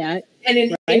about that. And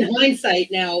in hindsight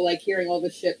now, like hearing all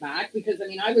this shit back, because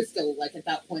I was still like at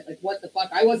that point, like what the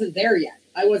fuck? I wasn't there yet.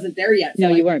 So, no,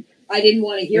 you weren't. I didn't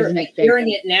want to hear it. Like, hearing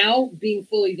it now, being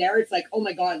fully there, it's like, oh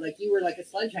my God, like you were like a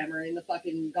sledgehammer in the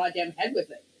fucking goddamn head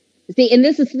with it. See, and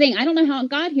this is the thing. I don't know how it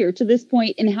got here to this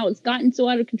point and how it's gotten so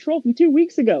out of control from 2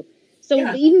 weeks ago. So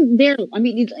even there, I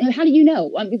mean, how do you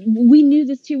know? I mean, we knew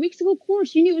this 2 weeks ago. Of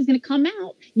course, you knew it was going to come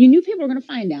out. You knew people were going to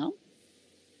find out.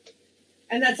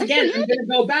 And that's again, I'm going to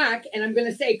go back and I'm going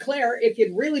to say, Claire, if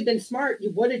you'd really been smart,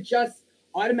 you would have just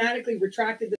automatically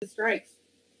retracted the strikes.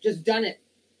 Just done it.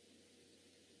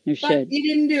 You but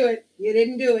you didn't do it. You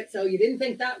didn't do it. So you didn't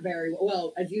think that very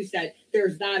well. As you said,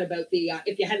 there's that about the,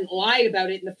 if you hadn't lied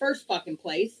about it in the first fucking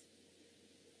place,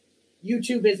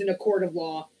 YouTube isn't a court of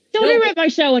law. Don't interrupt my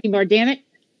show anymore, damn it.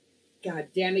 God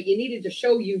damn it. You needed to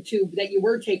show YouTube that you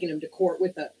were taking him to court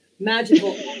with a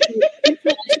magical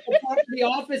intellectual property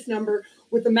office number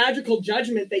with the magical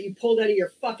judgment that you pulled out of your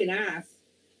fucking ass.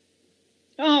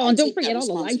 Oh, and don't forget all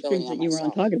the live streams that you were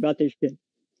on talking about this shit.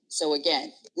 So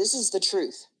again, this is the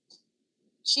truth.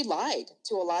 She lied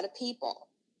to a lot of people,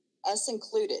 us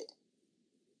included.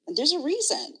 And there's a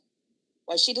reason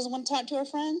why she doesn't want to talk to her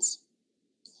friends.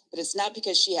 But it's not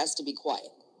because she has to be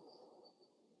quiet.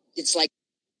 It's like...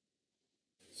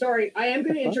 Sorry, I am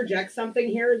going to interject something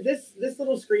here. This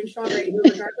little screenshot right here,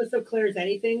 regardless of Claire's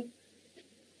anything,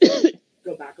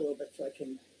 go back a little bit so I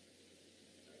can...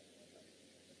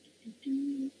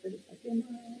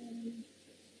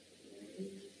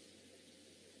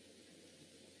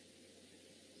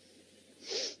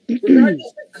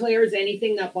 Regardless of Claire's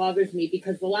anything, that bothers me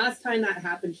because the last time that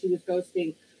happened, she was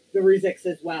ghosting the Ruziks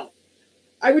as well.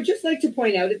 I would just like to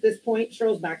point out at this point,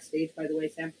 Cheryl's backstage, by the way,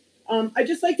 Sam. I'd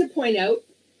just like to point out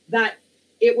that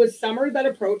it was Summer that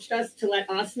approached us to let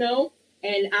us know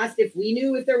and asked if we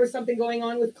knew if there was something going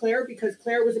on with Claire because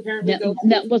Claire was apparently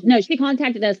no, she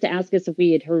contacted us to ask us if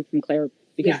we had heard from Claire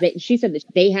because she said that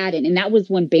they hadn't, and that was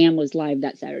when Bam was live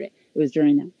that Saturday. It was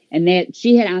during that, and that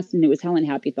she had asked, and it was Helen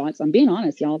Happy Thoughts. I'm being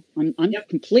honest, y'all. I'm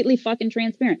completely fucking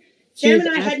transparent. Sam and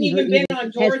I hadn't even been on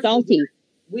doors.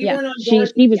 We weren't on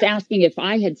doors. She was asking if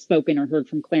I had spoken or heard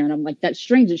from Claire, and I'm like, that's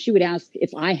strange that she would ask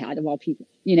if I had, of all people,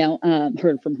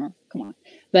 heard from her. Come on,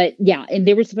 but yeah, and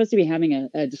they were supposed to be having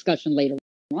a discussion later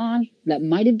on that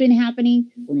might have been happening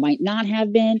or might not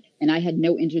have been, and I had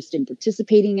no interest in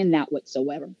participating in that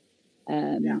whatsoever.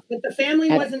 But the family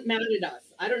wasn't mad at us.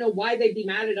 I don't know why they'd be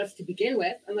mad at us to begin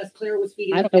with, unless Claire was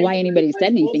feeding. I don't know why anybody said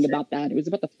anything about that. It was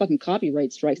about the fucking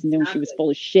copyright strikes, and then she was full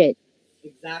of shit.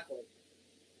 Exactly.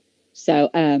 So,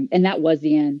 and that was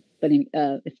the end. But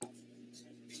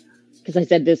because I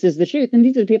said this is the truth, and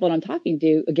these are the people that I'm talking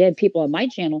to. Again, people on my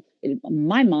channel,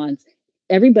 my mods,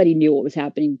 everybody knew what was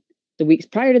happening the weeks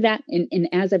prior to that, and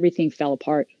as everything fell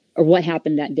apart, or what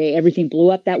happened that day, everything blew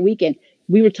up that weekend.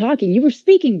 We were talking, you were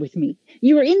speaking with me.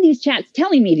 You were in these chats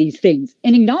telling me these things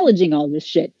and acknowledging all this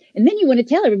shit. And then you want to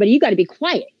tell everybody you got to be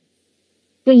quiet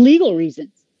for legal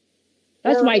reasons.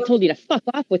 That's why I told you to fuck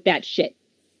off with that shit.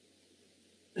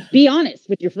 Be honest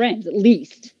with your friends, at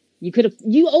least.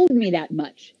 You owed me that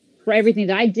much for everything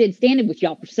that I did standing with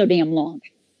y'all for so damn long.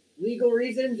 Legal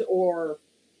reasons or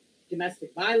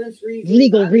domestic violence reasons?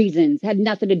 Legal reasons. Had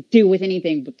nothing to do with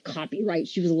anything but copyright.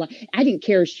 She was I didn't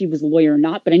care if she was a lawyer or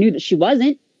not, but I knew that she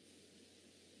wasn't.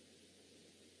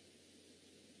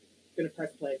 Gonna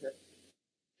press play here.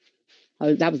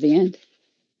 Oh, that was the end.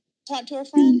 Talk to her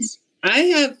friends. I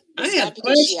have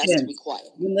questions she has to be quiet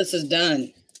when this is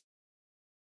done.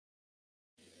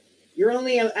 You're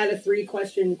only at a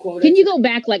 3-question quota. Can you go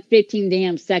back like 15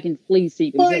 damn seconds, please, so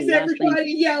you can Why hear is the last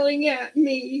everybody thing? yelling at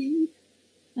me?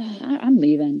 I'm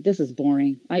leaving. This is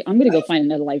boring. I'm going to go find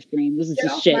another live stream. This is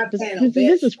just shit.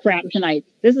 This is crap tonight.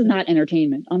 This is not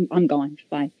entertainment. I'm gone.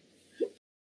 Bye.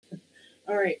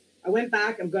 All right. I went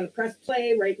back. I'm going to press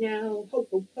play right now. Ho,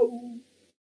 ho, ho.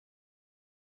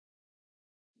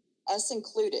 Us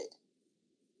included.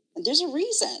 And there's a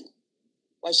reason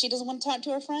why she doesn't want to talk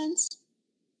to her friends.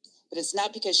 But it's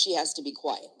not because she has to be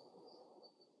quiet.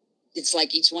 It's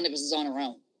like each one of us is on her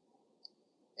own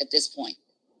at this point.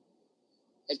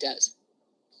 It does.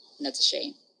 And that's a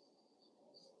shame.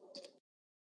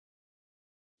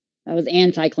 That was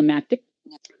anticlimactic.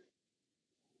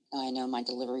 I know my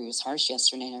delivery was harsh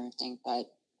yesterday and everything,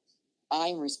 but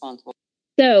I'm responsible.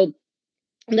 So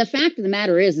the fact of the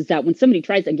matter is that when somebody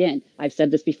tries, again, I've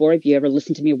said this before, if you ever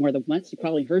listened to me more than once, you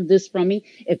probably heard this from me.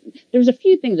 If there's a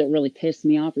few things that really piss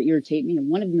me off or irritate me, and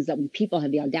one of them is that when people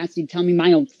have the audacity to tell me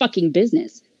my own fucking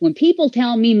business, when people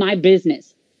tell me my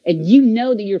business, and you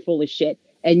know that you're full of shit,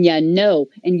 and you know,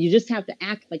 and you just have to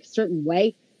act like a certain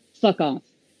way, fuck off.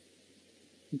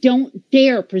 Don't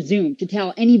dare presume to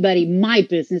tell anybody my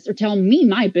business or tell me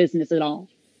my business at all.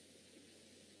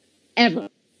 Ever.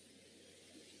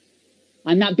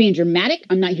 I'm not being dramatic.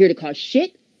 I'm not here to cause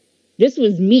shit. This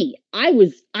was me. I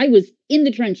was in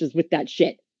the trenches with that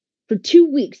shit. For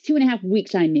 2 weeks, 2.5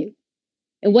 weeks, I knew.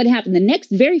 And what happened? The next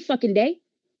very fucking day,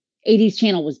 AD's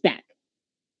channel was back.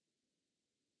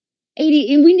 AD,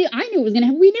 and I knew it was going to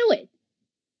happen. We knew it.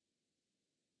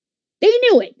 They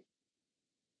knew it.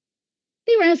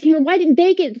 They were asking her, why didn't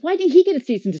he get a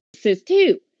cease and desist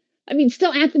too? I mean,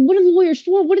 still acting, what are the lawyers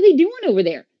for? What are they doing over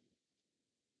there?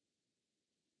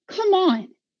 Come on.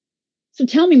 So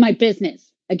tell me my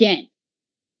business again.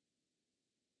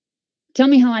 Tell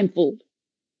me how I'm fooled.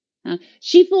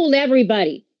 She fooled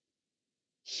everybody.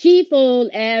 She fooled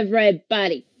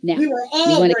everybody. Now, we were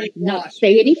all not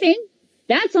say anything?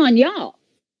 That's on y'all.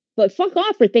 But fuck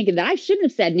off for thinking that I shouldn't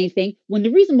have said anything when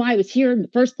the reason why I was here in the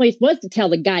first place was to tell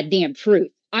the goddamn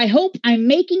truth. I hope I'm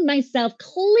making myself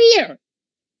clear.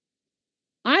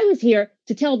 I was here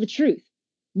to tell the truth.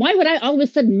 Why would I all of a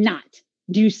sudden not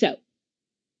do so?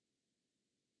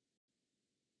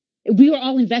 We were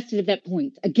all invested at that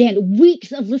point. Again,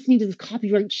 weeks of listening to this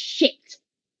copyright shit.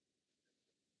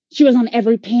 She was on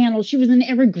every panel. She was in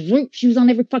every group. She was on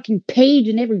every fucking page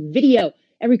and every video,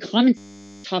 every comment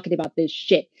talking about this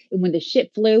shit. And when the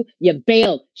shit flew, you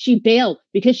bailed. She bailed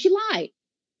because she lied.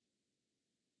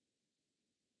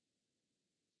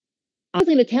 I was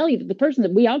going to tell you that the person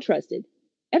that we all trusted,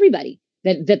 everybody,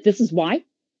 that this is why.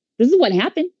 This is what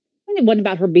happened. And it wasn't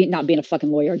about her not being a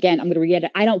fucking lawyer. Again, I'm going to read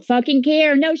it. I don't fucking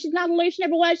care. No, she's not a lawyer. She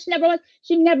never was. She never was.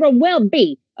 She never will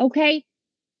be. Okay?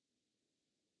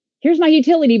 Here's my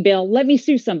utility bill. Let me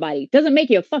sue somebody. Doesn't make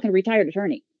you a fucking retired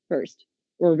attorney first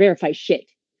or verify shit.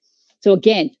 So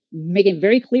again, making it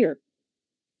very clear,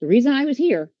 the reason I was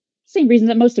here, same reason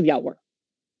that most of y'all were,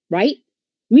 right?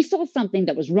 We saw something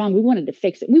that was wrong. We wanted to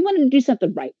fix it. We wanted to do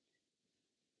something right.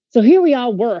 So here we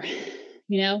all were,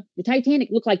 you know, the Titanic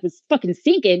looked like it was fucking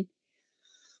sinking.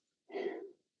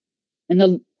 And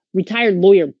the retired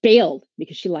lawyer bailed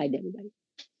because she lied to everybody.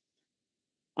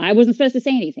 I wasn't supposed to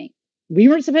say anything. We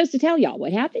weren't supposed to tell y'all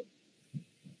what happened.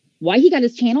 Why he got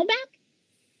his channel back?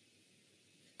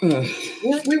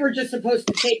 We were just supposed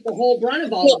to take the whole brunt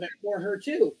of all of it for her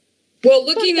too. Well,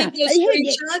 looking at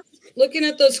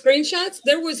those screenshots,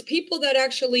 there was people that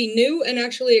actually knew and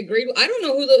actually agreed. I don't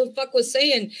know who the fuck was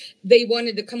saying they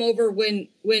wanted to come over when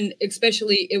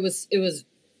especially it was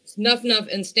Nuff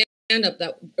and Stand Up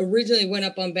that originally went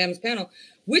up on Bam's panel.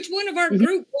 Which one of our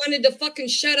group wanted to fucking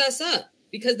shut us up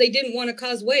because they didn't want to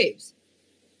cause waves?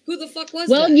 Who the fuck was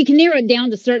that? Well, you can narrow it down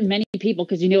to many people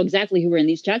because you know exactly who were in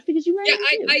these chats because you were in them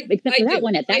too. Except for that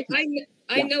one at that time.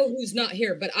 I know who's not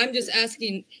here, but I'm just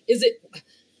asking, is it...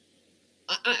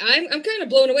 I'm kind of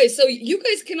blown away. So you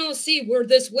guys can all see where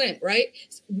this went, right?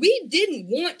 We didn't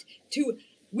want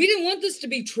this to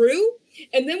be true.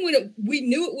 And then when we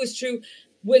knew it was true,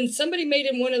 when somebody made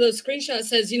in one of those screenshots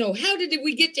says, you know, how did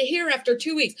we get to here after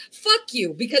 2 weeks? Fuck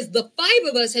you, because the 5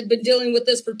 of us had been dealing with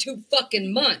this for 2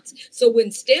 fucking months. So when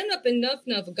Stand Up and Nuff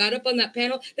got up on that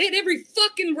panel, they had every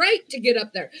fucking right to get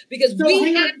up there because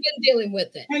we had been dealing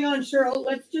with it. Hang on, Cheryl.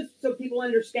 Let's just so people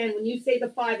understand. When you say the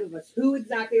 5 of us, who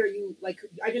exactly are you? Like,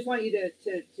 I just want you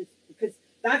to because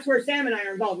that's where Sam and I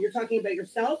are involved. You're talking about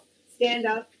yourself, Stand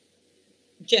Up,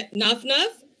 Nuff.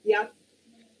 Yep.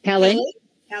 Helen.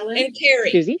 And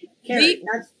Carrie. Susie. Carrie.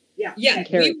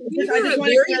 Carrie.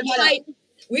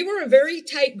 We were a very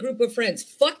tight group of friends.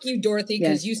 Fuck you, Dorothy,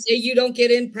 because you say you don't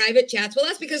get in private chats. Well,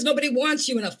 that's because nobody wants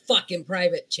you in a fucking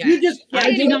private chat.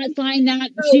 I do not sign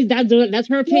that. That's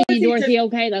her opinion, Dorothy.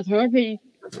 Okay, that's her opinion.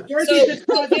 Dorothy just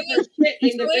causes her shit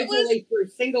individually through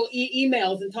single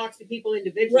emails and talks to people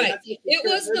individually. Right.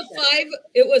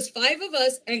 It was 5 of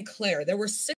us and Claire. There were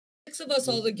 6 of us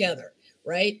all together.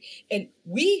 Right. And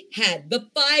the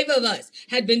 5 of us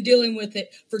had been dealing with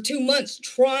it for 2 months,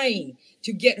 trying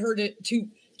to get her to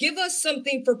give us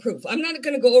something for proof. I'm not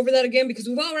going to go over that again because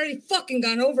we've already fucking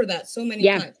gone over that so many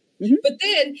times. Mm-hmm. But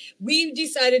then we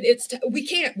decided we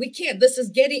can't. This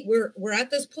is we're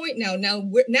at this point now. Now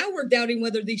we're doubting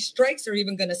whether these strikes are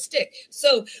even going to stick.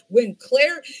 So when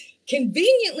Claire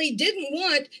conveniently didn't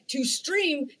want to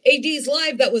stream AD's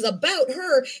live that was about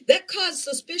her, that caused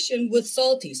suspicion with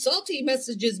Salty. Salty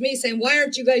messages me saying, why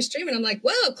aren't you guys streaming? I'm like,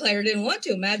 well, Claire didn't want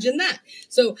to. Imagine that.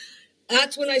 So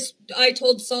that's when I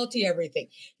told Salty everything.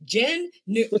 Jen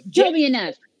knew. She told me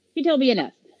enough. She told me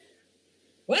enough.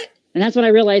 What? And that's when I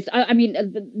realized,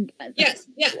 yes.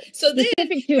 Yeah. So then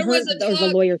there was a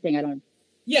lawyer thing. I don't.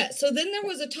 Yeah. So then there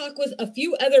was a talk with a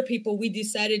few other people we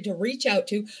decided to reach out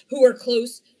to who are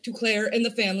close to Claire and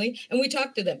the family, and we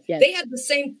talked to them. Yes. They had the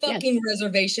same fucking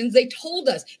reservations. They told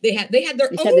us they had their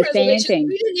They said own the same reservations thing.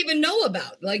 we didn't even know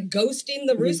about, like ghosting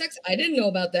the Mhm. Rusaks. I didn't know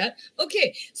about that.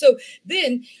 Okay, so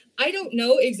then I don't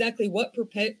know exactly what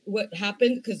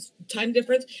happened because time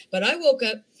difference, but I woke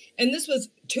up and this was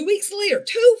 2 weeks later,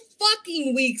 2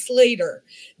 fucking weeks later,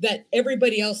 that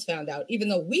everybody else found out, even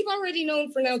though we've already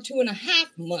known for now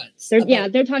 2.5 months.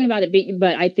 They're talking about it,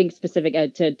 but I think specific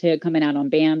to coming out on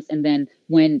BAM's, and then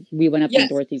when we went up on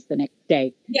Dorothy's the next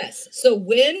day. Yes. So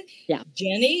when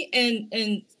Jenny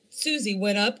and Susie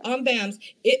went up on BAM's,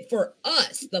 it for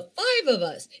us, the 5 of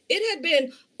us, it had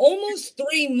been almost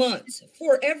 3 months.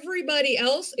 For everybody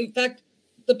else, in fact,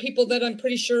 the people that I'm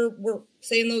pretty sure were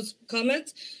saying those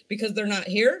comments because they're not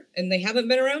here and they haven't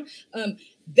been around,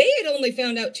 they had only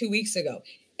found out 2 weeks ago.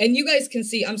 And you guys can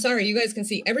see, I'm sorry, you guys can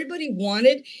see, everybody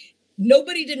wanted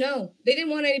nobody to know. They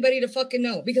didn't want anybody to fucking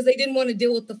know because they didn't want to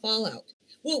deal with the fallout.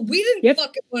 Well, we didn't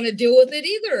fucking want to deal with it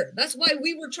either. That's why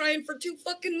we were trying for 2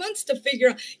 fucking months to figure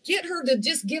out, get her to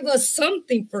just give us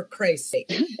something for Christ's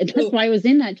sake. And that's why I was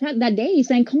in that chat that day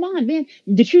saying, come on, man,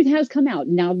 the truth has come out.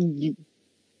 Now,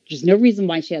 there's no reason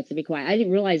why she has to be quiet. I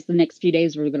didn't realize the next few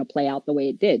days were going to play out the way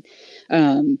it did.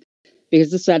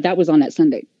 Because that was on that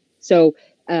Sunday. So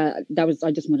I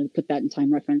just wanted to put that in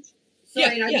time reference.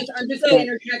 Sorry, I'm just going to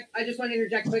interject. I just want to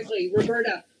interject quickly.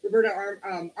 Roberta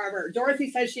Armour.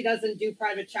 Dorothy says she doesn't do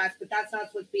private chats, but that's not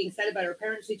what's being said about her.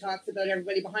 Apparently, she talks about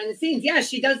everybody behind the scenes. Yeah,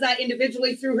 she does that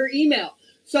individually through her email.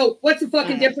 So what's the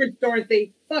fucking difference,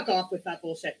 Dorothy? Fuck off with that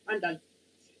bullshit. I'm done.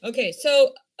 Okay,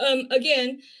 so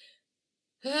again,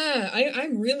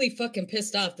 I'm really fucking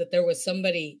pissed off that there was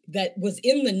somebody that was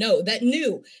in the know, that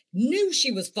knew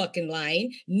she was fucking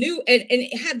lying, knew and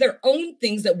had their own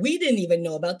things that we didn't even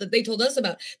know about, that they told us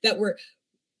about, that were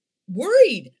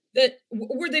worried.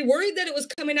 Were they worried that it was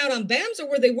coming out on BAM's, or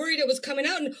were they worried it was coming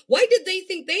out? And why did they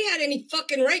think they had any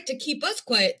fucking right to keep us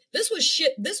quiet? This was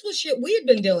shit we had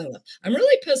been dealing with. I'm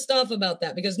really pissed off about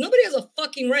that because nobody has a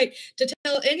fucking right to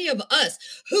tell any of us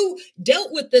who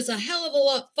dealt with this a hell of a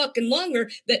lot fucking longer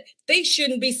that they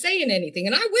shouldn't be saying anything.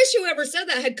 And I wish whoever said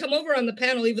that had come over on the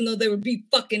panel, even though they would be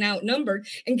fucking outnumbered,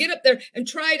 and get up there and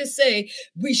try to say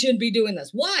we shouldn't be doing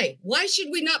this. Why? Why should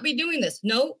we not be doing this?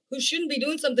 No, who shouldn't be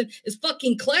doing something is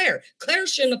fucking Claire. Claire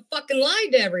shouldn't have fucking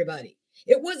lied to everybody.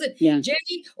 It wasn't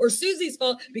Jenny or Susie's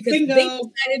fault because they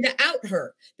decided to out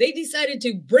her. They decided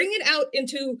to bring it out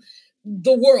into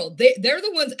the world. They're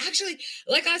the ones, actually,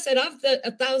 like I said, I've said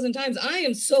 1,000 times, I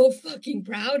am so fucking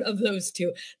proud of those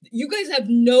two. You guys have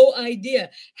no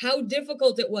idea how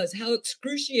difficult it was, how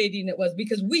excruciating it was,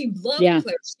 because we loved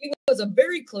Claire. She was a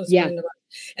very close friend of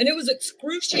ours. And it was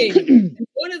excruciating. And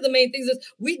one of the main things is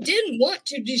we didn't want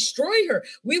to destroy her.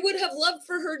 We would have loved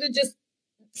for her to just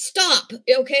stop,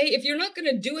 okay? If you're not going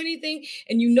to do anything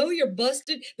and you know you're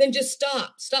busted, then just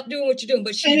stop. Stop doing what you're doing.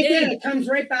 But she did. Again, it comes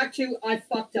right back to, I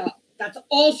fucked up. That's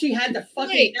all she had to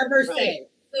fucking ever say.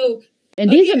 So, and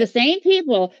these are the same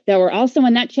people that were also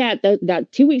in that chat that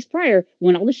 2 weeks prior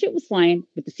when all the shit was flying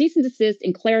with the cease and desist,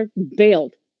 and Claire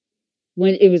bailed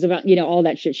when it was about, all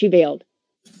that shit. She bailed.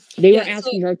 They were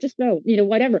asking her, just go,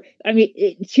 whatever. I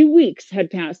mean, 2 weeks had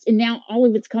passed and now all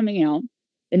of it's coming out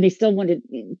and they still wanted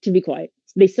to be quiet.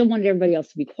 They still wanted everybody else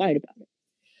to be quiet about it.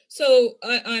 So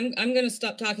I'm going to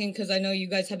stop talking because I know you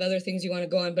guys have other things you want to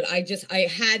go on, but I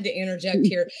had to interject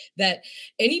here that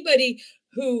anybody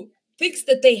who thinks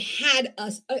that they had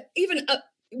us,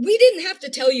 we didn't have to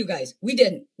tell you guys. We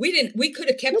didn't. We could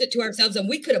have kept it to ourselves and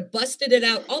we could have busted it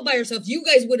out all by ourselves. You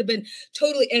guys would have been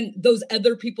totally, and those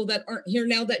other people that aren't here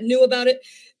now that knew about it,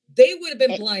 they would have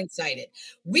been blindsided.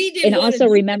 We didn't. And also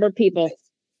remember, people,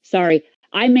 sorry,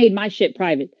 I made my shit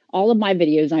private. All of my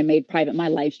videos I made private, my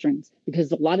live streams, because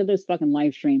a lot of those fucking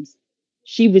live streams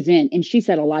she was in, and she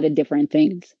said a lot of different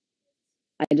things.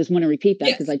 I just want to repeat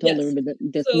that because I told everybody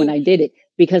this when I did it,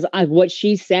 because what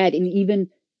she said, and even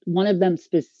one of them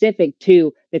specific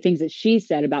to the things that she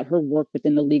said about her work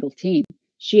within the legal team.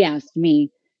 She asked me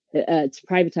to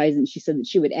privatize it, and she said that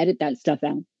she would edit that stuff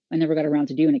out. I never got around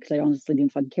to doing it because I honestly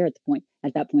didn't fucking care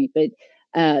at that point. But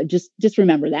just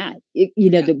remember that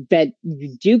that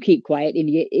you do keep quiet, and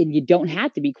you don't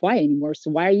have to be quiet anymore.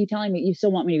 So why are you telling me you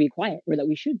still want me to be quiet, or that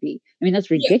we should be? I mean, that's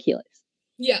ridiculous.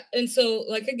 Yeah. And so,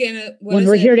 like, again, when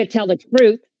we're here to tell the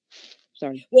truth.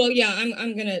 Sorry. Well, yeah,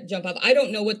 I'm going to jump up. I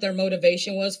don't know what their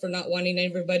motivation was for not wanting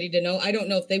everybody to know. I don't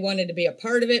know if they wanted to be a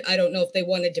part of it. I don't know if they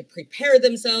wanted to prepare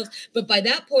themselves. But by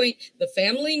that point, the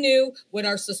family knew what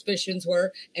our suspicions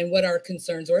were and what our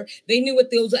concerns were. They knew what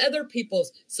those other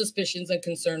people's suspicions and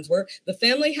concerns were. The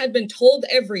family had been told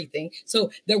everything.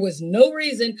 So there was no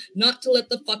reason not to let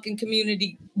the fucking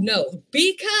community know,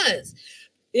 because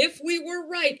if we were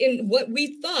right in what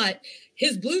we thought,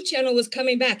 his blue channel was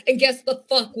coming back. And guess the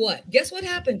fuck what? Guess what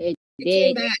happened? It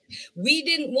came back. We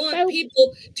didn't want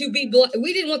people to be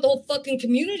we didn't want the whole fucking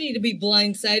community to be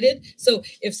blindsided. So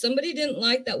if somebody didn't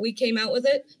like that we came out with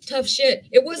it, tough shit.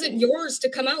 It wasn't yours to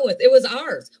come out with. It was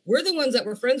ours. We're the ones that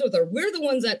were friends with her. We're the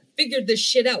ones that figured this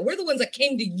shit out. We're the ones that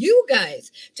came to you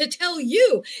guys to tell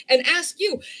you and ask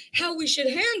you how we should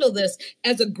handle this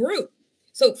as a group.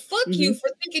 So fuck you for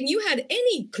thinking you had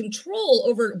any control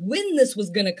over when this was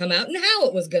going to come out and how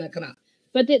it was going to come out.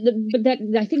 But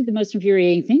I think the most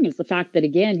infuriating thing is the fact that,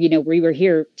 again, you know, we were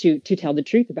here to tell the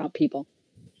truth about people.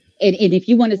 And if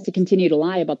you want us to continue to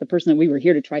lie about the person that we were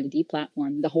here to try to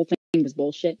deplatform, the whole thing was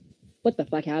bullshit. What the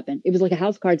fuck happened? It was like a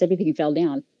house of cards. Everything fell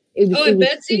down. It was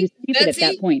stupid at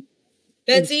that point.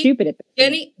 Betsy, stupid at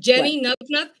that point. Jenny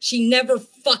Nuff, she never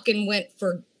fucking went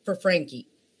for Frankie.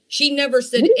 She never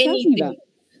said anything.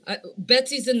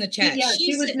 Betsy's in the chat. Yeah,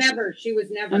 she was never.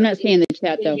 I'm not seeing the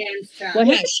chat though.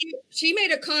 Yeah, she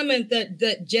made a comment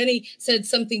that Jenny said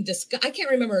something I can't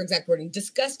remember her exact wording.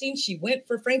 Disgusting. She went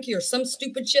for Frankie or some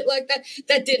stupid shit like that.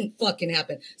 That didn't fucking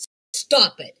happen.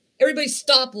 Stop it. Everybody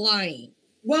stop lying.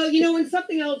 Well, you know, and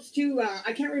something else too.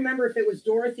 I can't remember if it was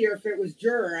Dorothy or if it was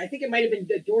Juror. I think it might have been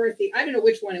Dorothy. I don't know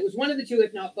which one. It was one of the two,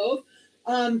 if not both.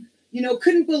 You know,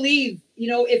 couldn't believe. You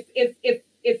know,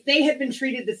 if they had been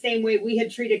treated the same way we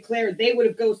had treated Claire, they would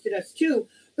have ghosted us too.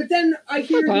 But then I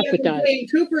hear Wayne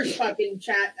Cooper's fucking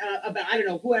chat about, I don't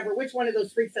know, whoever, which one of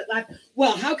those freaks that laughed.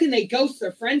 Well, how can they ghost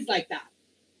their friends like that?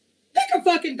 Pick a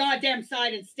fucking goddamn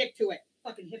side and stick to it.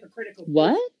 Fucking hypocritical.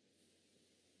 What?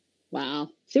 Wow.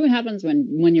 See what happens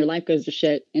when your life goes to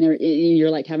shit and you're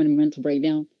like having a mental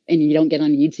breakdown and you don't get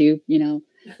on YouTube, you know,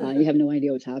 you have no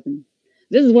idea what's happening.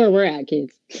 This is where we're at,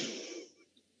 kids.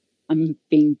 I'm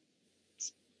being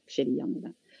shitty young with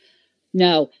that.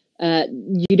 No,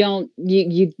 you don't.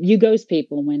 You ghost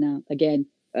people when again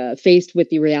faced with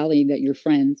the reality that your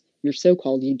friends, your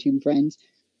so-called YouTube friends,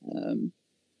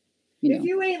 if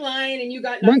you ain't lying and you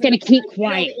got nothing, weren't going to keep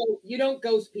quiet. You don't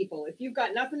ghost people. If you've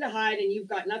got nothing to hide and you've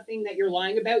got nothing that you're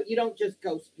lying about, you don't just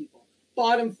ghost people.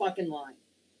 Bottom fucking line.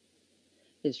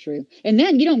 It's true. And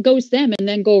then you don't ghost them and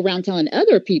then go around telling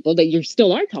other people that you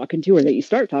still are talking to or that you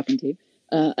start talking to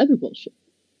other bullshit.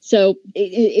 So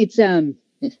it's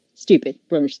stupid.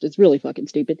 It's really fucking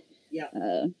stupid.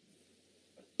 Yeah.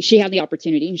 She had the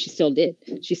opportunity and she still did.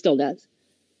 She still does.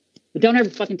 But don't ever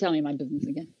fucking tell me my business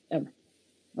again. Ever.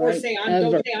 Or say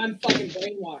don't say I'm fucking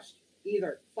brainwashed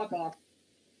either. Fuck off.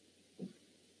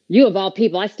 You of all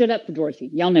people, I stood up for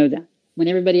Dorothy. Y'all know that. When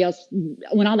everybody else,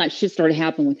 when all that shit started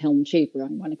happening with Helen Schaefer,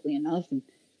 ironically enough, and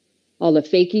all the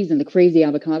fakies and the crazy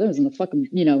avocados and the fucking,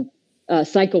 you know,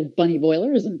 psycho bunny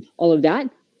boilers and all of that.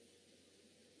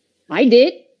 I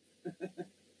did.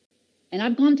 And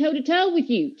I've gone toe to toe with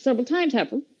you several times,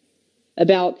 Heifer,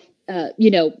 about, you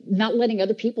know, not letting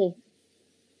other people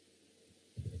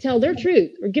tell their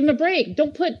truth or give them a break.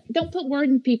 Don't put words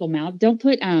in people's mouths. Don't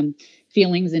put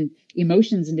feelings and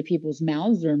emotions into people's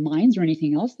mouths or minds or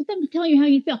anything else. Let them tell you how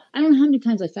you feel. I don't know how many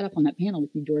times I sat up on that panel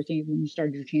with you, Dorothy, when you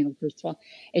started your channel first of all,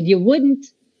 and you wouldn't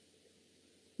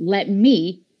let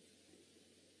me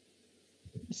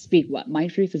speak what? My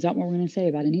truth? Is that what we're going to say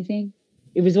about anything?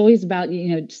 It was always about,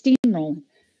 you know, steamrolling.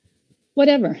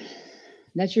 Whatever.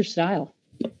 That's your style.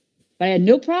 But I had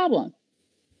no problem.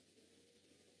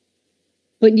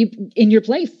 But you, in your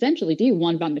place, essentially, do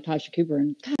one about Natasha Cooper.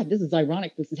 And God, this is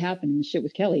ironic. This is happening. This shit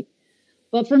with Kelly.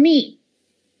 But for me,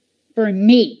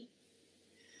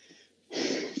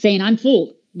 saying I'm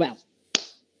fooled. Well,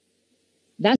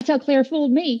 that's how Claire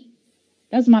fooled me.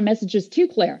 That's my messages to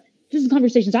Claire. This is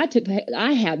conversations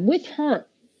I had with her.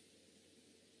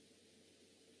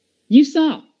 You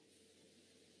saw,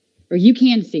 or you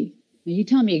can see. And you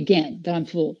tell me again that I'm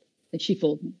fooled, that she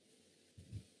fooled me.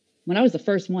 When I was the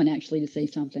first one actually to say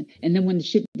something. And then when the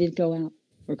shit did go out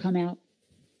or come out,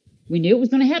 we knew it was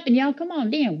going to happen. Y'all, come on,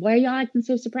 damn. Why are y'all acting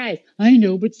so surprised? I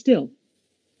know, but still.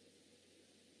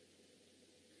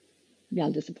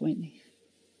 Y'all disappoint me.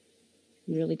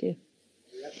 You really do.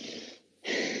 Yep.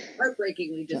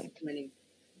 Heartbreakingly disappointing.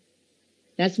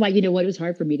 That's why, you know what, it was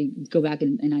hard for me to go back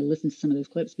and I listened to some of those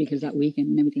clips because that weekend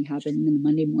when everything happened and then the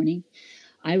Monday morning,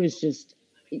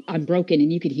 I'm broken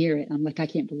and you could hear it. I'm like, I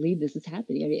can't believe this is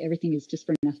happening. I mean, everything is just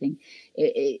for nothing.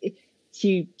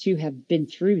 To have been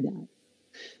through that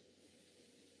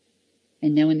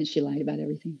and knowing that she lied about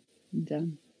everything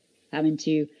and having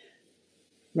to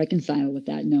reconcile with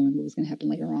that, knowing what was going to happen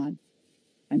later on.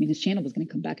 I mean, his channel was going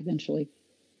to come back eventually.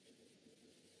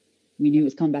 We knew it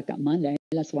was coming back that Monday.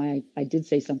 That's why I did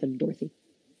say something to Dorothy.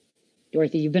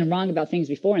 Dorothy, you've been wrong about things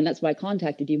before, and that's why I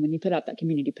contacted you when you put out that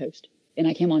community post. and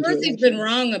I came on to her. Dorothy's been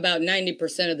wrong about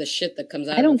 90% of the shit that comes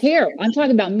out. I don't care. I'm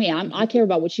talking about me. I care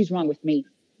about what she's wrong with me.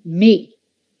 Me.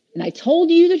 And I told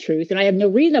you the truth, and I have no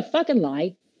reason to fucking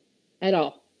lie at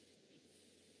all.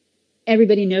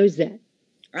 Everybody knows that.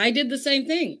 I did the same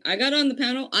thing. I got on the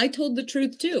panel. I told the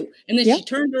truth too. And then she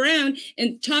turned around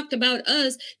and talked about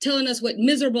us, telling us what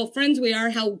miserable friends we are,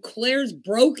 how Claire's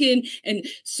broken and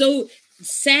so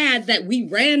sad that we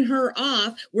ran her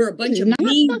off. We're a bunch of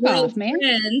mean girl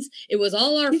friends. It was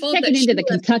all our fault. She's checking into the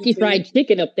Kentucky Fried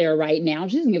Chicken up there right now.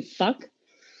 She doesn't give a fuck.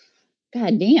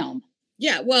 God damn.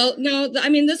 Yeah, well, no, I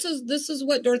mean, this is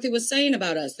what Dorothy was saying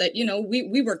about us, that, you know,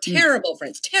 we were terrible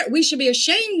friends. We should be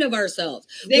ashamed of ourselves.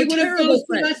 They would have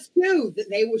ghosted us too.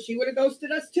 She would have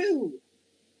ghosted us too.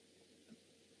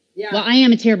 Yeah. Well, I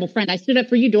am a terrible friend. I stood up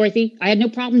for you, Dorothy. I had no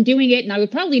problem doing it, and I would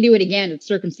probably do it again if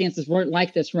circumstances weren't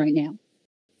like this right now.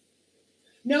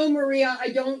 No, Maria, I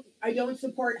don't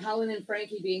support Helen and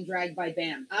Frankie being dragged by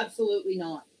Bam. Absolutely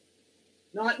not.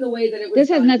 Not in the way that it was. This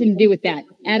has nothing to do with that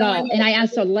at all. And I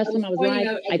asked her the last time I was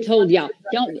live. I told y'all,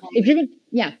 don't. If you're gonna,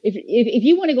 if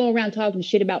you want to go around talking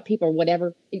shit about people or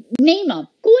whatever, name them.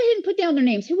 Go ahead and put down their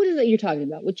names. Who is it you're talking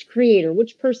about? Which creator?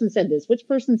 Which person said this? Which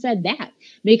person said that?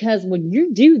 Because when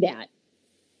you do that,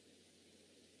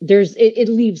 it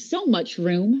leaves so much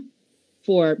room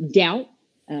for doubt,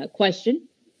 question,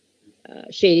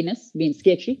 shadiness, being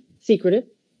sketchy, secretive,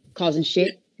 causing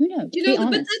shit. Who knows? You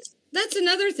know, but that's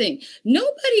another thing.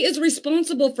 Nobody is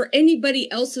responsible for anybody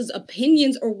else's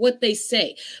opinions or what they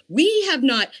say. We have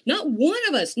not one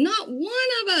of us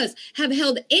have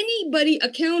held anybody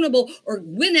accountable or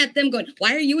went at them going,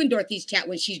 why are you in Dorothy's chat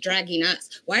when she's dragging us?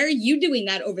 Why are you doing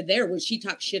that over there when she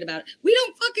talks shit about it? We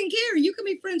don't fucking care. You can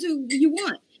be friends who you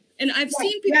want. And I've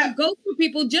seen people go for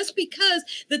people just because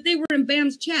that they were in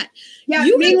Bam's chat. Yeah,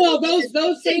 meanwhile,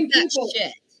 those same people.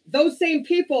 Those same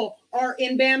people are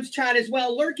in Bam's chat as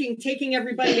well, lurking, taking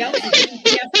everybody else's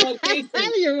GPS location.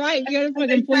 You're right. You got a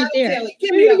fucking point there.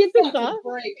 Give me a fucking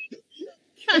break.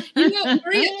 You know,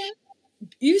 Maria,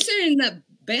 you saying that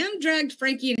Bam dragged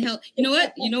Frankie and Hell. You know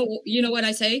what? You know what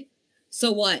I say? So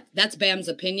what? That's Bam's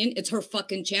opinion. It's her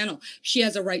fucking channel. She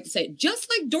has a right to say it. Just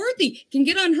like Dorothy can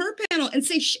get on her panel and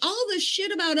say all this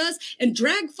shit about us and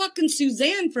drag fucking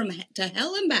Suzanne to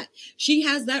hell and back. She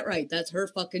has that right. That's her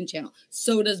fucking channel.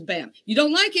 So does Bam. You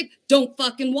don't like it? Don't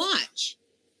fucking watch.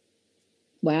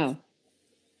 Wow.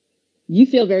 She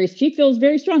feels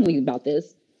very strongly about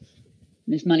this,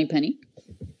 Miss Moneypenny.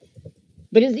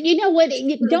 But you know what?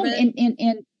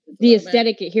 And the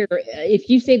aesthetic here, if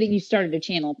you say that you started a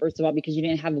channel, first of all, because you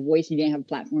didn't have a voice, you didn't have a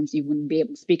platform, so you wouldn't be able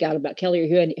to speak out about Kelly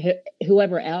or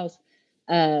whoever else,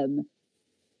 that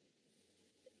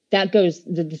goes,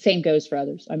 the same goes for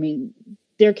others. I mean,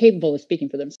 they're capable of speaking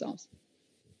for themselves.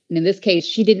 And in this case,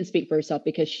 she didn't speak for herself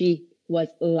because she was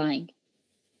lying.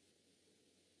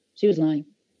 She was lying.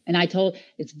 And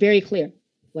it's very clear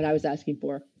what I was asking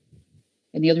for.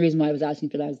 And the other reason why I was asking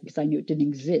for that is because I knew it didn't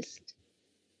exist.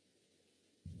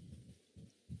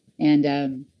 And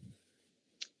again,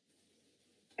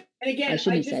 I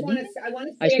want to say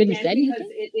again because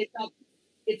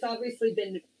it's obviously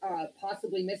been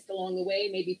possibly missed along the way.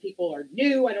 Maybe people are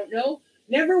new. I don't know.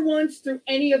 Never once through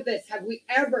any of this have we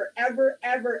ever,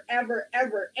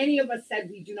 any of us said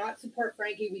we do not support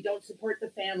Frankie. We don't support the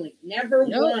family. Never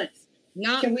once.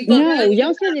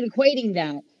 Y'all started equating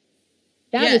that.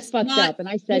 That is fucked up, and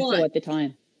I said so at the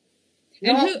time.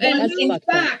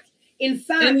 In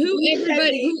fact, and who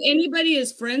anybody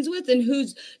is friends with and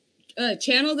whose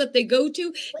channel that they go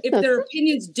to, if their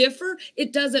opinions differ,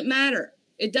 it doesn't matter.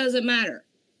 It doesn't matter.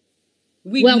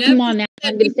 Come on now.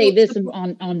 I'm going to say this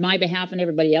on my behalf and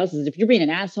everybody else's. If you're being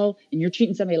an asshole and you're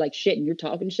treating somebody like shit and you're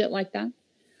talking shit like that,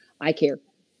 I care.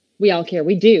 We all care.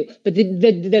 We do. But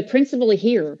the principle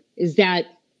here is that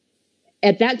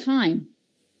at that time,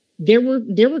 there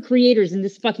were creators in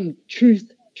this fucking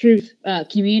truth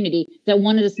community that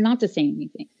wanted us not to say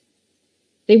anything.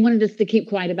 They wanted us to keep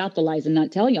quiet about the lies and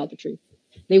not tell y'all the truth.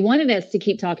 They wanted us to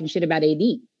keep talking shit about AD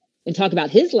and talk about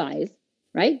his lies,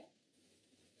 right?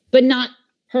 But not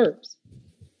hers.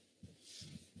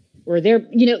 Or their,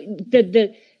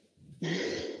 the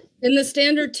And the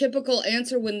standard typical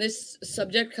answer when this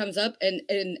subject comes up, and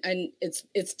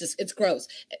it's gross.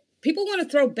 People want to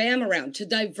throw Bam around to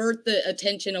divert the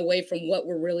attention away from what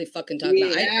we're really fucking talking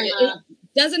about. It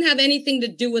doesn't have anything to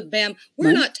do with Bam.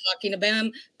 We're not talking to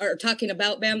Bam or talking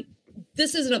about Bam.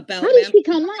 This isn't about Bam. How did she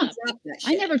come up?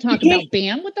 I never talk about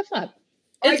Bam. What the fuck?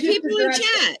 It's people in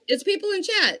chat. It's people in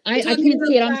chat. I can't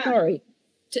see it. I'm sorry.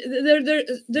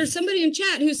 There's somebody in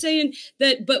chat who's saying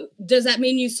that, but does that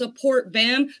mean you support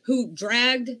Bam, who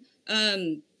dragged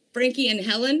Frankie and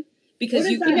Helen because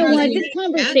What you is that? You know How what? do you This get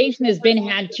conversation has been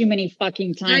had too many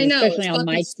fucking I times, know, especially it's on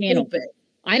my fucking channel. stupid.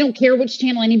 I don't care which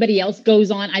channel anybody else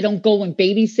goes on. I don't go and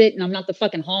babysit, and I'm not the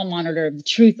fucking hall monitor of the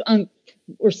truth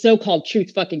or so-called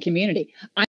truth fucking community.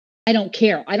 I don't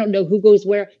care. I don't know who goes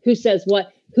where, who says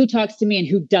what, who talks to me, and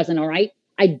who doesn't. All right,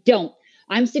 I don't.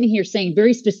 I'm sitting here saying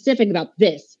very specific about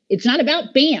this. It's not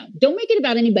about BAM. Don't make it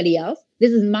about anybody else.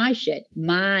 This is my shit,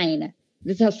 mine.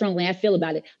 This is how strongly I feel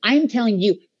about it. I'm telling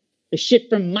you the shit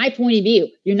from my point of view.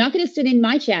 You're not going to sit in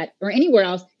my chat or anywhere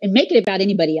else and make it about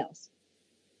anybody else.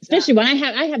 Especially when I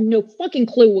have no fucking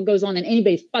clue what goes on in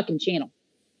anybody's fucking channel.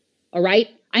 All right?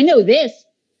 I know this.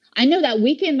 I know that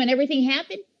weekend when everything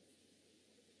happened,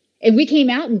 and we came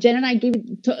out and Jen and I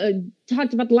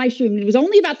talked about the live stream. And it was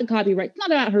only about the copyright. It's not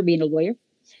about her being a lawyer.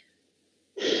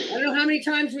 I don't know how many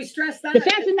times we stressed that. The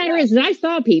fact of the matter is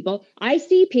that I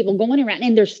see people going around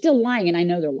and they're still lying, and I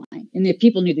know they're lying. And if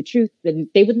people knew the truth, then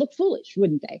they would look foolish,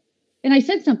 wouldn't they? And I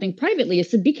said something privately. I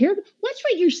said, be careful. Watch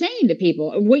what you're saying to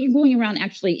people, or what you're going around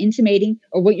actually intimating,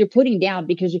 or what you're putting down,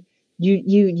 because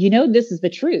you know this is the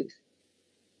truth.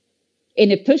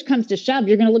 And if push comes to shove,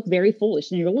 you're going to look very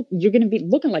foolish, and you're going to be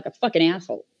looking like a fucking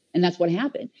asshole. And that's what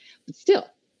happened. But still,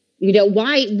 you know,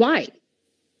 why?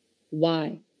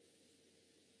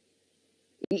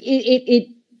 It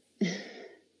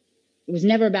was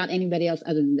never about anybody else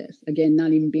other than this. Again,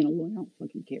 not even being a lawyer. I don't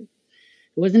fucking care. It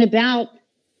wasn't about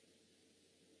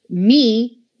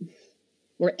me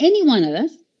or any one of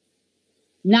us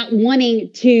not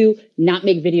wanting to not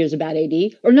make videos about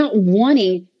AD, or not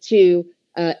wanting to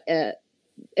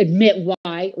admit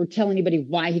why or tell anybody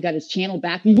why he got his channel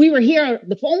back. We were here.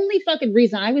 The only fucking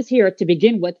reason I was here to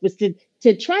begin with was to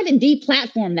try to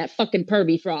deplatform that fucking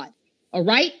pervy fraud. All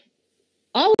right?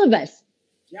 All of us.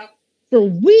 Yep. For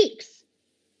weeks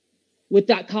with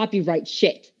that copyright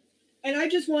shit. And I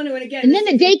just want to, and again. And then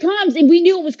the day comes, and we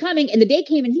knew it was coming, and the day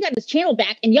came, and he got his channel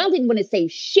back, and y'all didn't want to say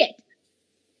shit.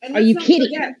 And are you kidding?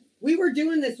 Forget, we were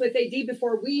doing this with AD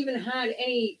before we even had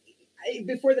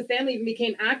before the family even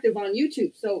became active on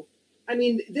YouTube. So, I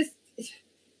mean,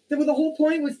 the whole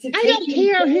point was to. I don't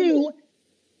care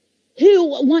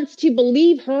who wants to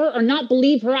believe her or not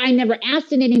believe her. I never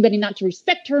asked anybody not to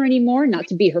respect her anymore, not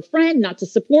to be her friend, not to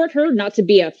support her, not to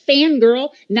be a fangirl,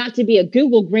 not to be a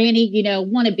Google granny, you know,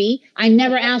 wannabe. I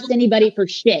never asked anybody for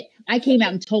shit. I came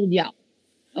out and told y'all,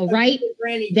 all right,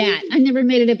 that I never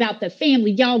made it about the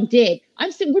family. Y'all did.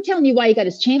 We're telling you why he got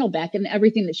his channel back and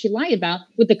everything that she lied about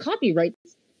with the copyright.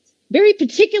 Very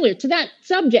particular to that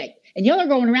subject. And y'all are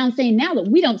going around saying now that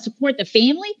we don't support the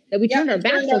family, that we turned our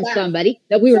backs on somebody,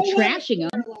 that we were trashing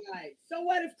them. So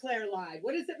what if Claire lied?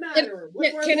 What does it matter?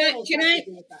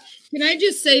 Can I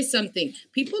just say something?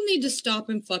 People need to stop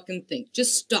and fucking think.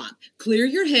 Just stop. Clear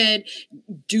your head.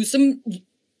 Do some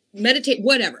meditate,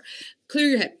 whatever. Clear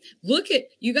your head. Look at,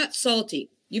 you got Salty.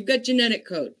 You've got Genetic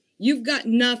Code. You've got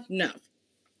Nuff.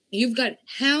 You've got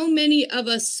how many of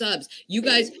us subs? You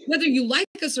guys, whether you like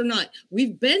us or not,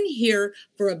 we've been here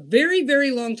for a very, very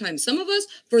long time. Some of us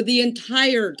for the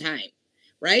entire time,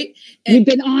 right? And we've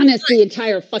been honest the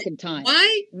entire fucking time.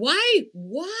 Why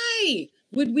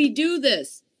would we do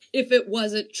this if it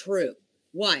wasn't true?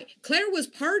 Why? Claire was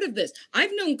part of this.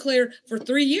 I've known Claire for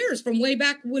 3 years, from way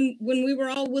back when we were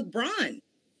all with Braun,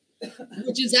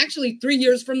 which is actually 3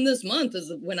 years from this month is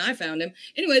when I found him.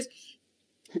 Anyways,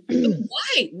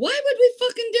 why? Why would we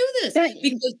fucking do this?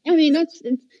 Because I mean,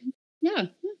 yeah.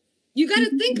 You got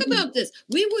to think about this.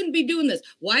 We wouldn't be doing this.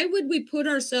 Why would we put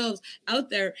ourselves out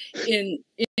there in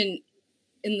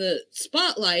the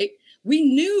spotlight? We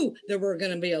knew there were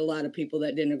going to be a lot of people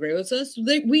that didn't agree with us.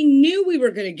 We knew we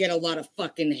were going to get a lot of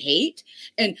fucking hate,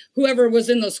 and whoever was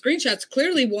in those screenshots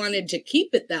clearly wanted to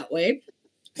keep it that way.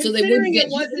 So they wouldn't get.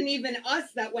 It wasn't even us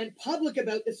that went public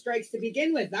about the strikes to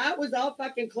begin with. That was all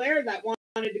fucking Claire that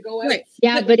wanted to go out. Right.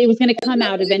 Yeah, but it was going to come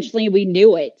out eventually. We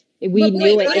knew it. What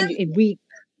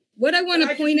I want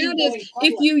to point out is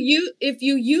if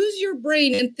you use your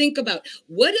brain and think about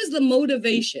what is the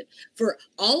motivation for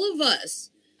all of us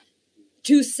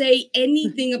to say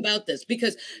anything about this,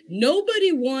 because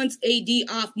nobody wants AD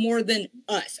off more than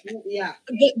us. Yeah.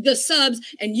 The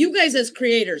subs and you guys as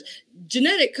creators.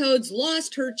 Genetic Codes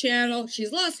lost her channel.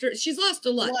 She's lost a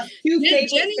lot. Lost two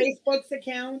Facebook's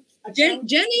accounts.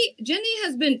 Jenny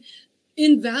has been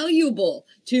invaluable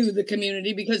to the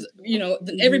community because, you know,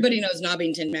 everybody knows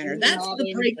Nobbington Manor. That's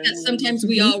the break that sometimes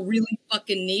we all really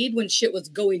fucking need when shit was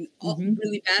going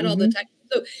really bad all the time.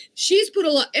 So she's put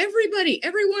a lot, every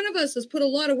one of us has put a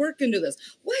lot of work into this.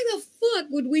 Why the fuck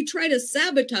would we try to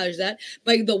sabotage that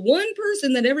by the one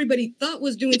person that everybody thought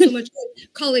was doing so much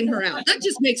good, calling her out? That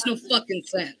just makes no fucking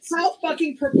sense. How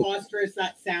fucking preposterous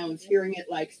that sounds, hearing it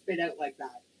like spit out like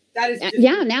that. That is just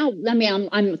now, I mean,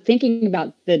 I'm thinking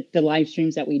about the live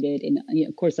streams that we did, and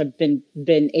of course I've been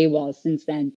AWOL since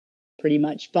then, pretty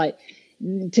much. But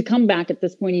to come back at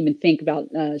this point, even think about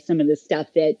some of the stuff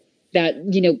that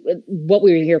what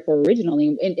we were here for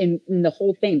originally, and the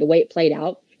whole thing, the way it played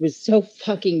out was so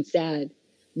fucking sad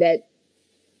that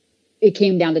it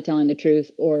came down to telling the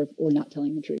truth or not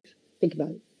telling the truth. Think about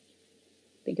it.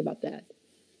 Think about that.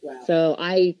 Wow. So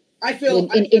I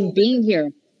feel in being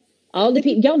here. All the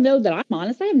people, y'all know that I'm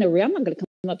honest. I have no real. I'm not going to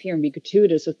come up here and be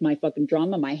gratuitous with my fucking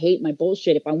drama, my hate, my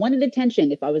bullshit. If I wanted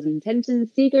attention, if I was an attention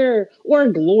seeker or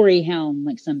a glory hound,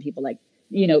 like some people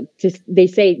they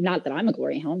say, not that I'm a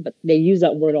glory hound, but they use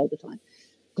that word all the time.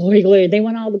 Glory. They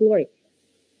want all the glory.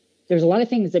 There's a lot of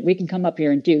things that we can come up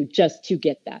here and do just to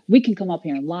get that. We can come up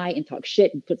here and lie and talk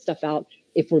shit and put stuff out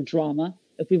if we're drama,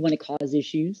 if we want to cause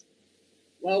issues.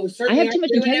 Well, I have too much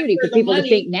integrity for people to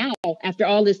think now, after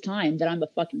all this time, that I'm a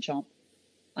fucking chump.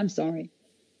 I'm sorry.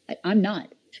 I'm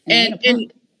not.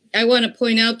 And I want to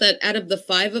point out that out of the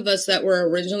 5 of us that were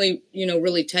originally,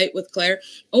 really tight with Claire,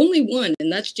 only one,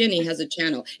 and that's Jenny, has a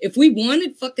channel. If we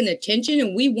wanted fucking attention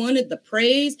and we wanted the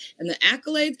praise and the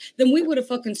accolades, then we would have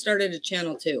fucking started a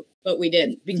channel too. But we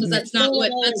didn't, because that's not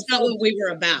what we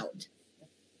were about.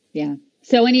 Yeah.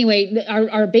 So anyway,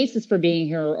 our basis for being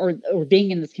here or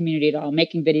being in this community at all,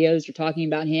 making videos or talking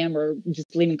about him or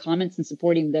just leaving comments and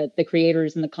supporting the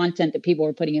creators and the content that people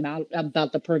are putting him out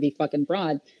about the pervy fucking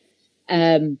fraud,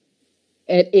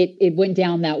 it went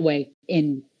down that way,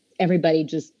 and everybody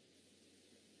just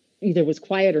either was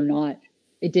quiet or not.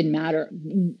 It didn't matter.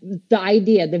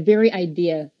 The very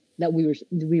idea that we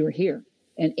were here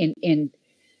and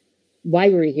why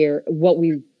we were here, what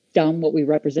we've done, what we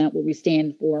represent, what we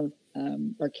stand for.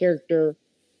 Our character,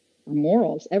 our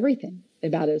morals, everything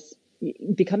about us,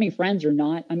 becoming friends or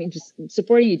not. I mean, just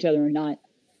supporting each other or not.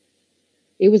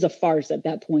 It was a farce at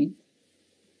that point.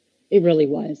 It really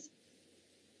was.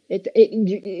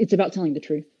 It's about telling the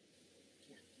truth.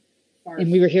 Farce.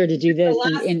 And we were here to do this,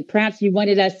 and perhaps you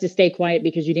wanted us to stay quiet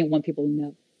because you didn't want people to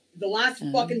know. The last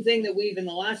fucking thing that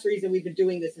the last reason we've been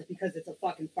doing this is because it's a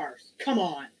fucking farce. Come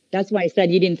on. That's why I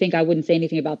said you didn't think I wouldn't say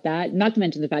anything about that. Not to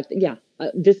mention the fact that,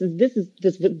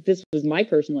 this was my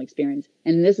personal experience,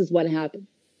 and this is what happened.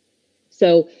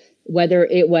 So whether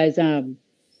it was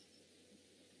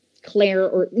Claire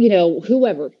or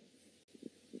whoever,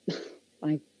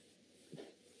 I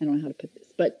don't know how to put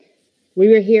this, but we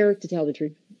were here to tell the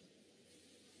truth.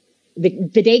 The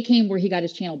day came where he got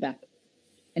his channel back,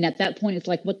 and at that point, it's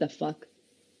like, what the fuck?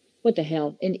 What the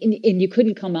hell? And you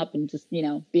couldn't come up and just,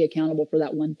 be accountable for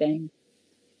that one thing.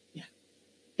 Yeah.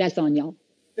 That's on y'all.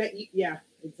 Yeah,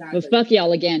 exactly. But fuck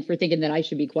y'all again for thinking that I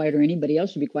should be quiet or anybody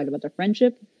else should be quiet about their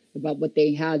friendship, about what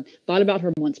they had thought about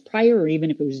her months prior, or even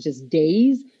if it was just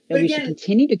days, that we should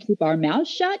continue to keep our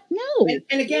mouths shut. No.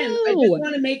 And again, no. I just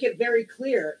want to make it very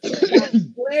clear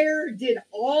that Claire did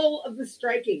all of the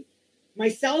striking.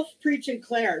 Myself, Preach, and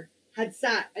Claire had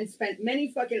sat and spent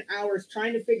many fucking hours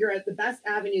trying to figure out the best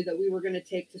avenue that we were going to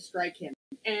take to strike him.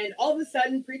 And all of a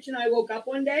sudden, Preach and I woke up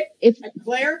one day, and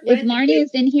Claire if Marnie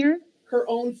is in here, her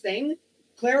own thing.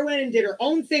 Claire went and did her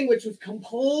own thing, which was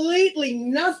completely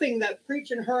nothing that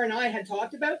Preach and her and I had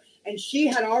talked about, and she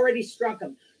had already struck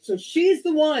him. So she's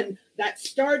the one that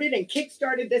started and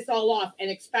kick-started this all off, and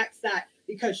expects that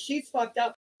because she's fucked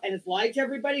up and has lied to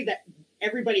everybody that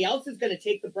everybody else is going to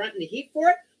take the brunt and the heat for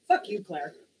it. Fuck you,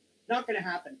 Claire. Not going to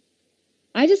happen.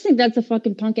 I just think that's a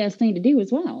fucking punk ass thing to do as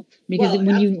well. Because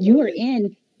when you were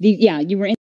in you were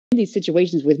in these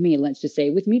situations with me, let's just say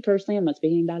with me personally, I'm not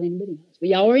speaking about anybody else, but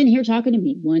y'all were in here talking to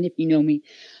me. One, if you know me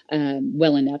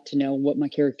well enough to know what my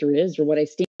character is or what I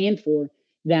stand for,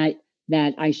 that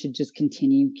I should just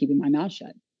continue keeping my mouth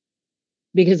shut.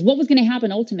 Because what was going to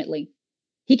happen ultimately?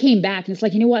 He came back and it's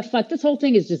like, you know what? Fuck, this whole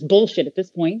thing is just bullshit at this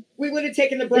point. We would have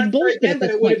taken the brunt for it then, but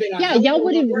it would have been y'all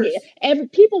would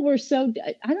have. People were so.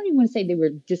 I don't even want to say they were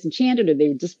disenchanted or they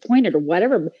were disappointed or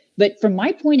whatever. But from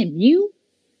my point of view,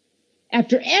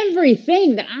 after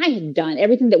everything that I had done,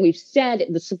 everything that we've said,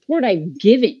 the support I've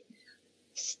given,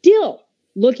 still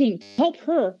looking to help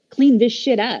her clean this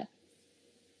shit up.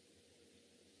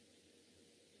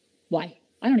 Why?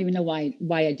 I don't even know why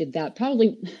I did that.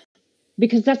 Probably.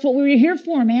 Because that's what we were here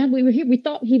for, man. We were here. We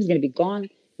thought he was going to be gone.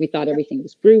 We thought everything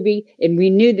was groovy. And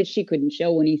we knew that she couldn't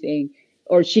show anything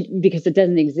or because it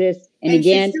doesn't exist. And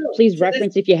again, please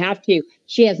reference if you have to.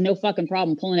 She has no fucking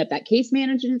problem pulling up that case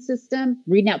management system,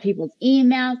 reading out people's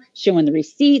emails, showing the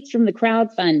receipts from the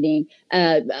crowdfunding,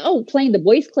 playing the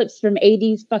voice clips from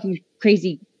AD's fucking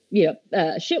crazy,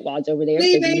 shitwads over there.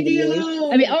 Leave AD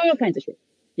alone. I mean, all kinds of shit.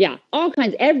 Yeah, all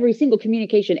kinds, every single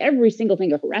communication, every single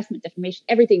thing of harassment, defamation,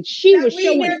 everything she was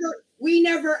showing. We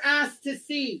never asked to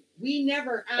see. We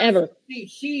never asked ever. To see.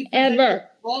 She ever.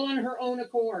 All on her own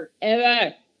accord.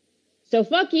 Ever. So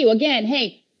fuck you. Again,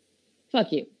 hey,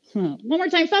 fuck you. One more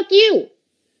time, fuck you.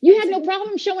 You had no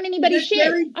problem showing anybody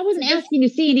shit. I wasn't asking you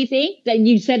to see anything that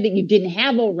you said that you didn't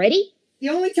have already. The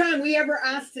only time we ever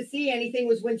asked to see anything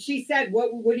was when she said,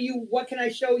 what can I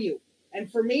show you? And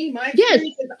for me, my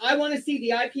experience is I want to see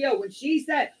the IPO. When she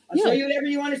said, I'll show you whatever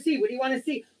you want to see. What do you want to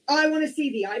see? I want to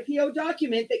see the IPO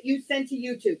document that you sent to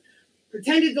YouTube.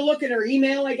 Pretended to look at her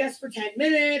email, I guess, for 10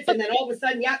 minutes. And then all of a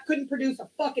sudden, couldn't produce a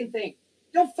fucking thing.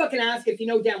 Don't fucking ask if you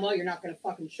know damn well you're not going to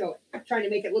fucking show it. I'm trying to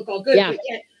make it look all good. Yeah. But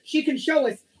yet she can show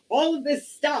us all of this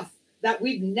stuff that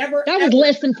we've never. That was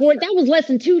less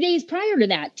than 2 days prior to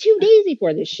that. 2 days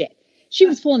before this shit. She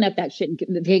was pulling up that shit,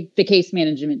 the case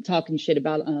management, talking shit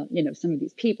about, some of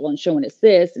these people and showing us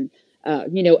this and,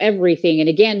 everything. And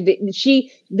again,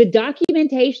 the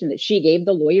documentation that she gave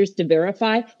the lawyers to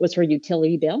verify was her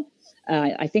utility bill.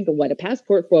 I think a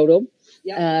passport photo.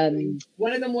 Yeah.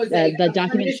 One of them was the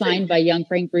document signed by young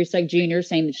Frank Brusack Jr.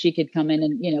 saying that she could come in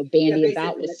and, bandy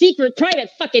about with secret, private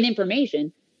fucking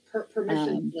information.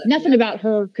 Permission. Nothing about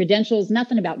her credentials,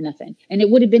 nothing about nothing. And it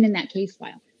would have been in that case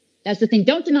file. That's the thing.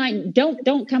 Don't deny,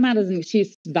 don't come out as an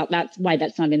excuse about that's why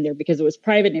that's not in there, because it was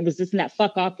private and it was this and that.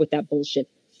 Fuck off with that bullshit.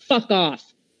 Fuck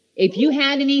off. If you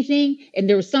had anything and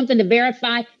there was something to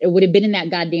verify, it would have been in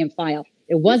that goddamn file.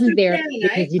 It wasn't there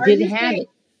because you didn't have it.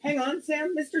 Hang on,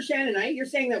 Sam. Mr. Shannonite, you're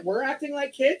saying that we're acting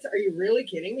like kids? Are you really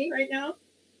kidding me right now?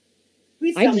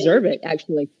 Please tell I deserve it,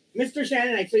 actually. Mr.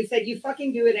 Shannonite, so he said, you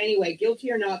fucking do it anyway.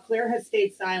 Guilty or not, Claire has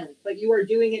stayed silent, but you are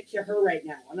doing it to her right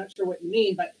now. I'm not sure what you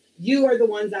mean, but you are the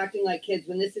ones acting like kids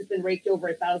when this has been raked over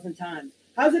 1,000 times.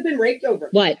 How's it been raked over?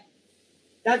 What?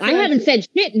 I haven't said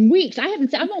shit in weeks.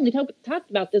 I've only talked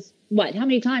about this, how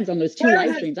many times on those 2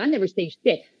 live streams? I never say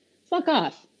shit. Fuck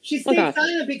off. She stayed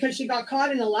silent because she got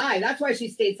caught in a lie. That's why she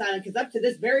stayed silent, because up to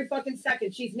this very fucking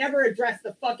second, she's never addressed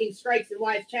the fucking strikes and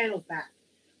why his channel's back.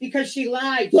 Because she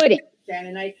lied.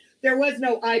 Shannonite. There was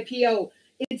no IPO,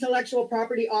 Intellectual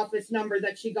Property Office number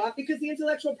that she got, because the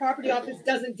Intellectual Property Office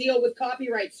doesn't deal with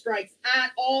copyright strikes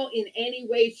at all in any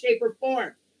way, shape, or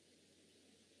form.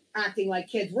 Acting like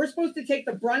kids. We're supposed to take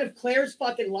the brunt of Claire's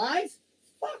fucking lies?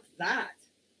 Fuck that.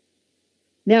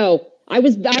 No,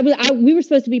 we were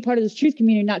supposed to be part of this truth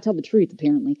community, not tell the truth,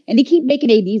 apparently. And they keep making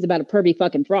ADs about a pervy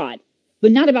fucking fraud,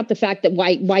 but not about the fact that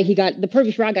why he got the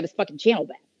pervy fraud got his fucking channel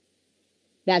back.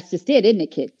 That's just it, isn't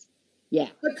it, kids? Yeah.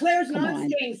 But Claire's not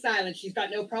staying silent. She's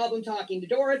got no problem talking to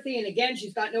Dorothy. And again,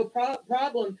 she's got no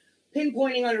problem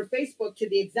pinpointing on her Facebook to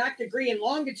the exact degree and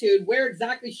longitude where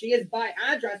exactly she is by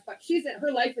address. But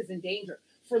her life is in danger.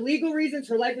 For legal reasons,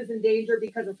 her life is in danger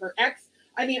because of her ex.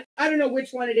 I mean, I don't know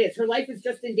which one it is. Her life is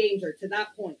just in danger to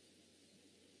that point.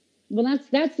 Well,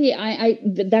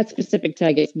 that's specific to,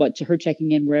 I guess, to her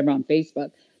checking in wherever on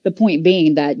Facebook. The point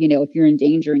being that, if you're in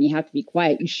danger and you have to be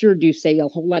quiet, you sure do say a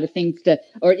whole lot of things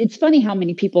or it's funny how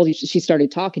many people she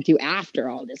started talking to after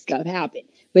all this stuff happened.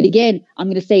 But again, I'm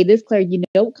going to say this, Claire, you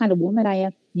know what kind of woman I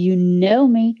am. You know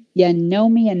me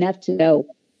enough to know.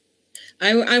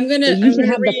 I'm going to, you should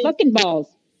have the fucking balls.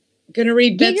 Going to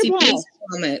read Betsy P's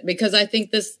comment because I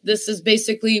think this is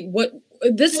basically what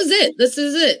this is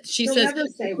it. She says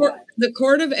the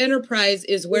court of enterprise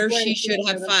is where she should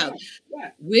have filed.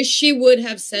 Wish she would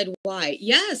have said why.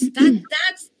 Yes,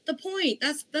 that's the point.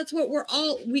 That's what we're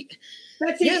all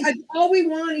That's it. All we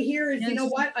want to hear is, you know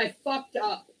what? I fucked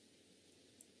up.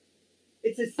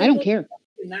 It's a I don't care.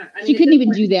 She couldn't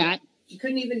even do that. She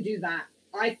couldn't even do that.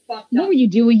 I fucked up. What were you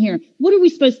doing here? What are we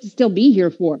supposed to still be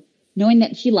here for? Knowing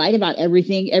that she lied about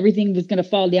everything was going to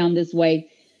fall down this way.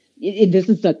 This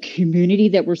is the community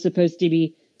that we're supposed to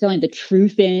be telling the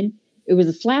truth in. It was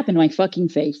a slap in my fucking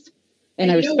face.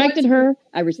 And I respected her.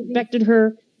 I respected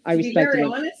her. I respected her. To be very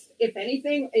honest, if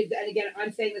anything, and again,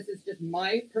 I'm saying this is just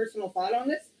my personal thought on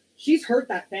this, she's hurt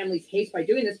that family's case by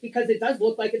doing this because it does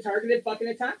look like a targeted fucking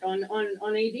attack on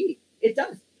AD. It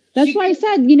does. That's why I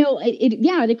said,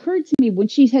 it occurred to me when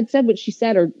she had said what she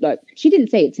said, or she didn't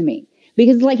say it to me.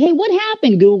 Because hey, what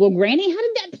happened, Google Granny? How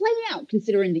did that play out?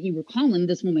 Considering that you were calling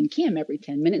this woman Kim every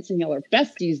 10 minutes and y'all are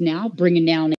besties now, bringing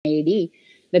down AD,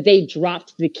 that they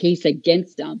dropped the case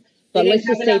against them. But They let's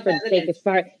didn't just have say, enough for the sake of evidence.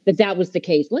 fire, that that was the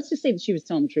case. Let's just say that she was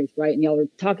telling the truth, right? And y'all were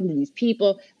talking to these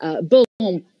people. Boom.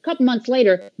 A couple months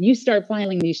later, you start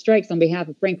filing these strikes on behalf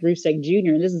of Frank Rusek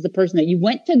Jr. And this is the person that you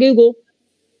went to Google,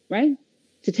 right,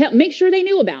 to make sure they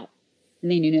knew about. And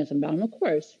they knew nothing about him, of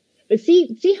course. But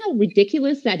see how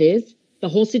ridiculous that is, the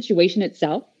whole situation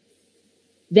itself?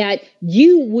 That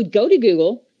you would go to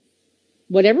Google,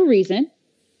 whatever reason,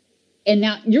 and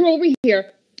now you're over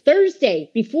here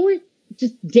Thursday, before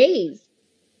just days.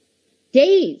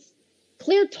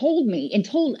 Claire told me and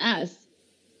told us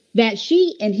that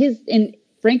she and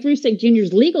Frank Rusek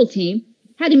Jr.'s legal team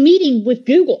had a meeting with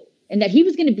Google and that he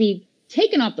was going to be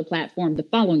taken off the platform the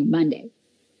following Monday.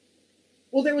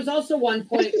 Well, there was also one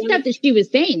point. That's the stuff that she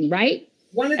was saying, right?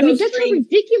 One of I mean, those that's how streams,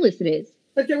 ridiculous it is.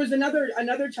 but there was another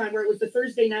time where it was the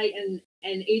Thursday night and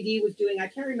AD was doing, I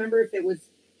can't remember if it was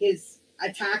his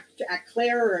attack at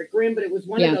Claire or at Grimm, but it was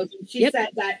one of those. And she said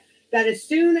that as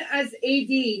soon as AD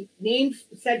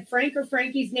said Frank or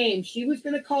Frankie's name, she was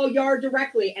going to call Yar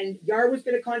directly, and Yar was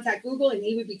going to contact Google, and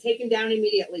he would be taken down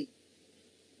immediately.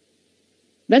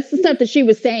 That's the stuff that she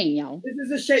was saying, y'all. This is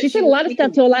the shit. She said a lot of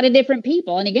stuff to a lot of different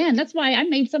people. And again, that's why I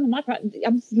made some of my,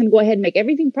 I'm just going to go ahead and make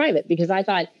everything private, because I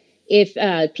thought if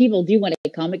people do want to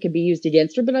come, it could be used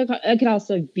against her, but it could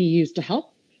also be used to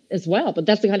help as well. But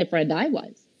that's the kind of friend I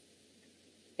was.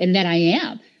 And that I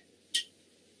am.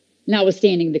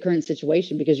 Notwithstanding the current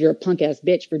situation, because you're a punk ass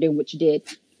bitch for doing what you did.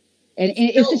 And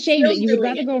it's a shame that you would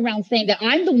rather go around saying that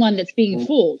I'm the one that's being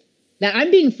fooled. That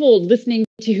I'm being fooled listening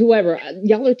to whoever.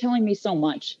 Y'all are telling me so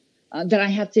much that I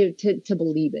have to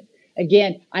believe it.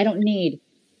 Again, I don't need.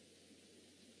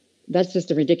 That's just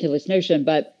a ridiculous notion.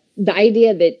 But the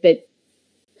idea that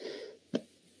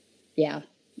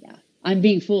I'm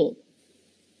being fooled.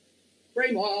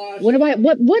 Brainwash. What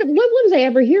was I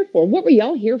ever here for? What were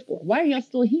y'all here for? Why are y'all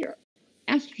still here?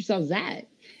 Ask yourselves that.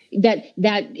 That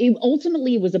it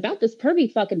ultimately was about this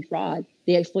pervy fucking fraud,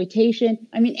 the exploitation.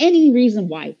 I mean, any reason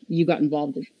why you got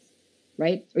involved in this,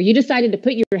 right? Or you decided to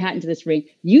put your hat into this ring.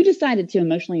 You decided to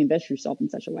emotionally invest yourself in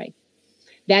such a way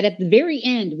that at the very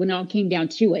end, when it all came down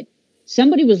to it,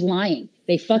 somebody was lying.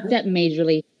 They fucked up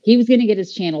majorly. He was going to get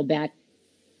his channel back.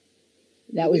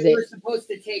 That was it. We were supposed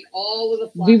to take all of the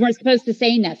flack. We weren't supposed to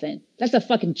say nothing. That's a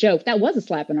fucking joke. That was a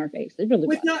slap in our face. It really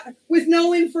was. With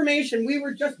no information. We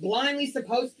were just blindly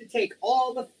supposed to take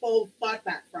all the full flack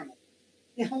back from it.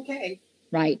 Yeah, okay.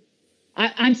 Right.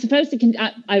 I'm supposed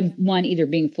to, I'm one, either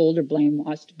being fooled or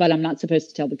brainwashed, but I'm not supposed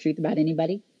to tell the truth about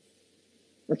anybody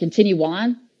or continue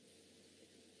on.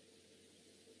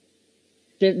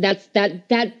 That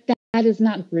is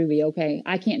not groovy, okay?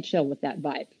 I can't chill with that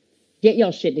vibe. Get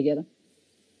y'all shit together.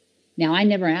 Now, I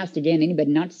never asked, again,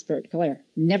 anybody not to support Claire.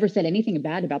 Never said anything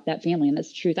bad about that family, and that's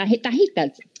the truth. I hate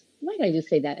that. Why did I just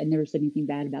say that? I never said anything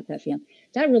bad about that family.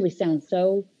 That really sounds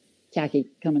so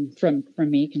tacky coming from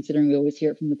me, considering we always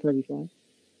hear it from the pervy fly.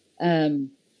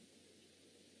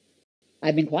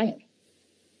 I've been quiet.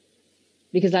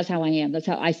 Because that's how I am. That's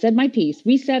how I said my piece.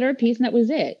 We said our piece, and that was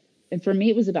it. And for me,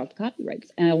 it was about the copyrights.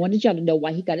 And I wanted y'all to know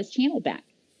why he got his channel back.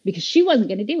 Because she wasn't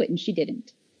going to do it, and she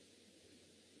didn't.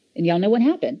 And y'all know what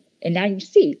happened. And now you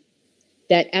see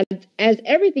that as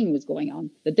everything was going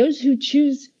on, that those who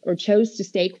chose to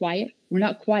stay quiet were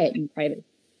not quiet in private.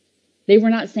 They were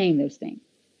not saying those things.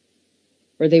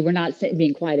 Or they were not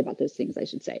being quiet about those things, I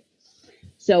should say.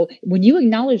 So when you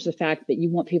acknowledge the fact that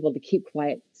you want people to keep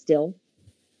quiet still,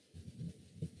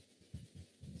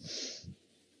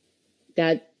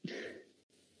 that,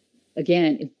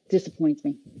 again, it disappoints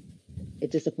me.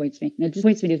 It disappoints me. And it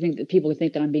disappoints me to think that people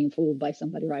think that I'm being fooled by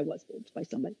somebody, or I was fooled by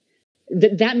somebody.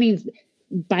 That means,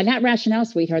 by that rationale,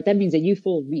 sweetheart, that means that you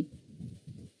fooled me.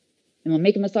 Am I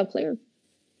making myself clear?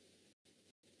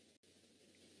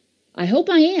 I hope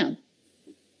I am.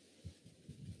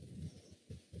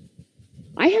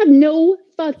 I have no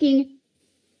fucking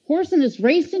horse in this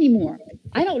race anymore.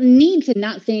 I don't need to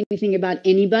not say anything about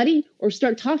anybody or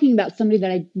start talking about somebody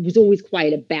that I was always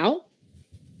quiet about.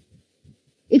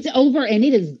 It's over and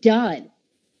it is done.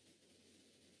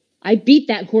 I beat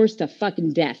that horse to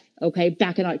fucking death, okay,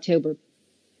 back in October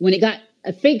when it got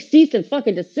a fake cease and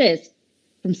fucking desist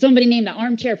from somebody named the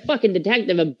armchair fucking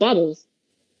detective of Bubbles.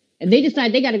 And they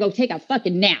decide they got to go take a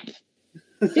fucking nap.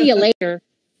 See you later.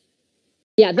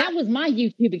 Yeah, that was my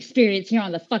YouTube experience here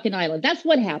on the fucking island. That's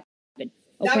what happened,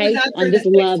 okay, on this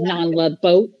love, non-love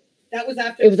boat. That was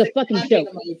after it was a fucking joke.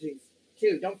 Emojis.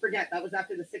 Too. Don't forget, that was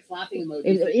after the 6 laughing emojis.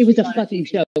 It was a fucking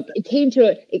joke. It came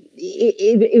to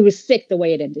it was sick the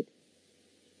way it ended.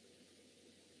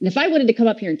 And if I wanted to come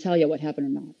up here and tell you what happened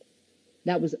or not,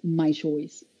 that was my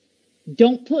choice.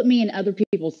 Don't put me in other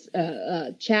people's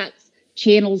chats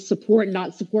channels, support,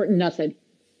 not support, nothing.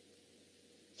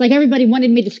 It's like everybody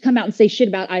wanted me to come out and say shit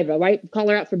about Iva, right? Call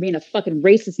her out for being a fucking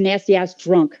racist, nasty ass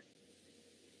drunk.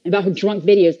 About her drunk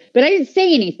videos. But I didn't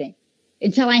say anything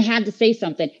until I had to say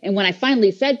something. And when I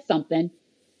finally said something,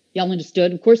 y'all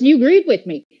understood, of course, and you agreed with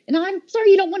me. And I'm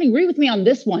sorry you don't want to agree with me on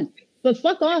this one. But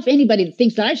fuck off anybody that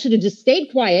thinks that I should have just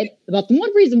stayed quiet about the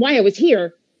one reason why I was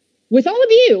here with all of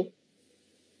you.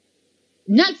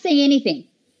 Not say anything.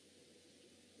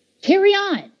 Carry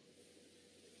on.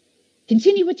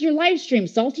 Continue with your live stream,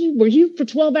 Salty. Were you for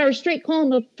 12 hours straight calling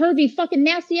the pervy fucking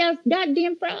nasty ass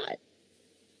goddamn fraud?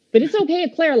 But it's okay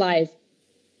if Claire lies.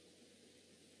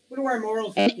 What are our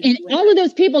morals? And all of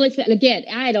those people that said, again,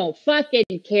 I don't fucking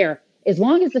care. As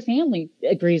long as the family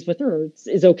agrees with her,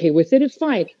 is okay with it, it's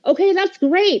fine. Okay, that's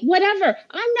great. Whatever.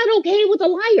 I'm not okay with a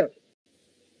liar.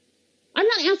 I'm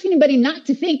not asking anybody not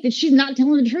to think that she's not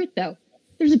telling the truth, though.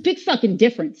 There's a big fucking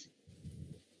difference.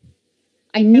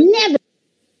 I never.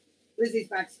 Lizzie's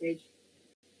backstage.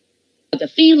 The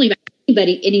family,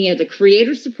 anybody, any of the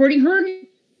creators supporting her.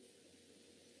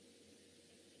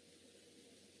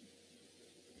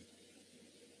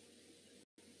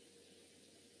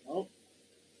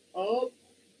 Oh.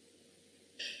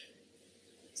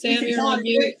 Sam, you're on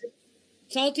mute.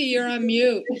 Salty, you're on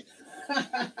mute.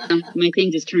 My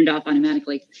thing just turned off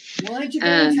automatically. Why don't you go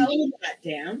and tell him that,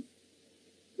 damn?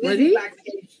 Lizzie's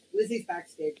backstage. Lizzie's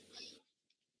backstage.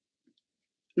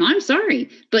 No, I'm sorry,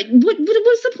 but what's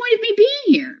the point of me being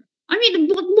here? I mean,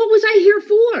 what was I here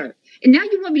for? And now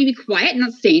you want me to be quiet and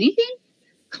not say anything?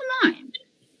 Come on.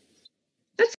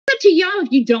 That's up to y'all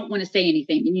if you don't want to say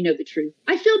anything and you know the truth.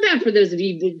 I feel bad for those of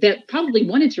you that probably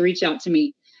wanted to reach out to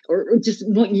me or just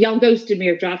y'all ghosted me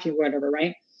or dropped me or whatever,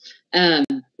 right?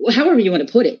 However you want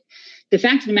to put it. The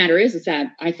fact of the matter is that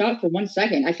I thought for one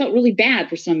second, I felt really bad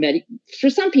for some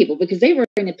people, because they were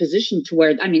in a position to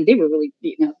where, I mean, they were really,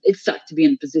 it sucked to be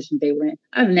in the position they were in.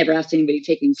 I've never asked anybody to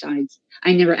take any sides.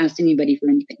 I never asked anybody for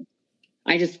anything.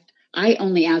 I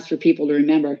only asked for people to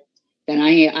remember that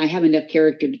I have enough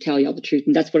character to tell y'all the truth.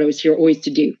 And that's what I was here always to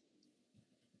do.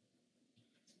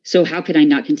 So how could I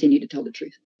not continue to tell the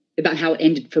truth about how it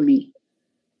ended for me?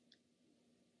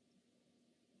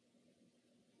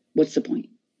 What's the point?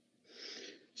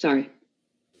 Sorry.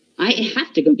 I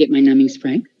have to go get my numbing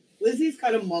spray. Lizzie's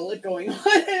got a mullet going on.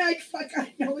 And I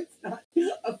know it's not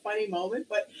a funny moment,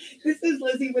 but this is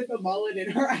Lizzie with a mullet in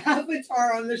her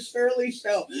avatar on the Shirley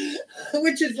Show,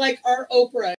 which is like our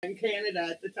Oprah in Canada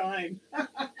at the time.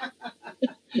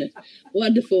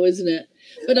 Wonderful, isn't it?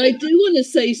 But I do want to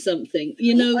say something.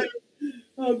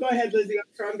 Oh, go ahead, Lizzie.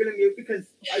 I'm going to mute because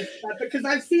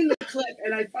I've seen the clip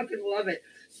and I fucking love it.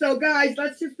 So, guys,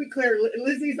 let's just be clear.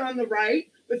 Lizzie's on the right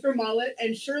with her mullet,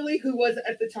 and Shirley, who was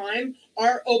at the time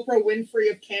our Oprah Winfrey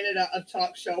of Canada of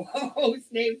talk show host,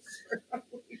 named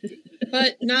Shirley.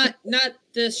 But not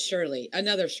this Shirley.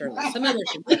 Another Shirley. Some other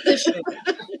Shirley. Not this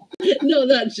Shirley. No,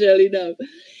 not Shirley, no.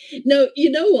 No, you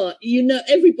know what?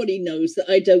 Everybody knows that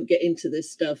I don't get into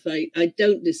this stuff. I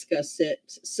don't discuss it,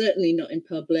 certainly not in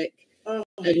public, and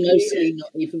mostly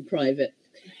not even private.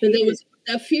 But there was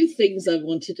a few things I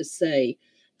wanted to say.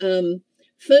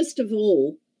 First of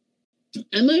all,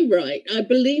 am I right? I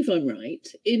believe I'm right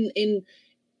in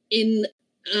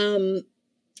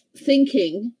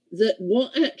thinking that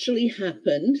what actually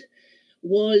happened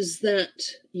was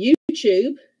that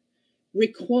YouTube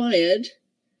required,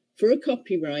 for a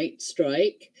copyright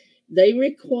strike, they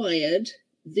required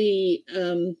the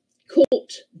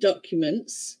court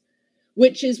documents,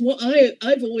 which is what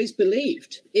I've always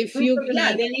believed. If you're going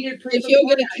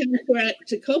to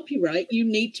counteract a copyright, you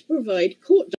need to provide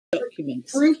court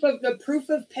documents. Proof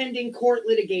of pending court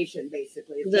litigation,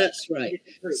 basically. That's right.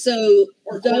 So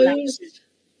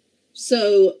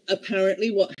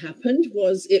apparently what happened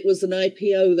was it was an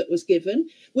IPO that was given,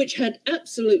 which had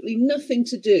absolutely nothing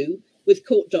to do with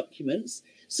court documents.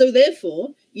 So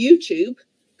therefore, YouTube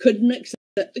couldn't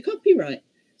accept the copyright.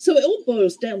 So it all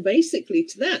boils down basically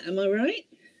to that. Am I right?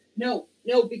 No,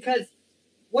 because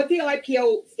what the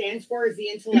IPO stands for is the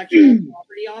Intellectual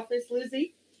Property Office,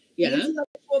 Lizzie. Yeah. The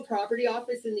Intellectual Property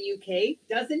Office in the UK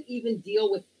doesn't even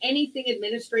deal with anything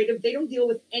administrative. They don't deal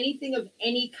with anything of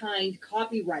any kind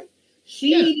copyright.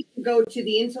 She needed to go to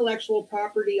the Intellectual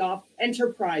Property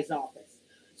Enterprise Office.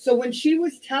 So when she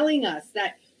was telling us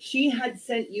that she had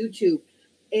sent YouTube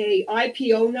a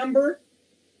IPO number,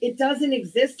 it doesn't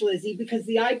exist, Lizzie, because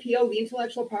the IPO, the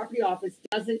Intellectual Property Office,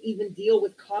 doesn't even deal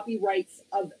with copyrights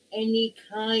of any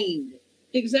kind.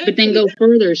 Exactly. But then go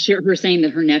further, her saying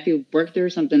that her nephew worked there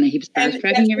or something, that he was fast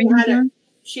tracking everything there.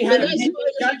 She had a pending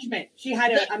judgment. She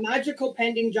had a magical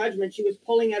pending judgment she was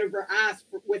pulling out of her ass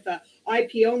with a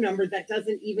IPO number that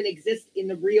doesn't even exist in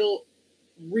the real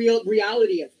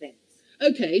reality of things.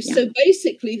 Okay, so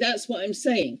basically that's what I'm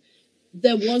saying.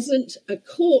 There wasn't a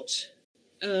court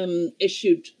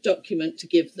issued document to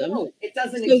give them. No, it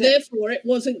doesn't so exist. Therefore, it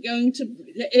wasn't going to.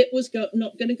 It was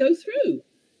not going to go through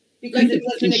because it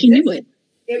doesn't exist. She knew it.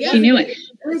 She knew it.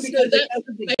 So that's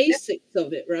the basics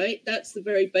of it, right? That's the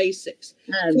very basics.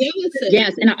 The other thing,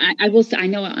 yes, and I will say, I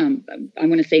know I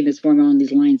want to say this form along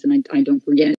these lines, and I don't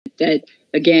forget that,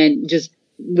 again, just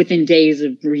within days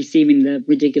of receiving the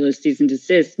ridiculous cease and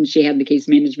desist, and she had the case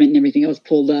management and everything else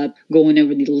pulled up, going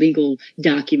over the legal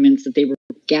documents that they were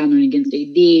gathering against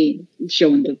AD,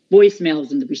 showing the voicemails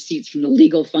and the receipts from the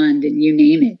legal fund and you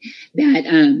name it,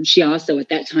 that she also at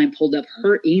that time pulled up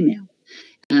her email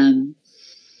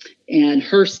and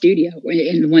her studio,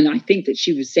 and when I think that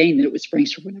she was saying that it was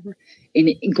Frank's or whatever,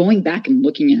 and going back and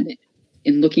looking at it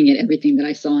and looking at everything that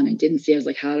I saw and I didn't see, I was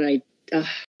like, how did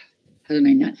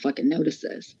I not fucking notice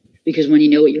this? Because when you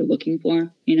know what you're looking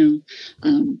for,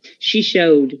 she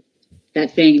showed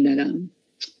that thing that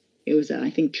it was, I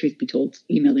think, truth be told,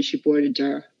 email that she forwarded to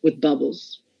her with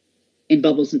Bubbles, and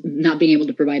Bubbles not being able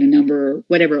to provide a number or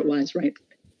whatever it was, right?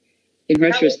 In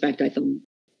retrospect, I thought,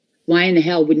 why in the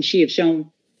hell wouldn't she have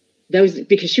shown those?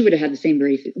 Because she would have had the same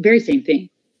very same thing.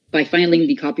 By filing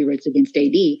the copyrights against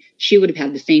AD, she would have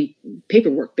had the same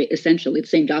paperwork, but essentially the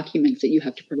same documents that you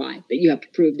have to provide, that you have to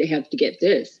prove they have to get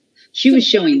this. She was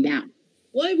showing that.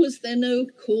 Why was there no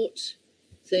court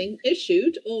thing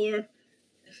issued, or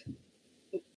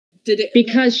did it?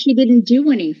 Because she didn't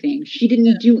do anything. She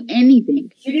didn't do anything.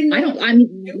 She didn't.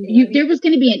 There was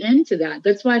going to be an end to that.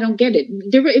 That's why I don't get it.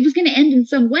 It was going to end in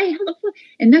some way. How the fuck?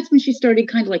 And that's when she started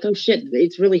kind of like, oh shit,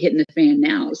 it's really hitting the fan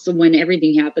now. So when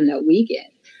everything happened that weekend.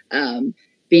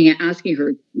 Asking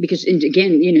her, because, and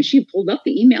again, she pulled up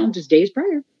the email just days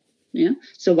prior. Yeah.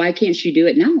 So why can't she do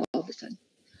it now all of a sudden?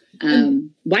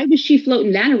 Why was she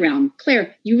floating that around?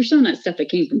 Claire, you were showing that stuff that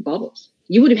came from Bubbles.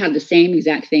 You would have had the same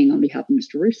exact thing on behalf of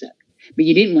Mr. Rusev, but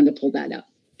you didn't want to pull that up,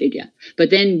 did you? But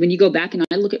then when you go back and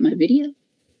I look at my video,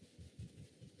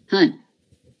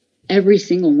 every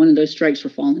single one of those strikes were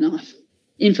falling off.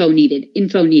 Info needed,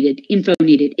 info needed, info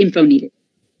needed, info needed.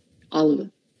 All of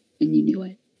them. And you knew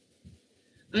it.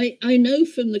 I know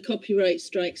from the copyright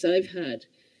strikes I've had,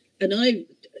 and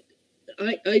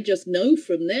I just know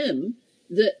from them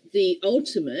that the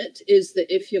ultimate is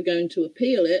that if you're going to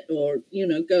appeal it or,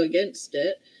 go against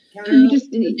it, you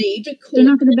need a court. They're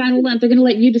not going to battle that. They're going to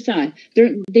let you decide.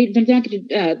 They're not going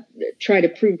to try to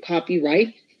prove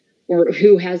copyright or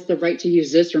who has the right to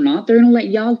use this or not. They're going to let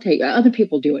y'all take other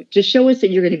people do it. Just show us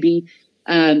that you're going to be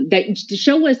to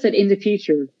show us that in the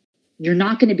future you're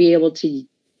not going to be able to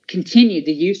continue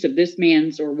the use of this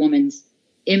man's or woman's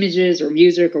images or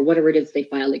music or whatever it is they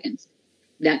file against.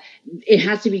 That it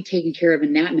has to be taken care of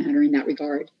in that manner, in that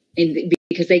regard, and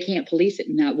because they can't police it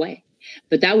in that way.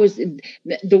 But that was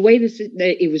the way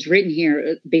it was written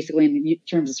here, basically in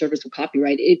terms of service of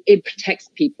copyright. It protects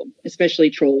people, especially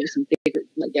trolls and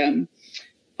like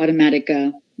automatic.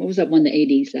 What was that one the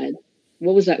AD said?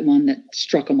 What was that one that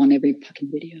struck them on every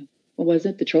fucking video? What was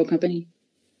it? The troll company.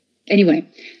 Anyway,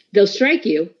 they'll strike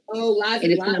you. Oh,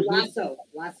 Lasso.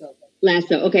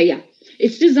 Okay, yeah.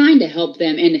 It's designed to help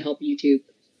them and to help YouTube.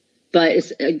 But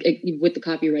it's with the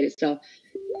copyright itself.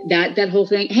 That whole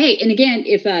thing. Hey, and again,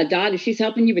 if Dot, if she's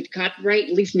helping you with the copyright,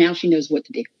 at least now she knows what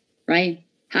to do. Right?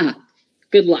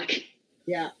 Good luck.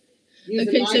 Yeah.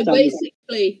 So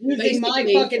basically my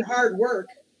fucking hard work.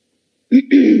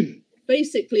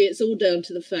 Basically, it's all down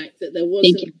to the fact that there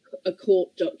wasn't a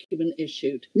court document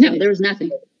issued. No, there was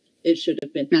nothing. It should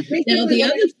have been. Now, the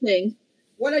other thing.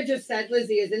 What I just said,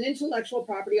 Lizzie, is an intellectual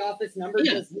property office number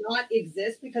does not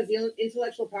exist because the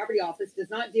intellectual property office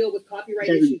does not deal with copyright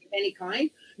issues of any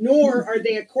kind, nor are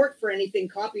they a court for anything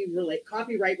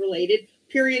copyright related,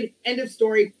 period, end of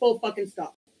story, full fucking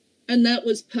stop. And that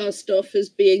was passed off as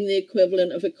being the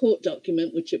equivalent of a court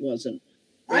document, which it wasn't.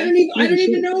 I don't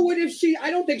even know I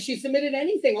don't think she submitted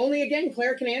anything. Only again,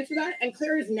 Claire can answer that. And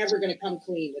Claire is never going to come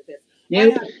clean with this.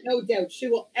 Nope. I have no doubt she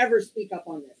will ever speak up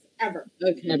on this. Ever.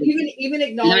 Okay. Even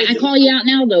acknowledge. I call you out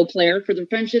now, though, Claire, for the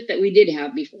friendship that we did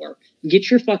have before.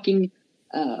 Get your fucking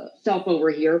self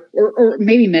over here, or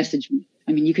maybe message me.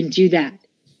 I mean, you can do that.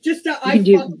 I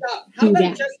fucked up. How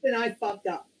about Justin? I fucked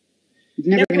up.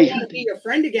 Never want to be your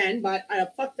friend again, but I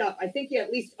fucked up. I think you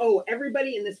at least owe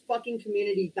everybody in this fucking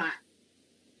community that,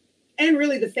 and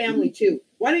really the family too.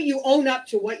 Why don't you own up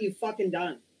to what you fucking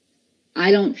done?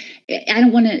 I don't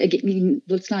want to,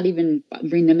 let's not even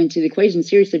bring them into the equation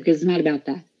seriously because it's not about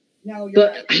that. No, you're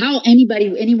But right. how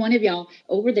any one of y'all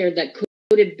over there that could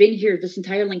have been here this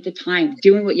entire length of time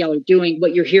doing what y'all are doing,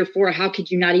 what you're here for, how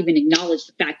could you not even acknowledge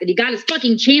the fact that he got his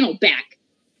fucking channel back?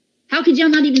 How could y'all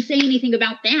not even say anything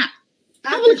about that?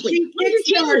 After she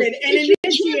kickstarted and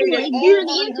initiated you're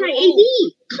all the on her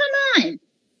anti-AD. Come on.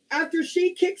 After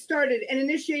she kickstarted and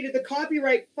initiated the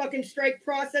copyright fucking strike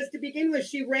process to begin with,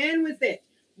 she ran with it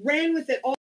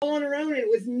all on her own. And it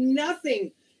was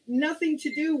nothing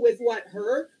to do with what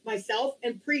her, myself,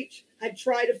 and Preach had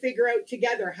tried to figure out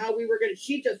together how we were going to.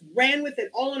 She just ran with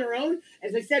it all on her own.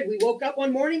 As I said, we woke up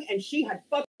one morning and she had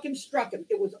fucking struck him.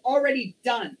 It was already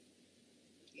done.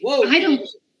 Whoa. I don't.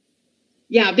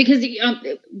 Yeah, because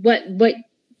what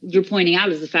you're pointing out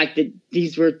is the fact that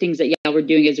these were things that y'all were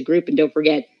doing as a group. And don't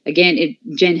forget, again,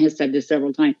 Jen has said this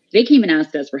several times. They came and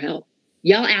asked us for help.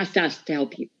 Y'all asked us to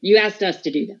help you. You asked us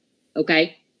to do that.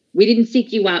 Okay? We didn't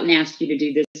seek you out and ask you to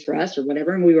do this for us or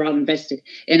whatever. And we were all invested.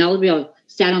 And all of y'all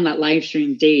sat on that live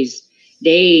stream days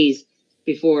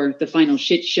before the final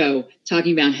shit show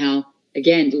talking about how,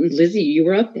 again, Lizzie, you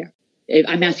were up there.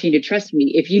 I'm asking you to trust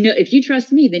me. If you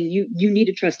trust me, then you need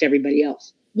to trust everybody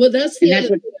else. Well, that's the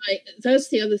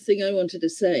other thing I wanted to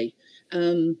say.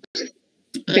 I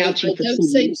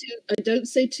don't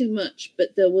say too much,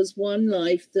 but there was one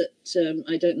live that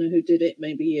I don't know who did it,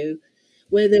 maybe you,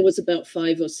 where there was about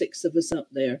 5 or 6 of us up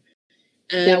there.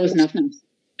 And, that was nothing.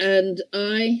 And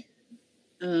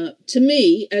to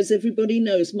me, as everybody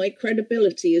knows, my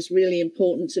credibility is really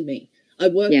important to me. I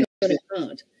work on it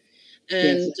hard.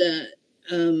 And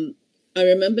I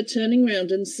remember turning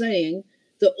around and saying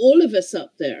that all of us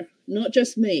up there, not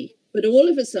just me, but all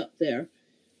of us up there,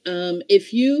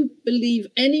 if you believe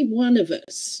any one of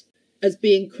us as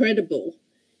being credible,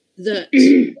 that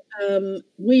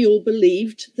we all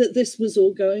believed that this was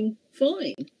all going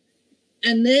fine.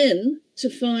 And then to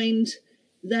find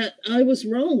that I was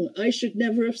wrong. I should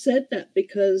never have said that,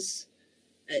 because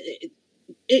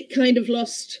it kind of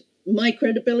lost my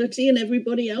credibility and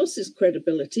everybody else's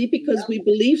credibility, because we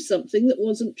believed something that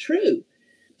wasn't true.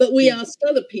 But we asked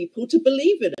other people to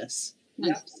believe in us.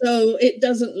 So it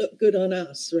doesn't look good on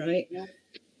us, right?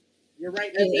 You're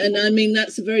right. And I mean,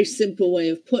 that's a very simple way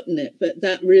of putting it, but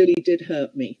that really did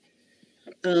hurt me.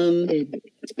 It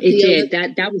did.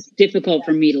 That was difficult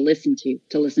for me to listen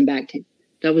back to.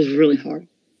 That was really hard.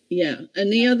 Yeah.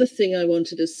 And the other thing I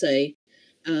wanted to say,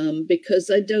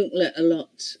 because I don't let a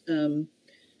lot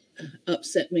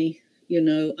upset me,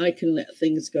 I can let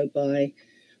things go by.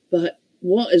 But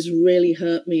what has really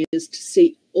hurt me is to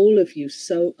see all of you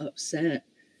so upset.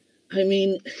 I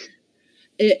mean,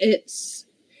 it's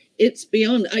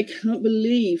beyond. I can't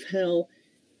believe how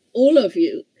all of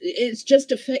you, it's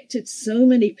just affected so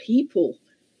many people.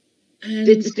 And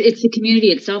it's the community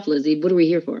itself, Lizzie. What are we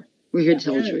here for? We're here to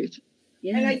tell the truth.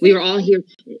 Yeah. And we were all here.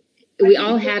 We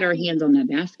all had our hands on that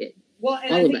basket. Well,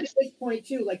 and I think at this point,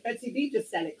 too, like Betsy B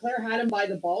just said it, Claire had him by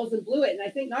the balls and blew it. And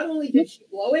I think not only did she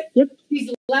blow it,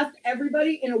 she's left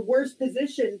everybody in a worse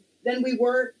position than we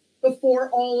were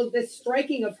before all of this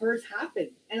striking of hers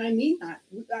happened. And I mean that.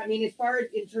 I mean, as far as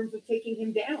in terms of taking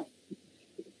him down.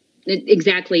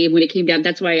 Exactly. And when it came down,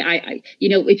 that's why I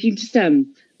if you just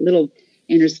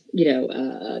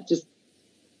just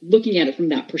looking at it from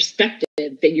that perspective,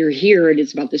 that you're here and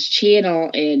it's about this channel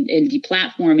and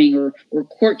deplatforming or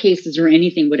court cases or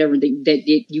anything, whatever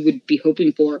that you would be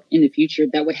hoping for in the future,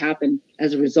 that would happen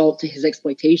as a result to his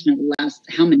exploitation of the last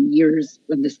how many years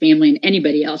of this family and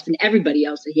anybody else and everybody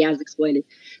else that he has exploited,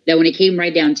 that when it came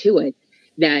right down to it,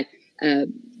 that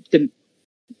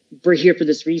we're here for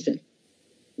this reason.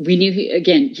 We knew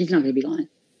he's not going to be gone.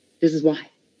 This is why.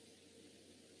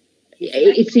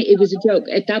 It was a joke.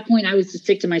 At that point, I was just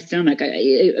sick to my stomach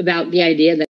about the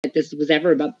idea that this was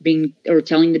ever about being or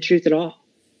telling the truth at all.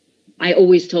 I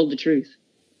always told the truth.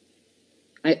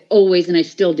 I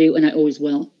still do, and I always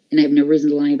will. And I have no reason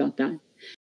to lie about that.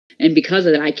 And because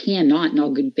of that, I cannot, in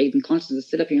all good faith and conscience,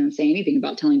 sit up here and say anything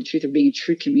about telling the truth or being a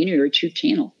true community or a true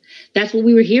channel. That's what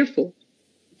we were here for.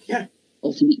 Yeah.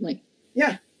 Ultimately.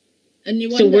 Yeah.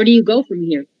 And so where do you go from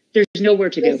here? There's nowhere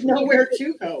to go. There's nowhere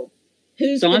to go.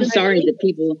 So I'm sorry that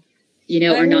people,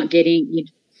 are not getting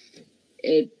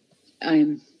it.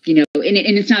 And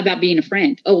it's not about being a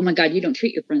friend. Oh my God, you don't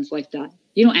treat your friends like that.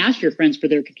 You don't ask your friends for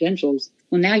their credentials.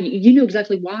 Well, now you know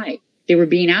exactly why they were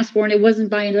being asked for, and it wasn't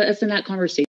by us in that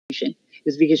conversation. It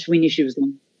was because we knew she was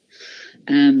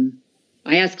lying.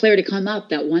 I asked Claire to come up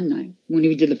that one night when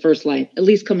we did the first live. At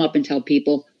least come up and tell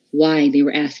people why they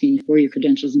were asking you for your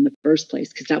credentials in the first place,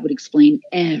 because that would explain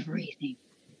everything.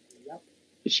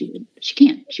 But she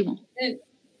can't. She won't. And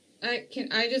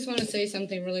I just want to say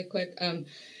something really quick.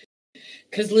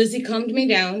 because Lizzie calmed me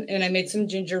down, and I made some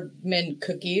ginger mint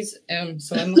cookies.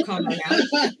 So I'm a calmer now.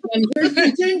 Where's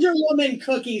the ginger woman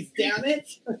cookies? Damn it!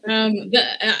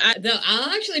 I'll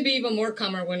actually be even more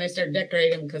calmer when I start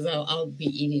decorating because I'll be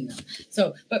eating them.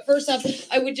 So, but first off,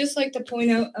 I would just like to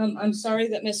point out, I'm sorry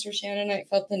that Mr. Shannonite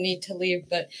felt the need to leave,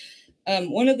 but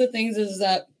one of the things is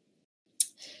that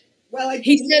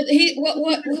he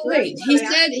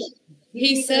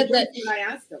said that I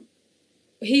asked him.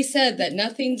 He said that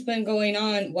nothing's been going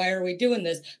on. Why are we doing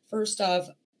this? First off,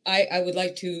 I would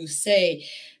like to say,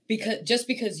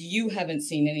 because you haven't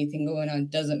seen anything going on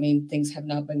doesn't mean things have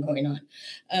not been going on.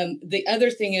 The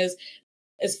other thing is,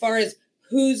 as far as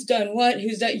who's done what,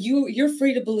 you're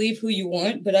free to believe who you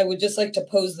want, but I would just like to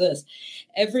pose this.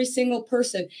 Every single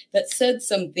person that said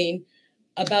something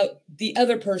about the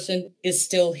other person is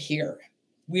still here.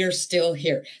 We are still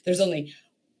here. There's only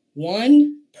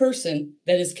one person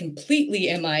that is completely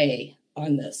MIA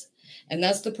on this. And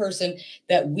that's the person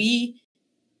that we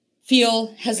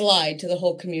feel has lied to the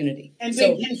whole community. And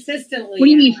been consistently. What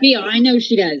do you mean feel? I know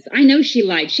she does. I know she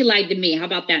lied. She lied to me. How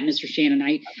about that, Mr.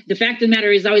 Shannonite? The fact of the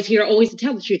matter is I was here always to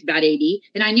tell the truth about AD.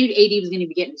 And I knew AD was going to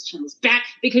be getting his channels back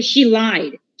because she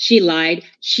lied. She lied.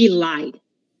 She lied.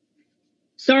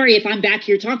 Sorry if I'm back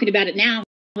here talking about it now,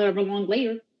 however long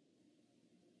later.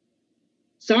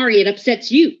 Sorry it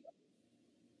upsets you.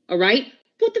 All right?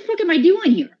 What the fuck am I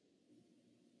doing here?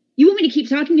 You want me to keep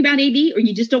talking about AD, or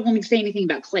you just don't want me to say anything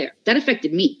about Claire? That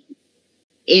affected me.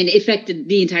 And it affected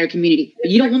the entire community. But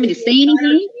you don't want me to say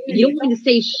anything? You don't want me to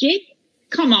say shit?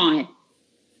 Come on.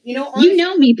 Honestly, you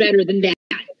know me better than that.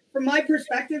 From my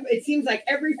perspective, it seems like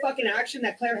every fucking action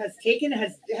that Claire has taken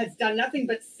has done nothing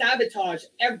but sabotage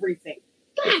everything.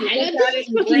 God,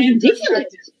 that's fucking ridiculous.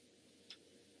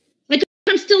 Like,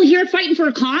 I'm still here fighting for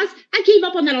a cause? I gave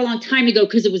up on that a long time ago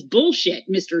because it was bullshit,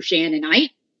 Mr. Shannonite.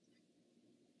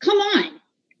 Come on.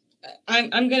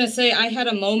 I'm going to say I had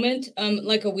a moment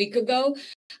like a week ago.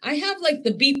 I have like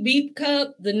the Beep Beep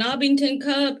cup, the Nobbington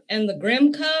cup, and the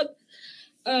Grimm cup.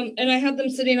 And I had them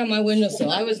sitting on my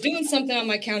windowsill. I was doing something on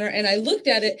my counter, and I looked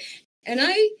at it, and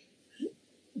I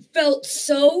felt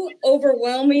so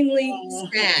overwhelmingly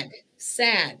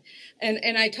sad.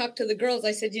 And I talked to the girls.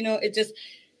 I said, it just,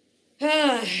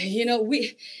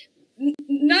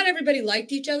 not everybody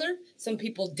liked each other. Some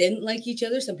people didn't like each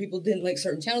other. Some people didn't like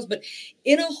certain channels. But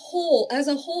as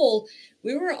a whole,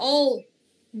 we were all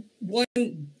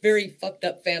one very fucked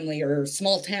up family or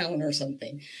small town or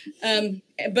something.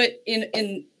 But in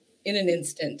an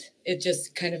instant, it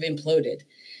just kind of imploded.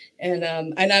 And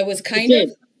I was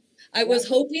I was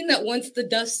hoping that once the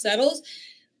dust settles,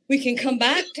 we can come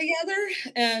back together.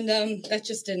 And that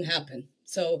just didn't happen.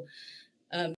 So,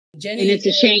 Jenny, and it's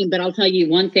a shame, but I'll tell you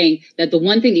one thing, that the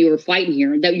one thing that you were fighting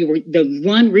here, that you were the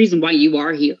one reason why you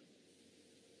are here.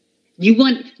 You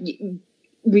want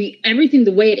everything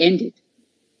the way it ended.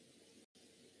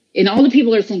 And all the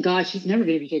people are saying, gosh, he's never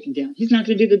going to be taken down. He's not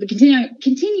going to do that. But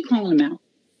continue calling him out.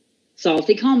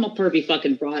 Salty, call him a pervy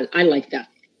fucking fraud. I like that.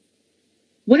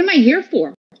 What am I here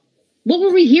for? What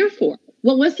were we here for?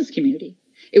 What was this community?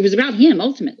 It was about him,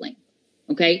 ultimately.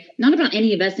 Okay? Not about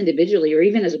any of us individually or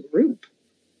even as a group.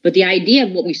 But the idea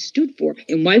of what we stood for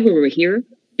and why we were here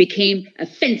became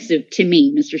offensive to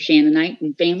me, Mr. Shannonite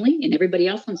and family and everybody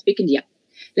else I'm speaking to you.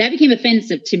 That became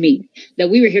offensive to me, that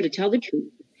we were here to tell the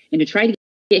truth and to try to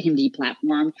get him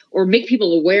deplatformed or make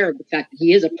people aware of the fact that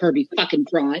he is a pervy fucking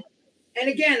fraud. And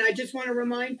again, I just want to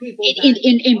remind people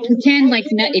and pretend like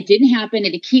it didn't happen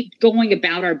and to keep going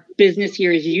about our business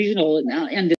here as usual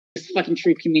and this fucking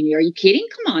truth community. Are you kidding?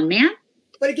 Come on, man.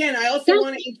 But again, I also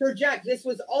want to interject. This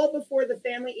was all before the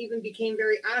family even became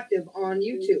very active on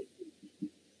YouTube,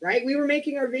 right? We were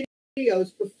making our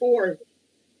videos before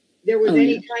there was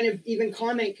any kind of even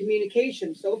comment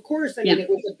communication. So, of course, I mean, it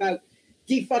was about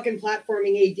de-fucking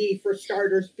platforming AD for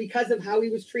starters because of how he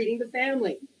was treating the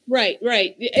family. Right.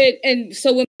 And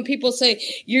so when people say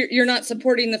you're not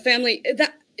supporting the family,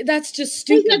 that's just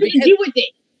stupid. There's nothing to do with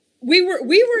it. We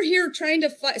were here trying to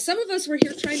fight. Some of us were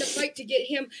here trying to fight to get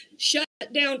him shut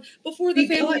down before the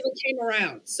family even came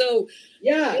around. So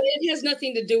it has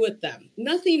nothing to do with them.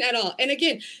 Nothing at all. And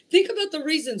again, think about the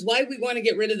reasons why we want to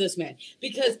get rid of this man.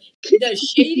 Because he does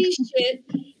shady shit.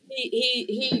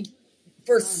 He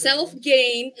for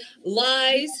self-gain,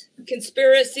 lies,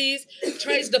 conspiracies,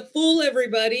 tries to fool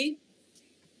everybody.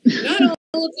 Not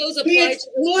all of those apply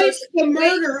to the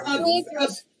murder of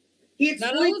he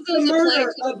exploits the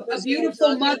murder of a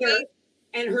beautiful mother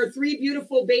and her 3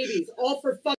 beautiful babies, all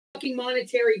for fucking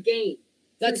monetary gain.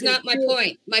 That's not my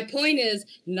point. My point is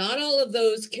not all of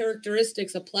those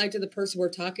characteristics apply to the person we're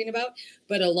talking about,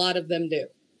 but a lot of them do.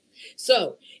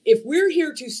 So if we're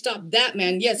here to stop that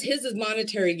man, yes, his is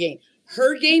monetary gain.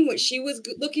 Her gain, what she was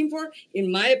looking for,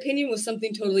 in my opinion, was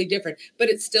something totally different, but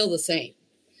it's still the same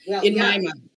in my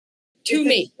mind. To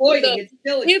me, so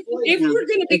if we're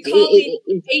going to be calling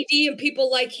AD and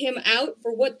people like him out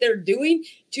for what they're doing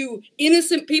to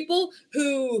innocent people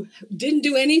who didn't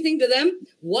do anything to them,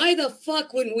 why the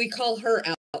fuck wouldn't we call her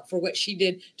out for what she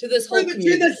did to this whole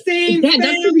community? That's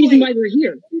the reason why we're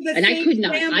here, and I could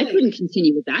not. I couldn't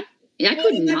continue with that. I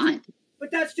could not.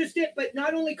 But that's just it. But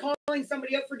not only calling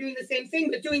somebody out for doing the same thing,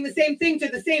 but doing the same thing to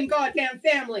the same goddamn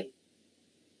family.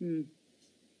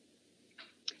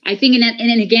 I think,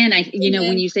 and again,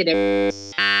 when you say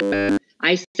that,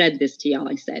 I said this to y'all.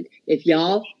 I said, if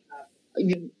y'all,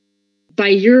 by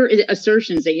your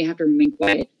assertions that you have to remain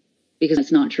quiet because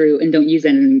it's not true, and don't use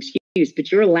that as an excuse,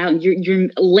 but you're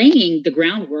laying the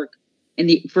groundwork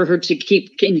for her to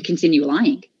continue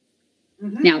lying.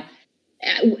 Now,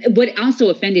 what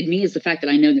also offended me is the fact that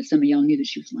I know that some of y'all knew that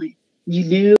she was lying. You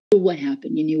knew what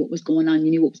happened. You knew what was going on. You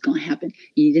knew what was going to happen.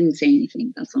 You didn't say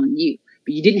anything. That's on you.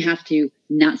 But you didn't have to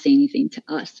not say anything to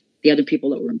us, the other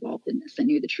people that were involved in this, that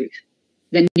knew the truth,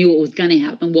 that knew what was going to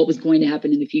happen, what was going to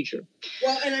happen in the future.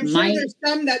 Well, and I'm sure there's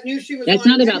some that knew she was lying. That's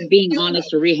not about being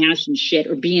honest or rehashing shit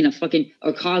or being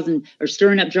or causing or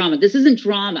stirring up drama. This isn't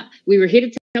drama. We were here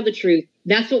to tell the truth.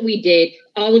 That's what we did.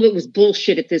 All of it was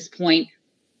bullshit at this point.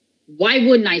 Why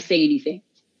wouldn't I say anything?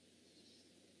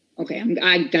 Okay,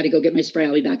 I got to go get my spray.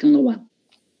 I'll be back in a little while.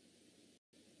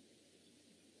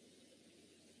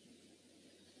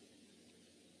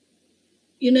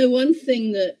 You know, one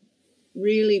thing that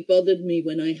really bothered me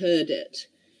when I heard it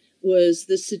was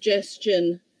the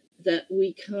suggestion that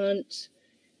we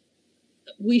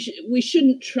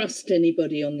shouldn't trust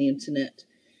anybody on the internet.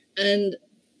 And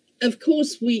of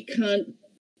course we can't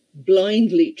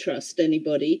blindly trust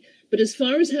anybody, but as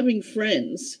far as having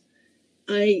friends,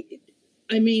 I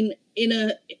mean,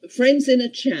 friends in a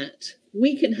chat,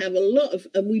 we can have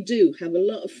and we do have a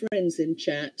lot of friends in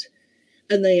chat,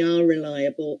 and they are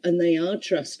reliable and they are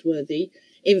trustworthy.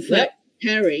 In fact,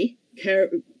 Carrie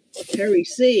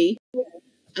C,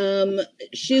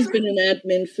 she's been an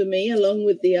admin for me along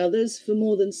with the others for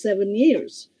more than 7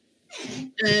 years.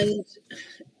 And,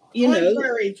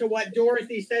 contrary to what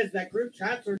Dorothy says, that group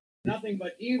chats are nothing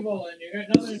but evil and you got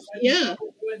nothing. Yeah.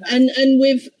 And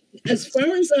with, as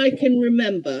far as I can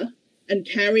remember, and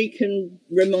Carrie can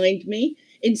remind me,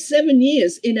 in 7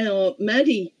 years in our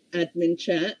Maddie admin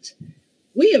chat,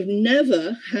 we have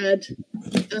never had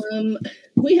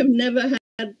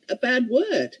a bad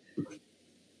word,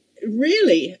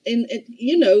 really.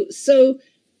 So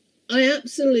I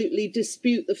absolutely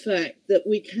dispute the fact that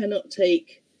we cannot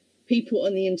take people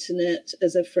on the internet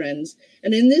as our friends.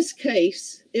 And in this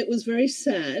case, it was very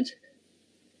sad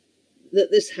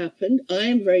that this happened. I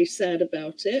am very sad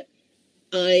about it.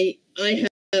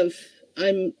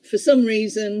 For some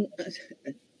reason,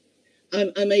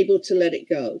 I'm able to let it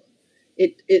go.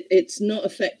 It's not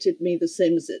affected me the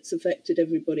same as it's affected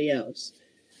everybody else.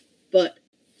 But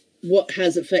what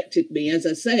has affected me, as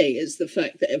I say, is the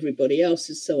fact that everybody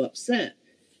else is so upset.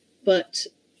 But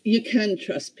you can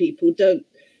trust people, don't.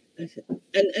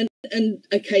 And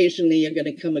occasionally you're going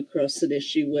to come across an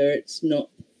issue where it's not,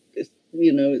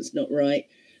 it's not right.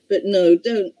 But no,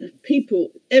 don't. People,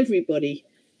 everybody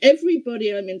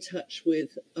I'm in touch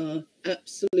with are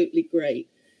absolutely great.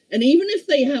 And even if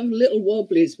they have little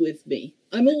wobblies with me,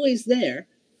 I'm always there.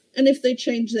 And if they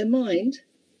change their mind,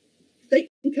 they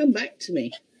can come back to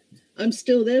me. I'm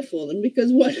still there for them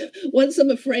because once I'm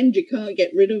a friend, you can't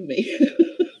get rid of me.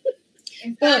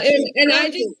 Well, and I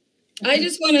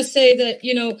just want to say that,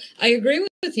 I agree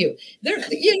with you.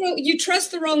 You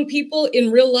trust the wrong people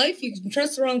in real life. You can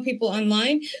trust the wrong people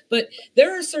online, but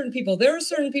there are certain people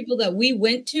that we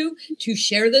went to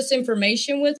share this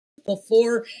information with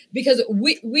before, because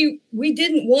we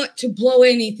didn't want to blow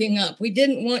anything up. We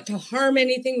didn't want to harm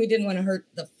anything. We didn't want to hurt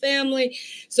the family.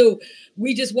 So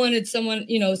we just wanted someone,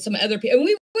 some other people. And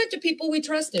we went to people we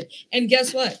trusted. And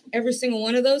guess what? Every single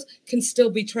one of those can still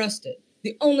be trusted.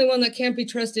 The only one that can't be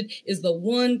trusted is the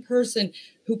one person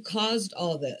who caused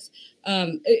all this.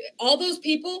 All those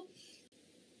people,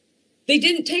 they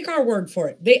didn't take our word for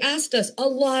it. They asked us a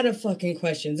lot of fucking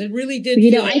questions. It really did.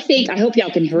 I hope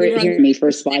y'all can hear me.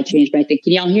 First of all, I changed my thing.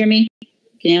 Can y'all hear me?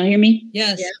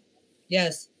 Yes. Yeah.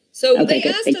 Yes. So they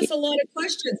asked us a lot of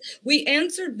questions. We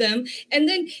answered them, and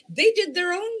then they did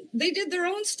their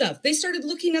own stuff. They started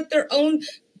looking at their own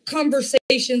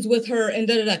conversations with her and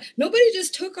da-da-da. Nobody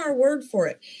just took our word for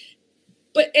it.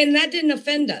 And that didn't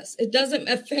offend us. It doesn't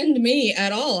offend me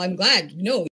at all. I'm glad.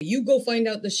 No, you go find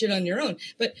out the shit on your own.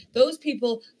 But those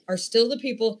people are still the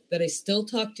people that I still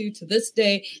talk to this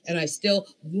day, and I still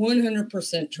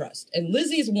 100% trust. And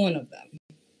Lizzie's one of them.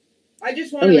 I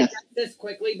just want to address this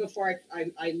quickly before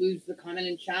I lose the comment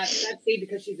in chat. Betsy,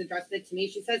 because she's addressed it to me.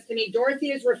 She says to me,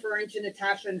 Dorothy is referring to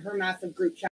Natasha and her massive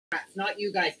group chats, not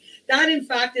you guys. That, in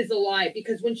fact, is a lie,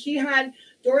 because when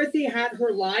Dorothy had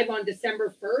her live on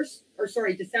December 5th,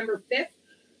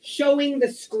 showing the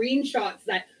screenshots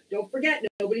that, don't forget,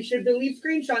 nobody should believe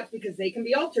screenshots because they can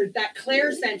be altered, that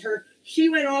Claire sent her. She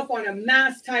went off on a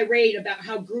mass tirade about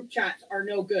how group chats are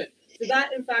no good. So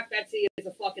that, in fact, Betsy, is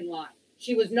a fucking lie.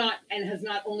 She was not, and has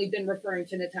not only been referring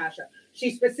to Natasha.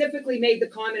 She specifically made the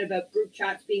comment about group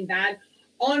chats being bad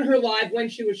on her live when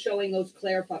she was showing those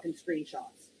Claire fucking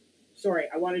screenshots. Sorry,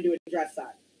 I wanted to address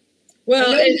that. Well,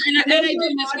 I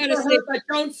do just want to say, but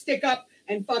don't stick up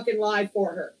and fucking lie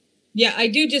for her. Yeah, I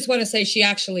do just want to say she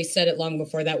actually said it long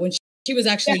before that, when she was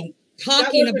actually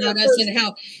talking about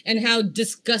us and how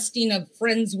disgusting of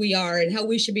friends we are and how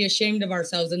we should be ashamed of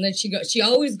ourselves. And then she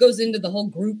always goes into the whole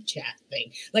group chat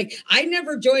thing. Like, I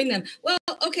never joined them. Well,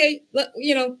 okay,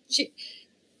 you know,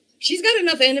 she's got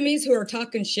enough enemies who are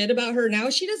talking shit about her now.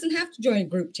 She doesn't have to join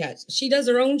group chats. She does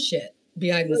her own shit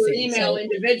behind the scenes. Email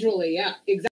individually, yeah,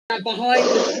 exactly. Behind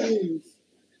the scenes.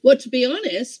 Well, to be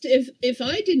honest, if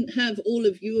I didn't have all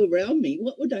of you around me,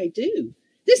 what would I do?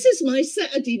 This is my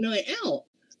Saturday night out.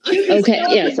 Okay,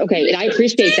 yes, okay, and I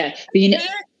appreciate that. But, you know,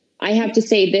 I have to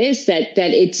say this, that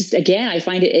it's, again, I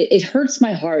find it hurts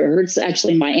my heart. It hurts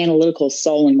actually my analytical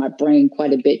soul and my brain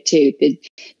quite a bit too,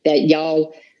 that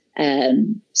y'all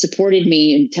supported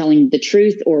me in telling the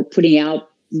truth or putting out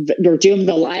or doing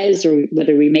the lies, or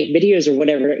whether we make videos or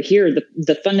whatever. Here,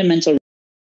 the fundamental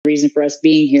reason for us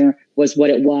being here was what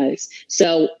it was.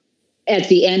 So at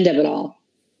the end of it all,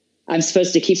 I'm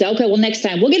supposed to keep saying, okay, well, next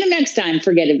time, we'll get him next time.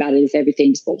 Forget about it if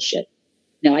everything's bullshit.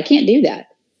 No, I can't do that.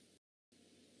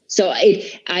 So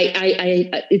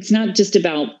it's not just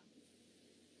about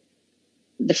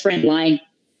the friend line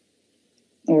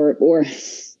or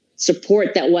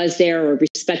support that was there or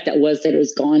respect that was there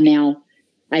is gone now.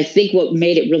 I think what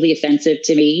made it really offensive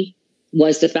to me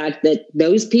was the fact that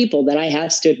those people that I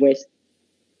have stood with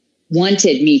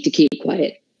wanted me to keep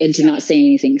quiet and to not say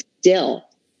anything still.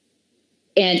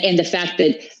 And the fact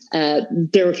that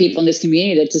there were people in this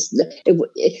community that just,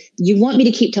 you want me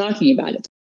to keep talking about it,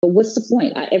 but what's the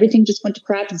point? Everything just went to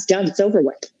crap. It's done. It's over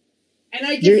with. And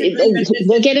I disagree.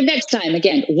 We'll get him next time.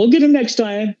 Again, we'll get him next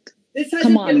time. This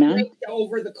hasn't been raked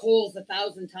over the coals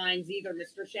 1,000 times either,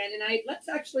 Mr. Shannonite. Let's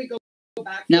actually go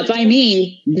back. Not by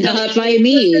me. Not by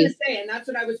me. And that's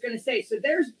what I was going to say. So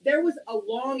there was a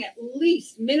long, at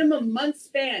least minimum month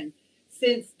span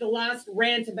since the last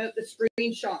rant about the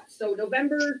screenshots. So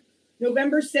November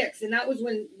 6th, and that was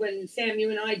when Sam, you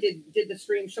and I did the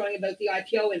stream showing about the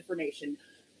IPO information.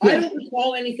 Yeah. I don't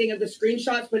recall anything of the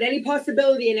screenshots, but any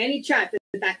possibility in any chat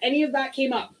that any of that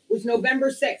came up was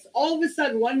November 6th. All of a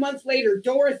sudden, 1 month later,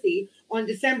 Dorothy on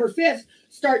December 5th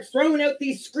starts throwing out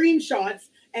these screenshots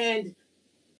and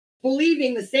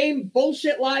believing the same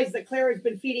bullshit lies that Claire has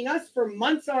been feeding us for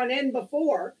months on end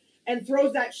before, and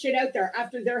throws that shit out there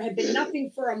after there had been nothing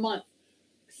for a month.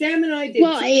 Sam and I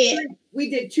did we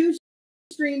did 2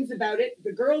 streams about it.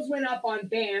 The girls went up on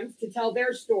BAMs to tell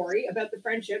their story about the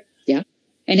friendship. Yeah.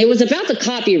 And it was about the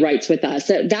copyrights with us.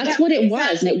 That's what it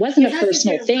was. And it wasn't a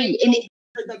personal thing. And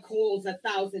the coals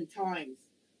 1,000 times.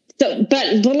 So,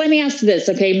 but let me ask you this,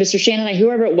 okay, Mr. Shannon,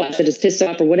 whoever it was that is pissed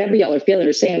off or whatever y'all are feeling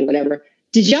or saying or whatever,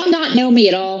 did y'all not know me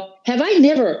at all? Have I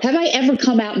ever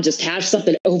come out and just have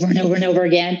something over and over and over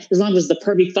again? As long as the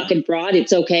perfect fucking fraud,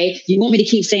 it's okay. You want me to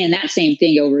keep saying that same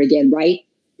thing over again, right?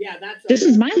 Yeah, that's this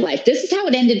is my life. This is how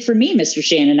it ended for me, Mr.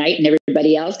 Shannonite and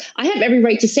everybody else. I have every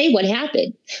right to say what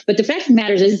happened. But the fact of the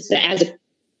matter is that as a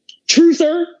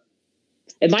truther,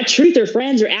 and my truther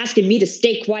friends are asking me to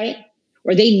stay quiet,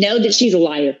 or they know that she's a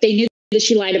liar. They knew that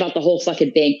she lied about the whole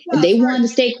fucking thing. And they wanted to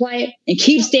stay quiet and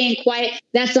keep staying quiet.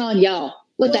 That's on y'all.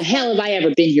 What the hell have I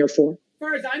ever been here for? As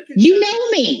far as I'm concerned, you know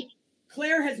me.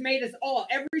 Claire has made us all,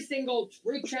 every single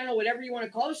truth channel, whatever you want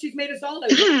to call it, she's made us all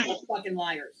out fucking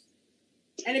liars.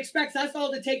 And expects us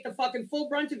all to take the fucking full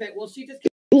brunt of it. Well, she just...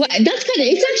 Well, that's kind of...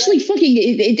 It's actually fucking...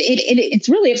 It's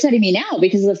really upsetting me now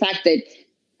because of the fact that...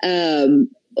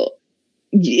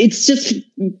 it's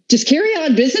just carry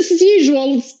on business as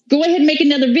usual. Let's go ahead and make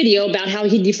another video about how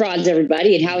he defrauds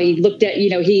everybody and how he looked at,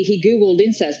 he Googled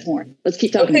incest porn. Let's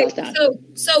keep talking about that.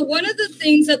 So one of the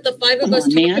things that the 5 of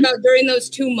us talked about during those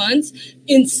 2 months,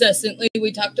 incessantly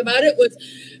we talked about it, was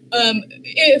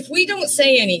if we don't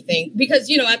say anything, because,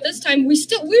 you know, at this time, we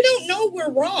don't know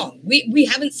we're wrong. We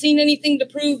haven't seen anything to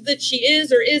prove that she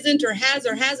is or isn't or has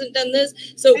or hasn't done this.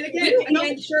 So and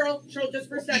again, Cheryl, just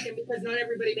for a second, because not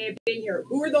everybody may have been here.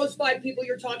 Who are those 5 people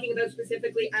you're talking about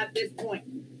specifically at this point?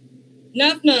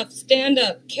 Nuff, Stand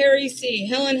Up, Carrie C,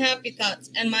 Helen Happy Thoughts,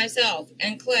 and myself,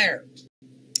 and Claire.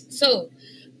 So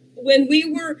when we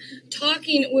were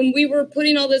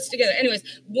putting all this together,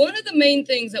 anyways, one of the main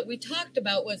things that we talked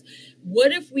about was,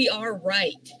 what if we are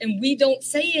right and we don't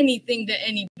say anything to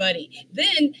anybody?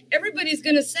 Then everybody's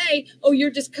going to say, oh,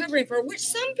 you're just covering for her, which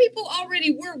some people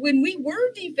already were when we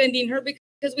were defending her because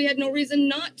we had no reason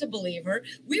not to believe her.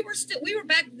 We were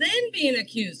back then being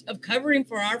accused of covering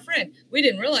for our friend. We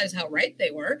didn't realize how right they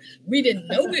were. We didn't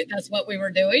know that's what we were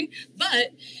doing.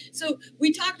 But so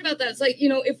we talked about that. It's like, you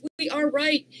know, if we are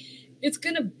right, it's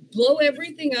going to blow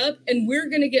everything up and we're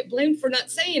going to get blamed for not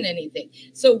saying anything.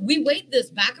 So we weighed this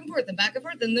back and forth.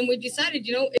 And then we decided,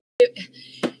 you know,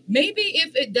 maybe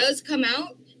if it does come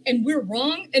out and we're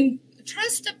wrong, and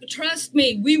trust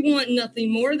me, we want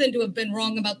nothing more than to have been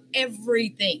wrong about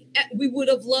everything. We would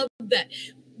have loved that.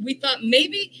 We thought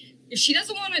maybe if she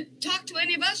doesn't want to talk to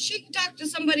any of us, she can talk to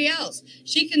somebody else.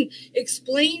 She can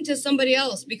explain to somebody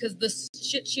else because the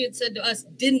shit she had said to us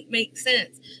didn't make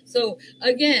sense. So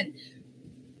again,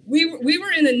 we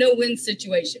were in a no-win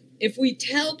situation. If we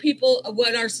tell people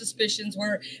what our suspicions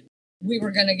were, we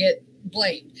were going to get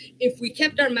blamed. If we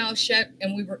kept our mouth shut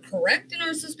and we were correct in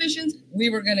our suspicions, we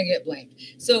were going to get blamed.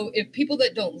 So if people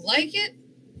that don't like it,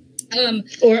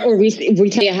 or we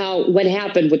tell you what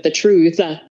happened with the truth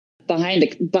behind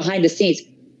the scenes,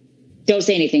 don't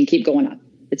say anything. Keep going on.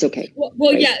 It's okay. Well,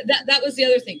 right? Yeah, that was the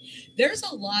other thing. There's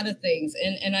a lot of things,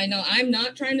 and I know I'm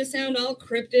not trying to sound all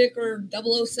cryptic or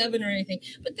 007 or anything,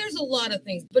 but there's a lot of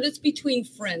things. But it's between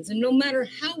friends, and no matter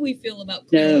how we feel about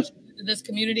this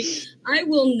community,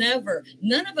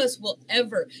 none of us will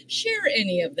ever share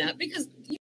any of that because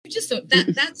you just don't.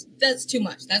 That's too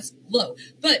much. That's low.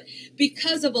 But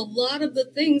because of a lot of the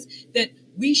things that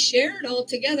we shared all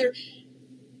together,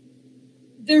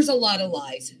 there's a lot of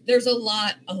lies. There's a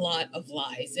lot of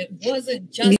lies. It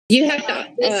wasn't just you have to.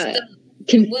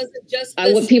 It wasn't just.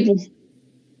 I want people.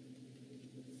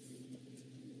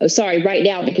 Oh, sorry, right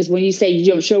now, because when you say you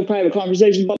don't show private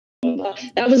conversations, blah, blah, blah,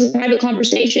 that was a private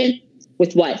conversation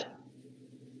with what?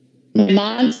 My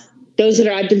moms, those that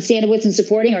I've been standing with and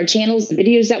supporting our channels, the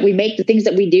videos that we make, the things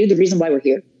that we do, the reason why we're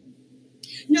here.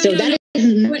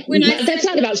 That's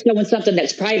not about showing something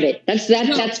that's private.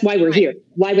 That's why we're here.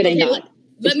 Why would I not?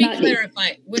 Let me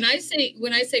clarify. When I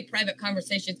say private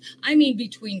conversations, I mean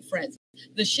between friends.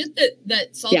 The shit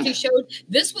that Salty showed,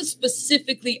 this was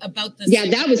specifically about the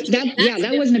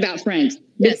that wasn't about friends.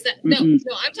 Yes, no,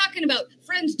 I'm talking about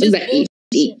friends just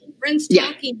friends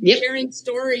talking, sharing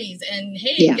stories, and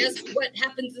hey, guess what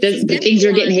happens? The things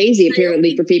are getting hazy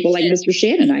apparently for people like Mr.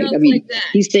 Shannonite. I mean,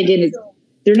 he's thinking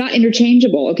they're not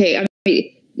interchangeable. Okay, I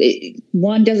mean,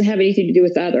 one doesn't have anything to do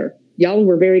with the other. Y'all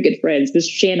were very good friends. Mr.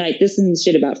 Shannonite, this isn't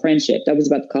shit about friendship. That was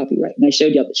about the copyright, and I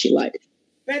showed y'all that she lied.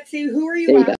 Betsy, who are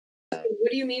you asking? What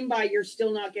do you mean by you're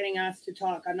still not getting asked to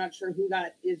talk? I'm not sure who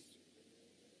that is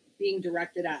being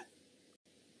directed at.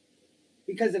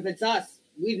 Because if it's us,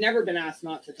 we've never been asked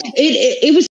not to talk.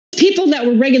 It was people that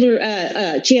were regular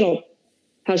channel.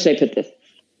 How should I put this?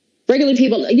 Regular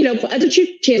people, other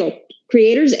channel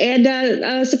creators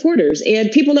and supporters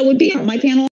and people that would be on my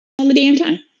panel all the damn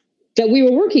time that we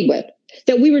were working with,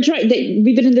 that we've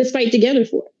been in this fight together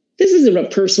for. This isn't a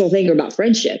personal thing or about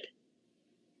friendship.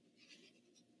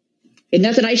 And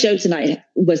nothing I showed tonight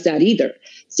was that either.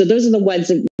 So those are the ones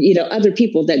that, other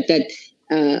people that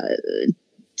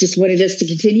just wanted us to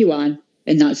continue on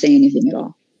and not say anything at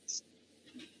all.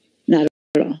 Not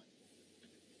at all.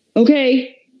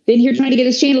 Okay. Been here trying to get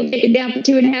his channel taken down for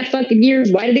 2.5 fucking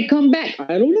years. Why did it come back?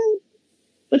 I don't know.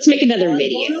 Let's make another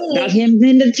video about him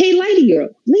and the Tay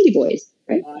Lady Boys.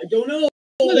 Right? I don't know.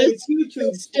 Well, it's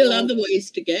YouTube. Still other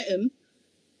ways to get him.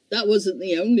 That wasn't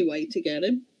the only way to get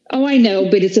him. Oh, I know,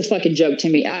 but it's a fucking joke to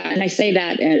me. And I say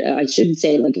that, and I shouldn't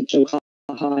say it like a joke.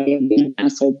 I am being an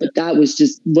asshole, but that was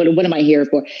just, what am I here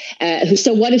for?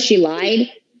 So what if she lied?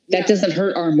 That doesn't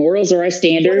hurt our morals or our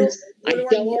standards. What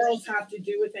do our morals have to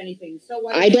do with anything? So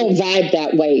what I don't vibe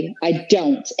that way. I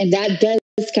don't. And that does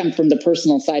come from the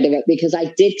personal side of it, because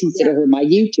I did consider her my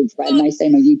YouTube friend. And I say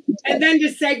my YouTube friend. And then to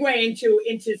segue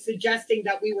into suggesting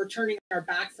that we were turning our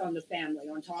backs on the family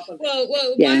on top of it.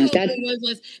 Well, my whole thing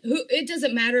was it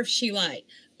doesn't matter if she lied.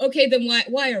 Okay, then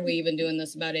why are we even doing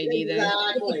this about AD then?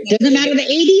 Exactly. Doesn't matter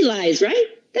the AD lies, right?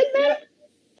 Doesn't matter.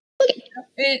 Look,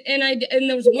 And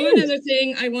there was one other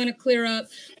thing I want to clear up,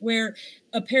 where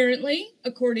apparently,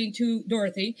 according to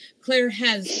Dorothy, Claire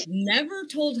has never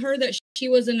told her that she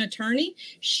was an attorney.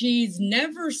 She's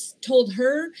never told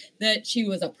her that she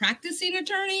was a practicing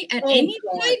attorney at any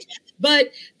point.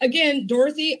 But again,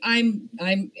 Dorothy, I'm,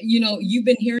 you've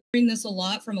been hearing this a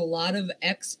lot from a lot of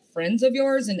ex-friends of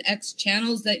yours and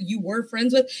ex-channels that you were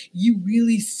friends with. You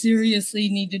really seriously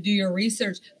need to do your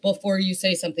research before you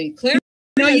say something. Claire.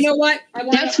 No, you know what? I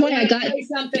want That's what I got. Play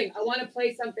something. I want to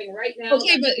play something right now.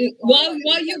 Okay, but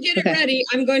while you get it ready,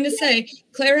 I'm going to say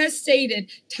Claire has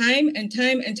stated time and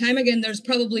time and time again, there's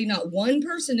probably not one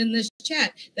person in this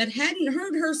chat that hadn't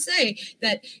heard her say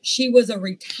that she was a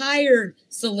retired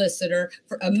solicitor,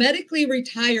 for a medically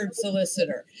retired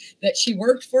solicitor, that she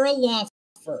worked for a law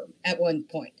firm at one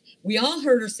point. We all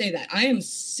heard her say that. I am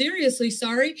seriously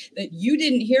sorry that you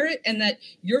didn't hear it and that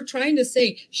you're trying to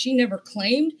say she never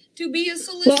claimed to be a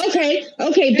solicitor. Well,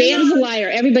 okay. Bam's a liar.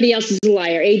 Everybody else is a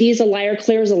liar. AD is a liar.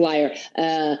 Claire's a liar.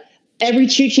 Every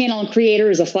true channel and creator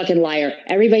is a fucking liar.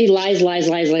 Everybody lies.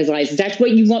 That's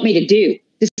what you want me to do.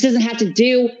 This doesn't have to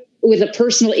do with a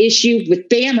personal issue with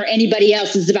Bam or anybody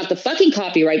else. This is about the fucking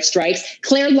copyright strikes.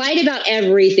 Claire lied about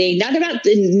everything. Nothing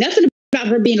about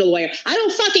her being a lawyer. I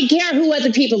don't fucking care who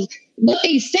other people, what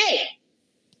they say.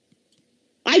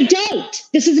 I don't.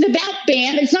 This isn't about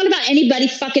Bam. It's not about anybody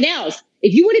fucking else.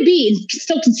 If you want to be and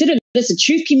still consider this a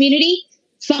truth community,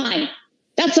 fine.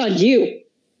 That's on you.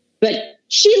 But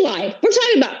she lied. We're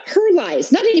talking about her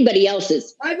lies, not anybody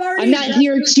else's. I'm not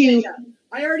here to.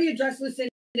 I already addressed Lucinda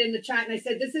in the chat, and I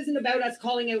said this isn't about us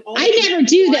calling out all. I never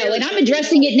do though, and I'm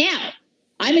addressing it now.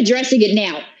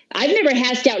 I've never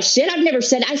hashed out shit.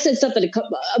 I said something a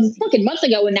fucking month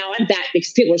ago, and now I'm back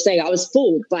because people are saying I was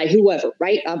fooled by whoever,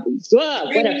 right?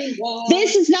 Whatever.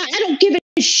 This is not, I don't give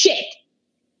a shit.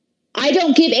 I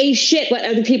don't give a shit what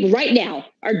other people right now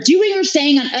are doing or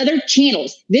saying on other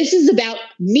channels. This is about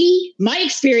me, my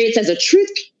experience as a truth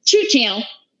channel.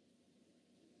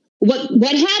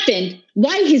 What happened,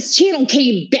 why his channel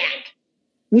came back,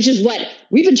 which is what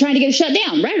we've been trying to get shut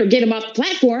down, right? Or get him off the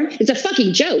platform. It's a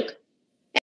fucking joke.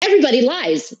 Everybody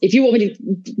lies. If you want me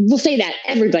to, we'll say that.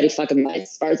 Everybody fucking lies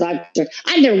as far as I'm concerned.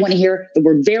 I never want to hear the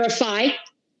word verify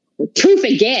or proof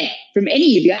again from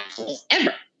any of you assholes.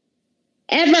 Ever.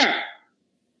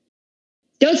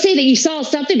 Don't say that you saw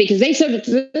something because they saw it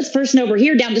to this person over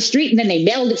here down the street and then they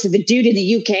mailed it to the dude in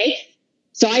the UK.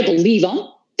 So I believe them.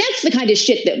 That's the kind of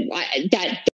shit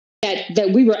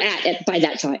that we were at by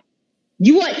that time.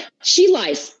 She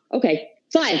lies. Okay,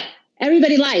 fine.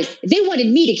 Everybody lies. They wanted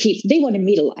me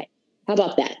to lie. How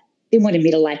about that? They wanted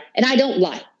me to lie. And I don't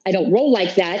lie. I don't roll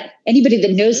like that. Anybody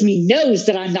that knows me knows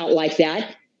that I'm not like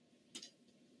that.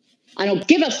 I don't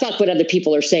give a fuck what other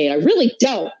people are saying. I really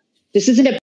don't. This isn't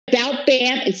about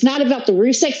Bam. It's not about the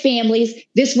Rusek families.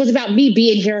 This was about me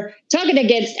being here talking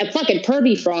against a fucking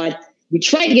pervy fraud. We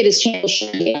tried to get his channel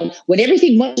shut down when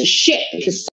everything went to shit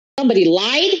because somebody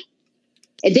lied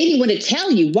and they didn't want to tell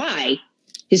you why.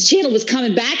 His channel was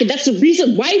coming back, and that's the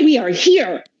reason why we are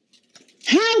here.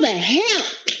 How the hell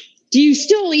do you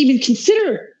still even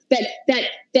consider that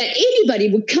anybody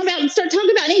would come out and start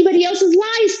talking about anybody else's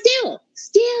lies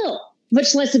still,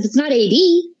 much less if it's not AD.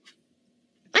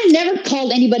 I never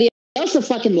called anybody else a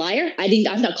fucking liar.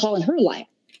 I'm not calling her a liar.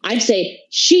 I'd say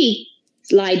she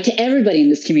lied to everybody in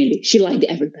this community. She lied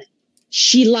to everybody.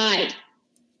 She lied.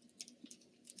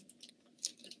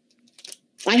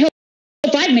 I hope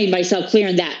I've made myself clear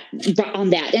on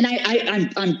that. And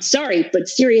I'm sorry, but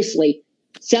seriously,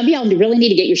 some of y'all really need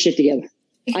to get your shit together.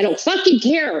 I don't fucking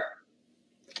care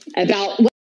about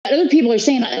what other people are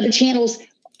saying on other channels.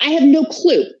 I have no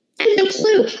clue. I'm not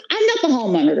the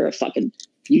hall monitor of fucking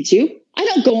YouTube. I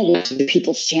don't go and watch other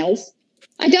people's channels.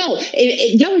 I don't.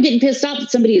 Y'all are getting pissed off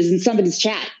that somebody is in somebody's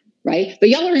chat, right? But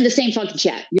y'all are in the same fucking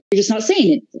chat. You're just not saying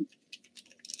anything.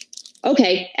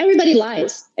 Okay, everybody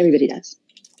lies. Everybody does.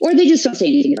 Or they just don't say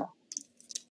anything at all.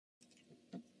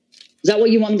 Is that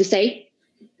what you want me to say?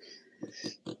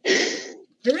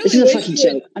 This is a fucking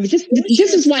joke. I mean,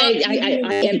 this is why I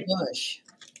am.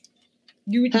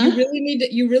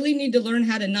 You really need to learn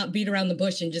how to not beat around the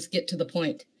bush and just get to the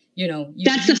point.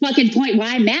 That's the fucking point.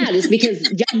 Why I'm mad is because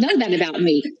y'all know that about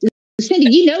me.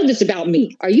 Cindy, you know this about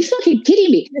me. Are you fucking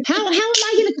kidding me? How am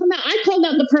I going to come out? I called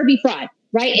out the pervy fraud,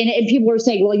 right? And people were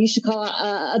saying, well, you should call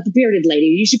out the bearded lady.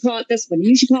 You should call it this one.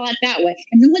 You should call it that way.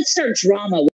 And then let's start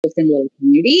drama within the little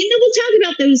community. And then we'll talk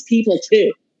about those people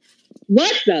too.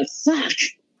 What the fuck?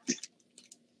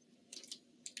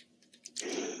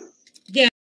 Yeah,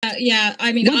 Yeah.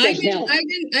 I mean, What I the hell?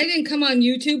 didn't come on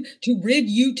YouTube to rid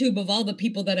YouTube of all the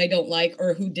people that I don't like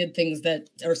or who did things that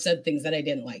or said things that I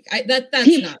didn't like.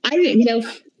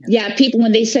 Yeah, people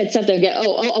when they said something,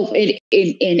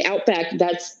 in Outback,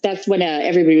 that's when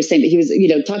everybody was saying that he was,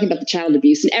 talking about the child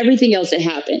abuse and everything else that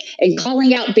happened, and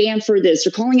calling out Bam for this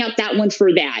or calling out that one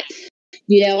for that.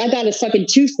 I got a fucking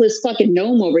toothless fucking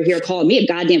gnome over here calling me a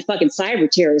goddamn fucking cyber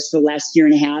terrorist for the last year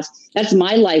and a half. That's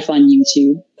my life on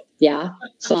YouTube. Yeah,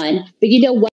 fun. But you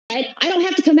know what? I don't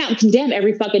have to come out and condemn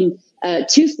every fucking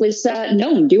toothless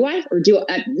gnome, do I? Or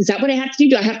is that what I have to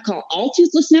do? Do I have to call all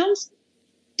toothless gnomes?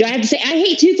 Do I have to say, I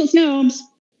hate toothless gnomes?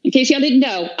 In case y'all didn't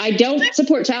know, I don't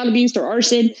support child abuse or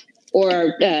arson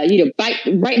or,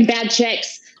 writing bad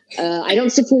checks. I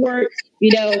don't support,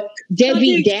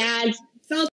 deadbeat dads.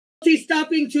 Stop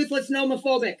being toothless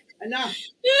nomophobic. Enough.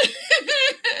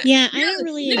 Yeah,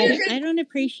 I don't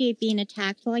appreciate being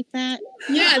attacked like that.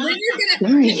 Yeah, then you're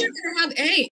gonna have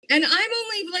 8. And I'm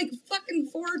only like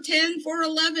fucking 4'10",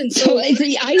 4'11". So I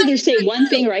either say one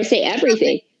thing or I say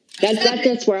everything.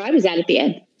 That's where I was at the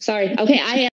end. Sorry. Okay,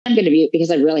 I am going to mute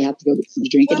because I really have to go get some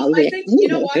drink. Well, I think, you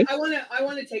know what? I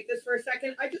want to take this for a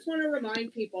second. I just want to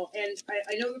remind people, and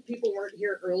I know that people weren't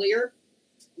here earlier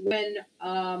when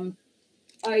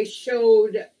I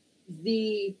showed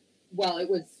the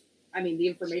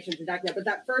information to that, but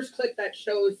that first clip that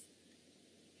shows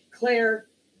Claire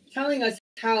telling us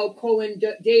how Cohen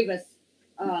Davis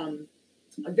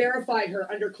verified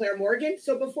her under Claire Morgan.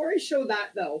 So before I show that,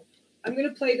 though, I'm going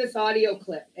to play this audio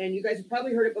clip, and you guys have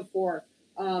probably heard it before.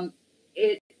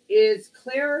 It is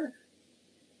Claire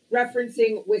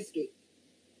referencing whiskey.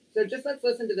 So just let's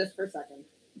listen to this for a second.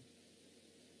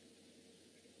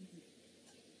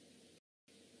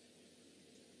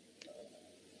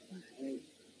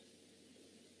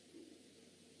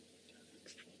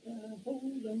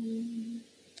 Hold on.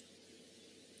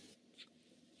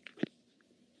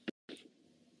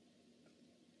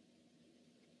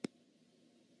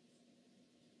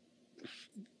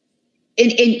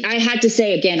 And I had to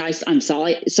say again, I'm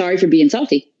sorry for being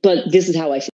salty, but this is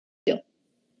how I feel.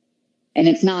 And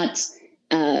it's not,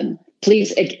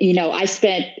 please,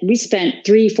 we spent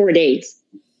 3-4 days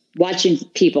watching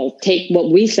people take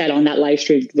what we said on that live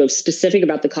stream was specific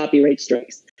about the copyright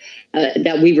strikes,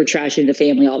 that we were trashing the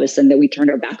family all of a sudden, that we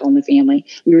turned our back on the family.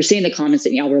 We were seeing the comments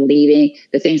that y'all were leaving,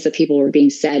 the things that people were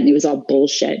being said, and it was all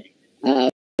bullshit.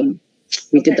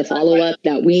 We did the follow-up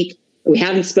that week. We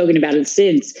haven't spoken about it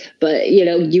since, but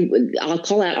I'll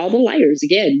call out all the liars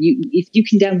again. If you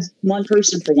condemn one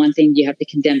person for one thing, you have to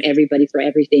condemn everybody for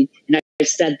everything. And I've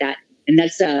said that, and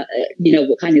that's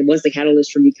what kind of was the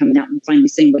catalyst for me coming out and finally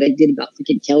saying what I did about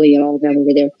freaking Kelly and all of that over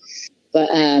there.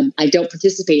 But I don't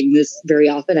participate in this very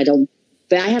often.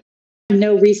 But I have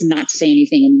no reason not to say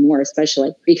anything anymore,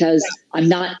 especially because I'm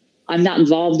not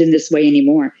involved in this way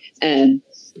anymore. In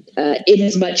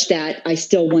as much that I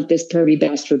still want this pervy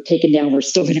bastard taken down, we're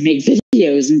still going to make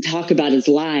videos and talk about his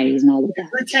lies and all of that.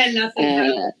 Pretend nothing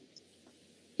happened.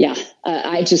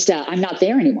 I'm not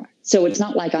there anymore. So it's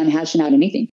not like I'm hashing out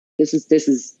anything.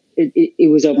 It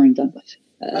was over and done with.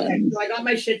 Okay, so I got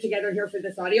my shit together here for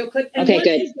this audio clip. And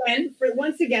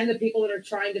once again, the people that are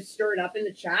trying to stir it up in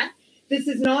the chat, this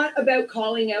is not about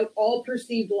calling out all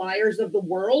perceived liars of the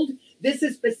world. This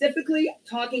is specifically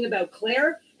talking about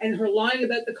Claire and her lying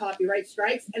about the copyright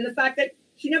strikes and the fact that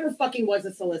she never fucking was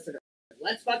a solicitor.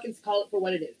 Let's fucking call it for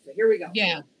what it is. So here we go.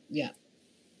 Yeah.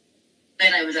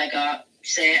 Then I was like, I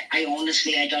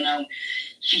honestly don't know.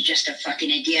 She's just a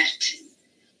fucking idiot.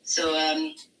 So,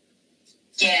 I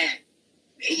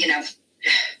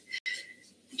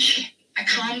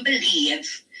can't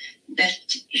believe that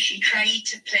she tried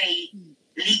to play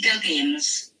legal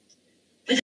games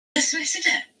with a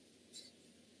solicitor.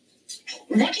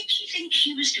 What did she think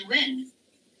she was doing?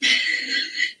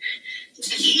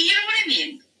 You know what I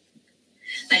mean?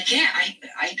 Like,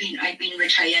 I've been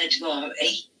retired for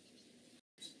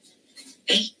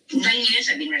 9 years.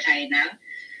 I've been retired now.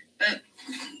 But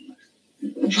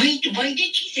why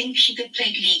did she think she could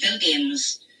play legal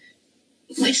games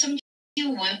with somebody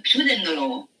who worked within the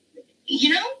law?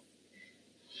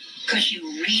 Because she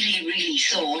really, really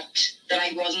thought that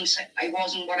I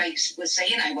wasn't what I was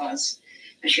saying I was.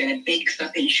 And she had a big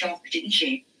fucking shock, didn't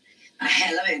she? A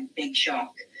hell of a big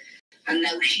shock. And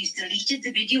now she's deleted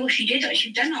the video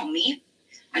she'd done on me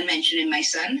and mentioning my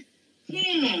son.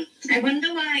 I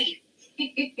wonder why.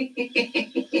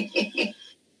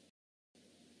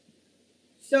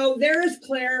 So there is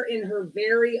Claire in her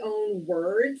very own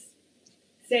words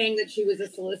saying that she was a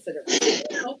solicitor.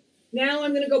 Now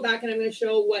I'm going to go back and I'm going to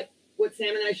show what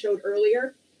Sam and I showed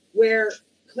earlier, where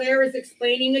Claire is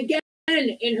explaining again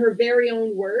in her very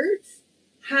own words,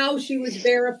 how she was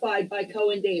verified by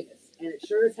Cohen Davis. And it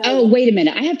sure as hell. Oh, wait a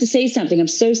minute. I have to say something. I'm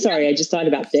so sorry. I just thought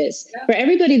about this. Yeah. For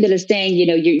everybody that is saying, you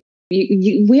know,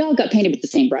 we all got painted with the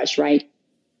same brush, right?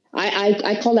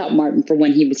 I called out Martin for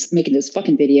when he was making those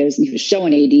fucking videos and he was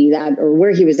showing AD that, or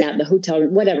where he was at, the hotel,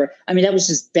 whatever. I mean, that was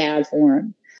just bad for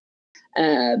him.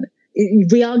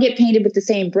 We all get painted with the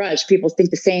same brush. People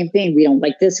think the same thing. We don't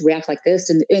like this. We act like this,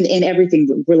 and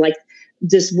everything. We're like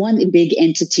this one big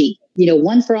entity. You know,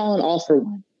 one for all and all for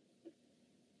one.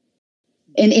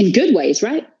 And in good ways,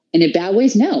 right? And in bad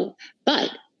ways, no. But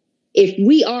if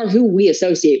we are who we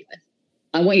associate with,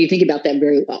 I want you to think about that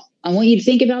very well. I want you to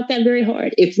think about that very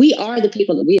hard. If we are the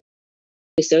people that we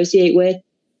associate with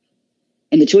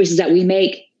and the choices that we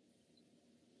make,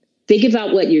 think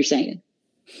about what you're saying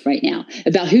right now,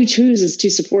 about who chooses to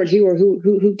support who or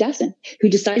who doesn't, who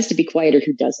decides to be quiet or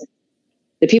who doesn't.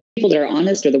 The people that are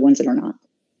honest are the ones that are not.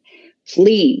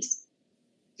 Please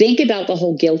think about the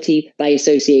whole guilty by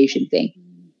association thing.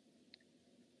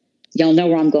 Y'all know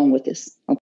where I'm going with this.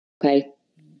 Okay.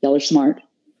 Y'all are smart.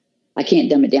 I can't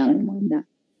dumb it down anymore than that.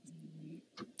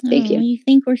 Thank you. You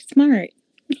think we're smart?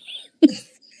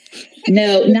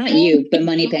 No, not you, but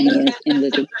Moneypenny and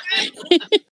Lizzie.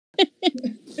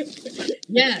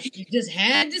 Yeah, you just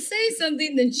had to say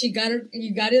something, then you got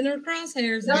in her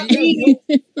crosshairs. Not me.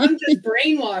 I'm just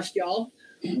brainwashed, y'all.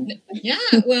 Yeah,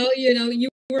 well, you know, you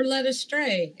were led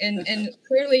astray, and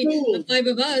clearly the five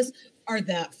of us are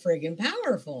that friggin'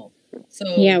 powerful.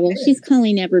 So yeah, well, she's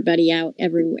calling everybody out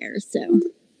everywhere. So,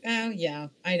 oh yeah,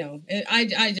 I know.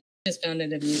 I just found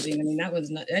it amusing. I mean, that was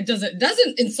not. It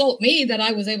doesn't insult me that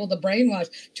I was able to brainwash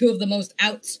two of the most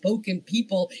outspoken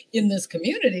people in this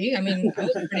community. I mean, I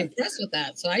was pretty impressed with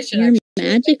that. So I should. You're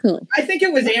magical. I think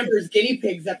it was Amber's guinea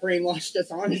pigs that brainwashed us.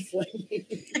 Honestly.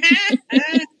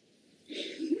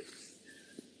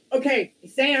 Okay,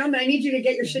 Sam, I need you to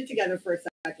get your shit together for a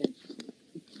second.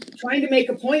 I'm trying to make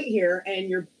a point here, and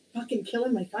you're fucking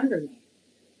killing my thunder, man.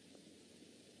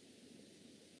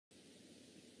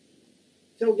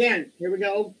 So again, here we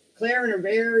go. Claire in her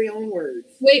very own words.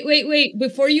 Wait.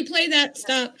 Before you play that,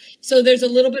 stop. So there's a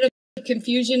little bit of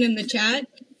confusion in the chat.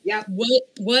 Yeah.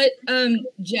 What Jen,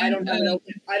 I don't have it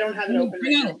open. I don't have it open.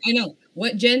 I know.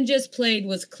 What Jen just played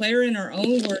was Claire in her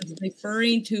own words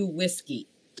referring to whiskey.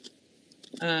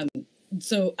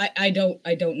 So I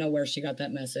don't know where she got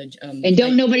that message. And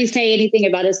don't nobody say anything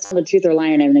about us telling the truth or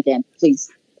lying ever again. Please.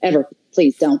 Ever.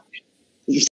 Please don't.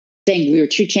 You're saying we were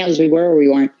true channels, we were or we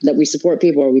weren't, that we support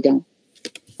people or we don't.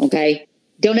 Okay?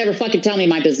 Don't ever fucking tell me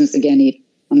my business again, Eve.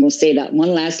 I'm going to say that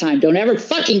one last time. Don't ever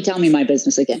fucking tell me my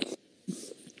business again.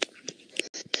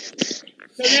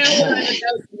 So now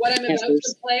what I'm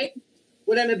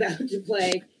about to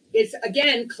play is,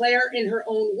 again, Claire in her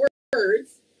own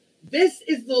words. This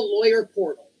is the lawyer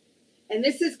portal. And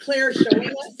this is Claire showing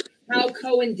us how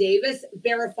Cohen Davis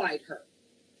verified her.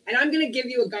 And I'm going to give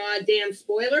you a goddamn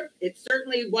spoiler. It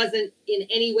certainly wasn't in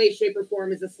any way, shape, or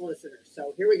form as a solicitor.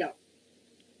 So here we go.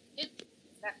 It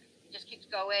just keeps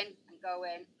going and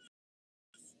going.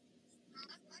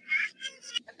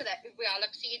 Look at that. We are,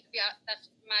 look, see, that's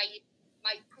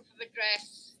my proof of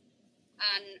address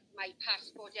and my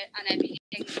passport and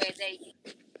everything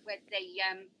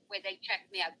where they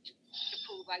checked me out to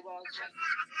prove I was.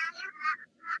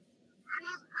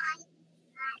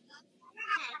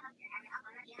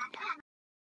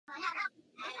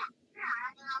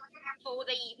 Before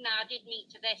they even added me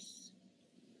to this,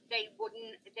 they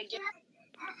just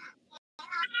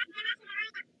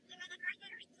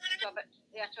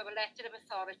they had to have a letter of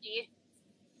authority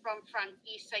from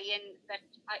Frankie saying that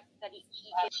he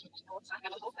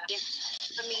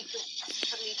did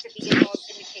for me to be involved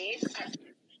in the case.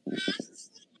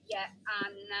 Yeah,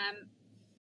 and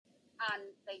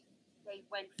they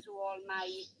went through all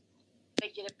they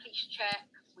did a police check,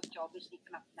 which obviously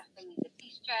came up nothing in the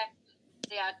police check.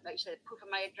 They had, like I said, proof of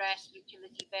my address,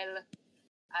 utility bill,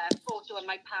 photo of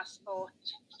my passport.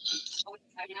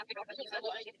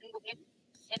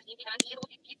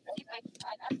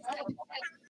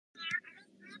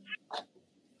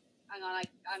 Hang on, I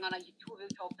two of you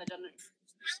talked, I don't know.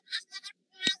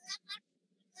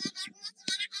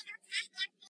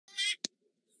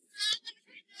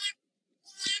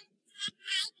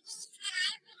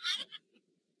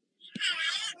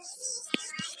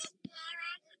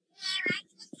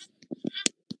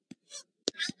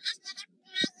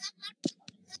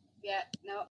 Yeah,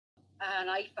 no, and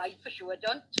I for sure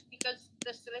don't, because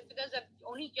the solicitors have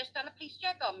only just done a police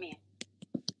check on me.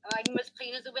 I'm as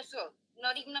clean as a whistle,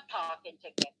 not even a parking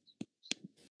ticket.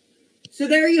 So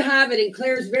there you have it, in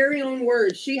Claire's very own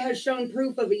words. She has shown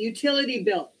proof of a utility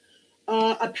bill,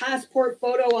 a passport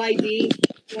photo ID,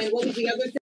 and what was the other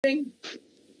thing?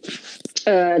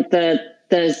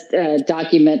 The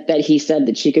document that he said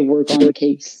that she could work on the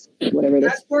case, whatever it is.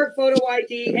 Passport photo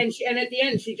ID, and at the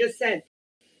end she just said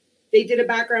they did a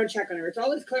background check on her. It's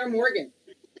always Claire Morgan.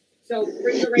 So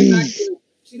brings her right back to,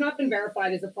 she's not been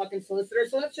verified as a fucking solicitor,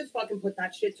 so let's just fucking put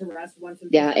that shit to rest once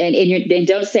and for all. Yeah, and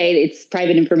don't say it's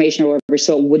private information or whatever,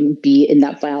 so it wouldn't be in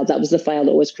that file. That was the file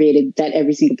that was created, that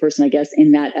every single person, I guess,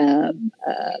 in that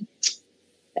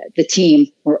the team,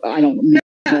 or I don't know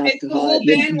how to call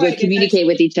it, would communicate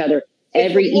with each other.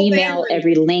 Every email,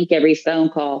 every link, every phone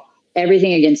call,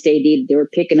 everything against AD, they were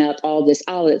picking up all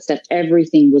that stuff.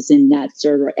 Everything was in that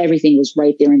server. Everything was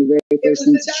right there in the very first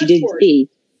things she did see.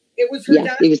 It was her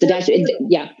it was the dashboard.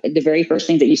 Yeah, the very first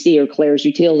things that you see are Claire's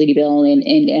utility bill and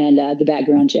the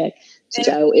background check.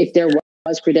 So if there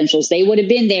was credentials, they would have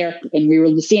been there, and we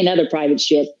were seeing other private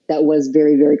shit that was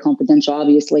very, very confidential,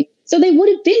 obviously. So they would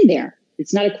have been there.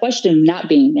 It's not a question of not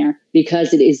being there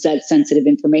because it is that sensitive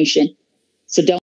information. So don't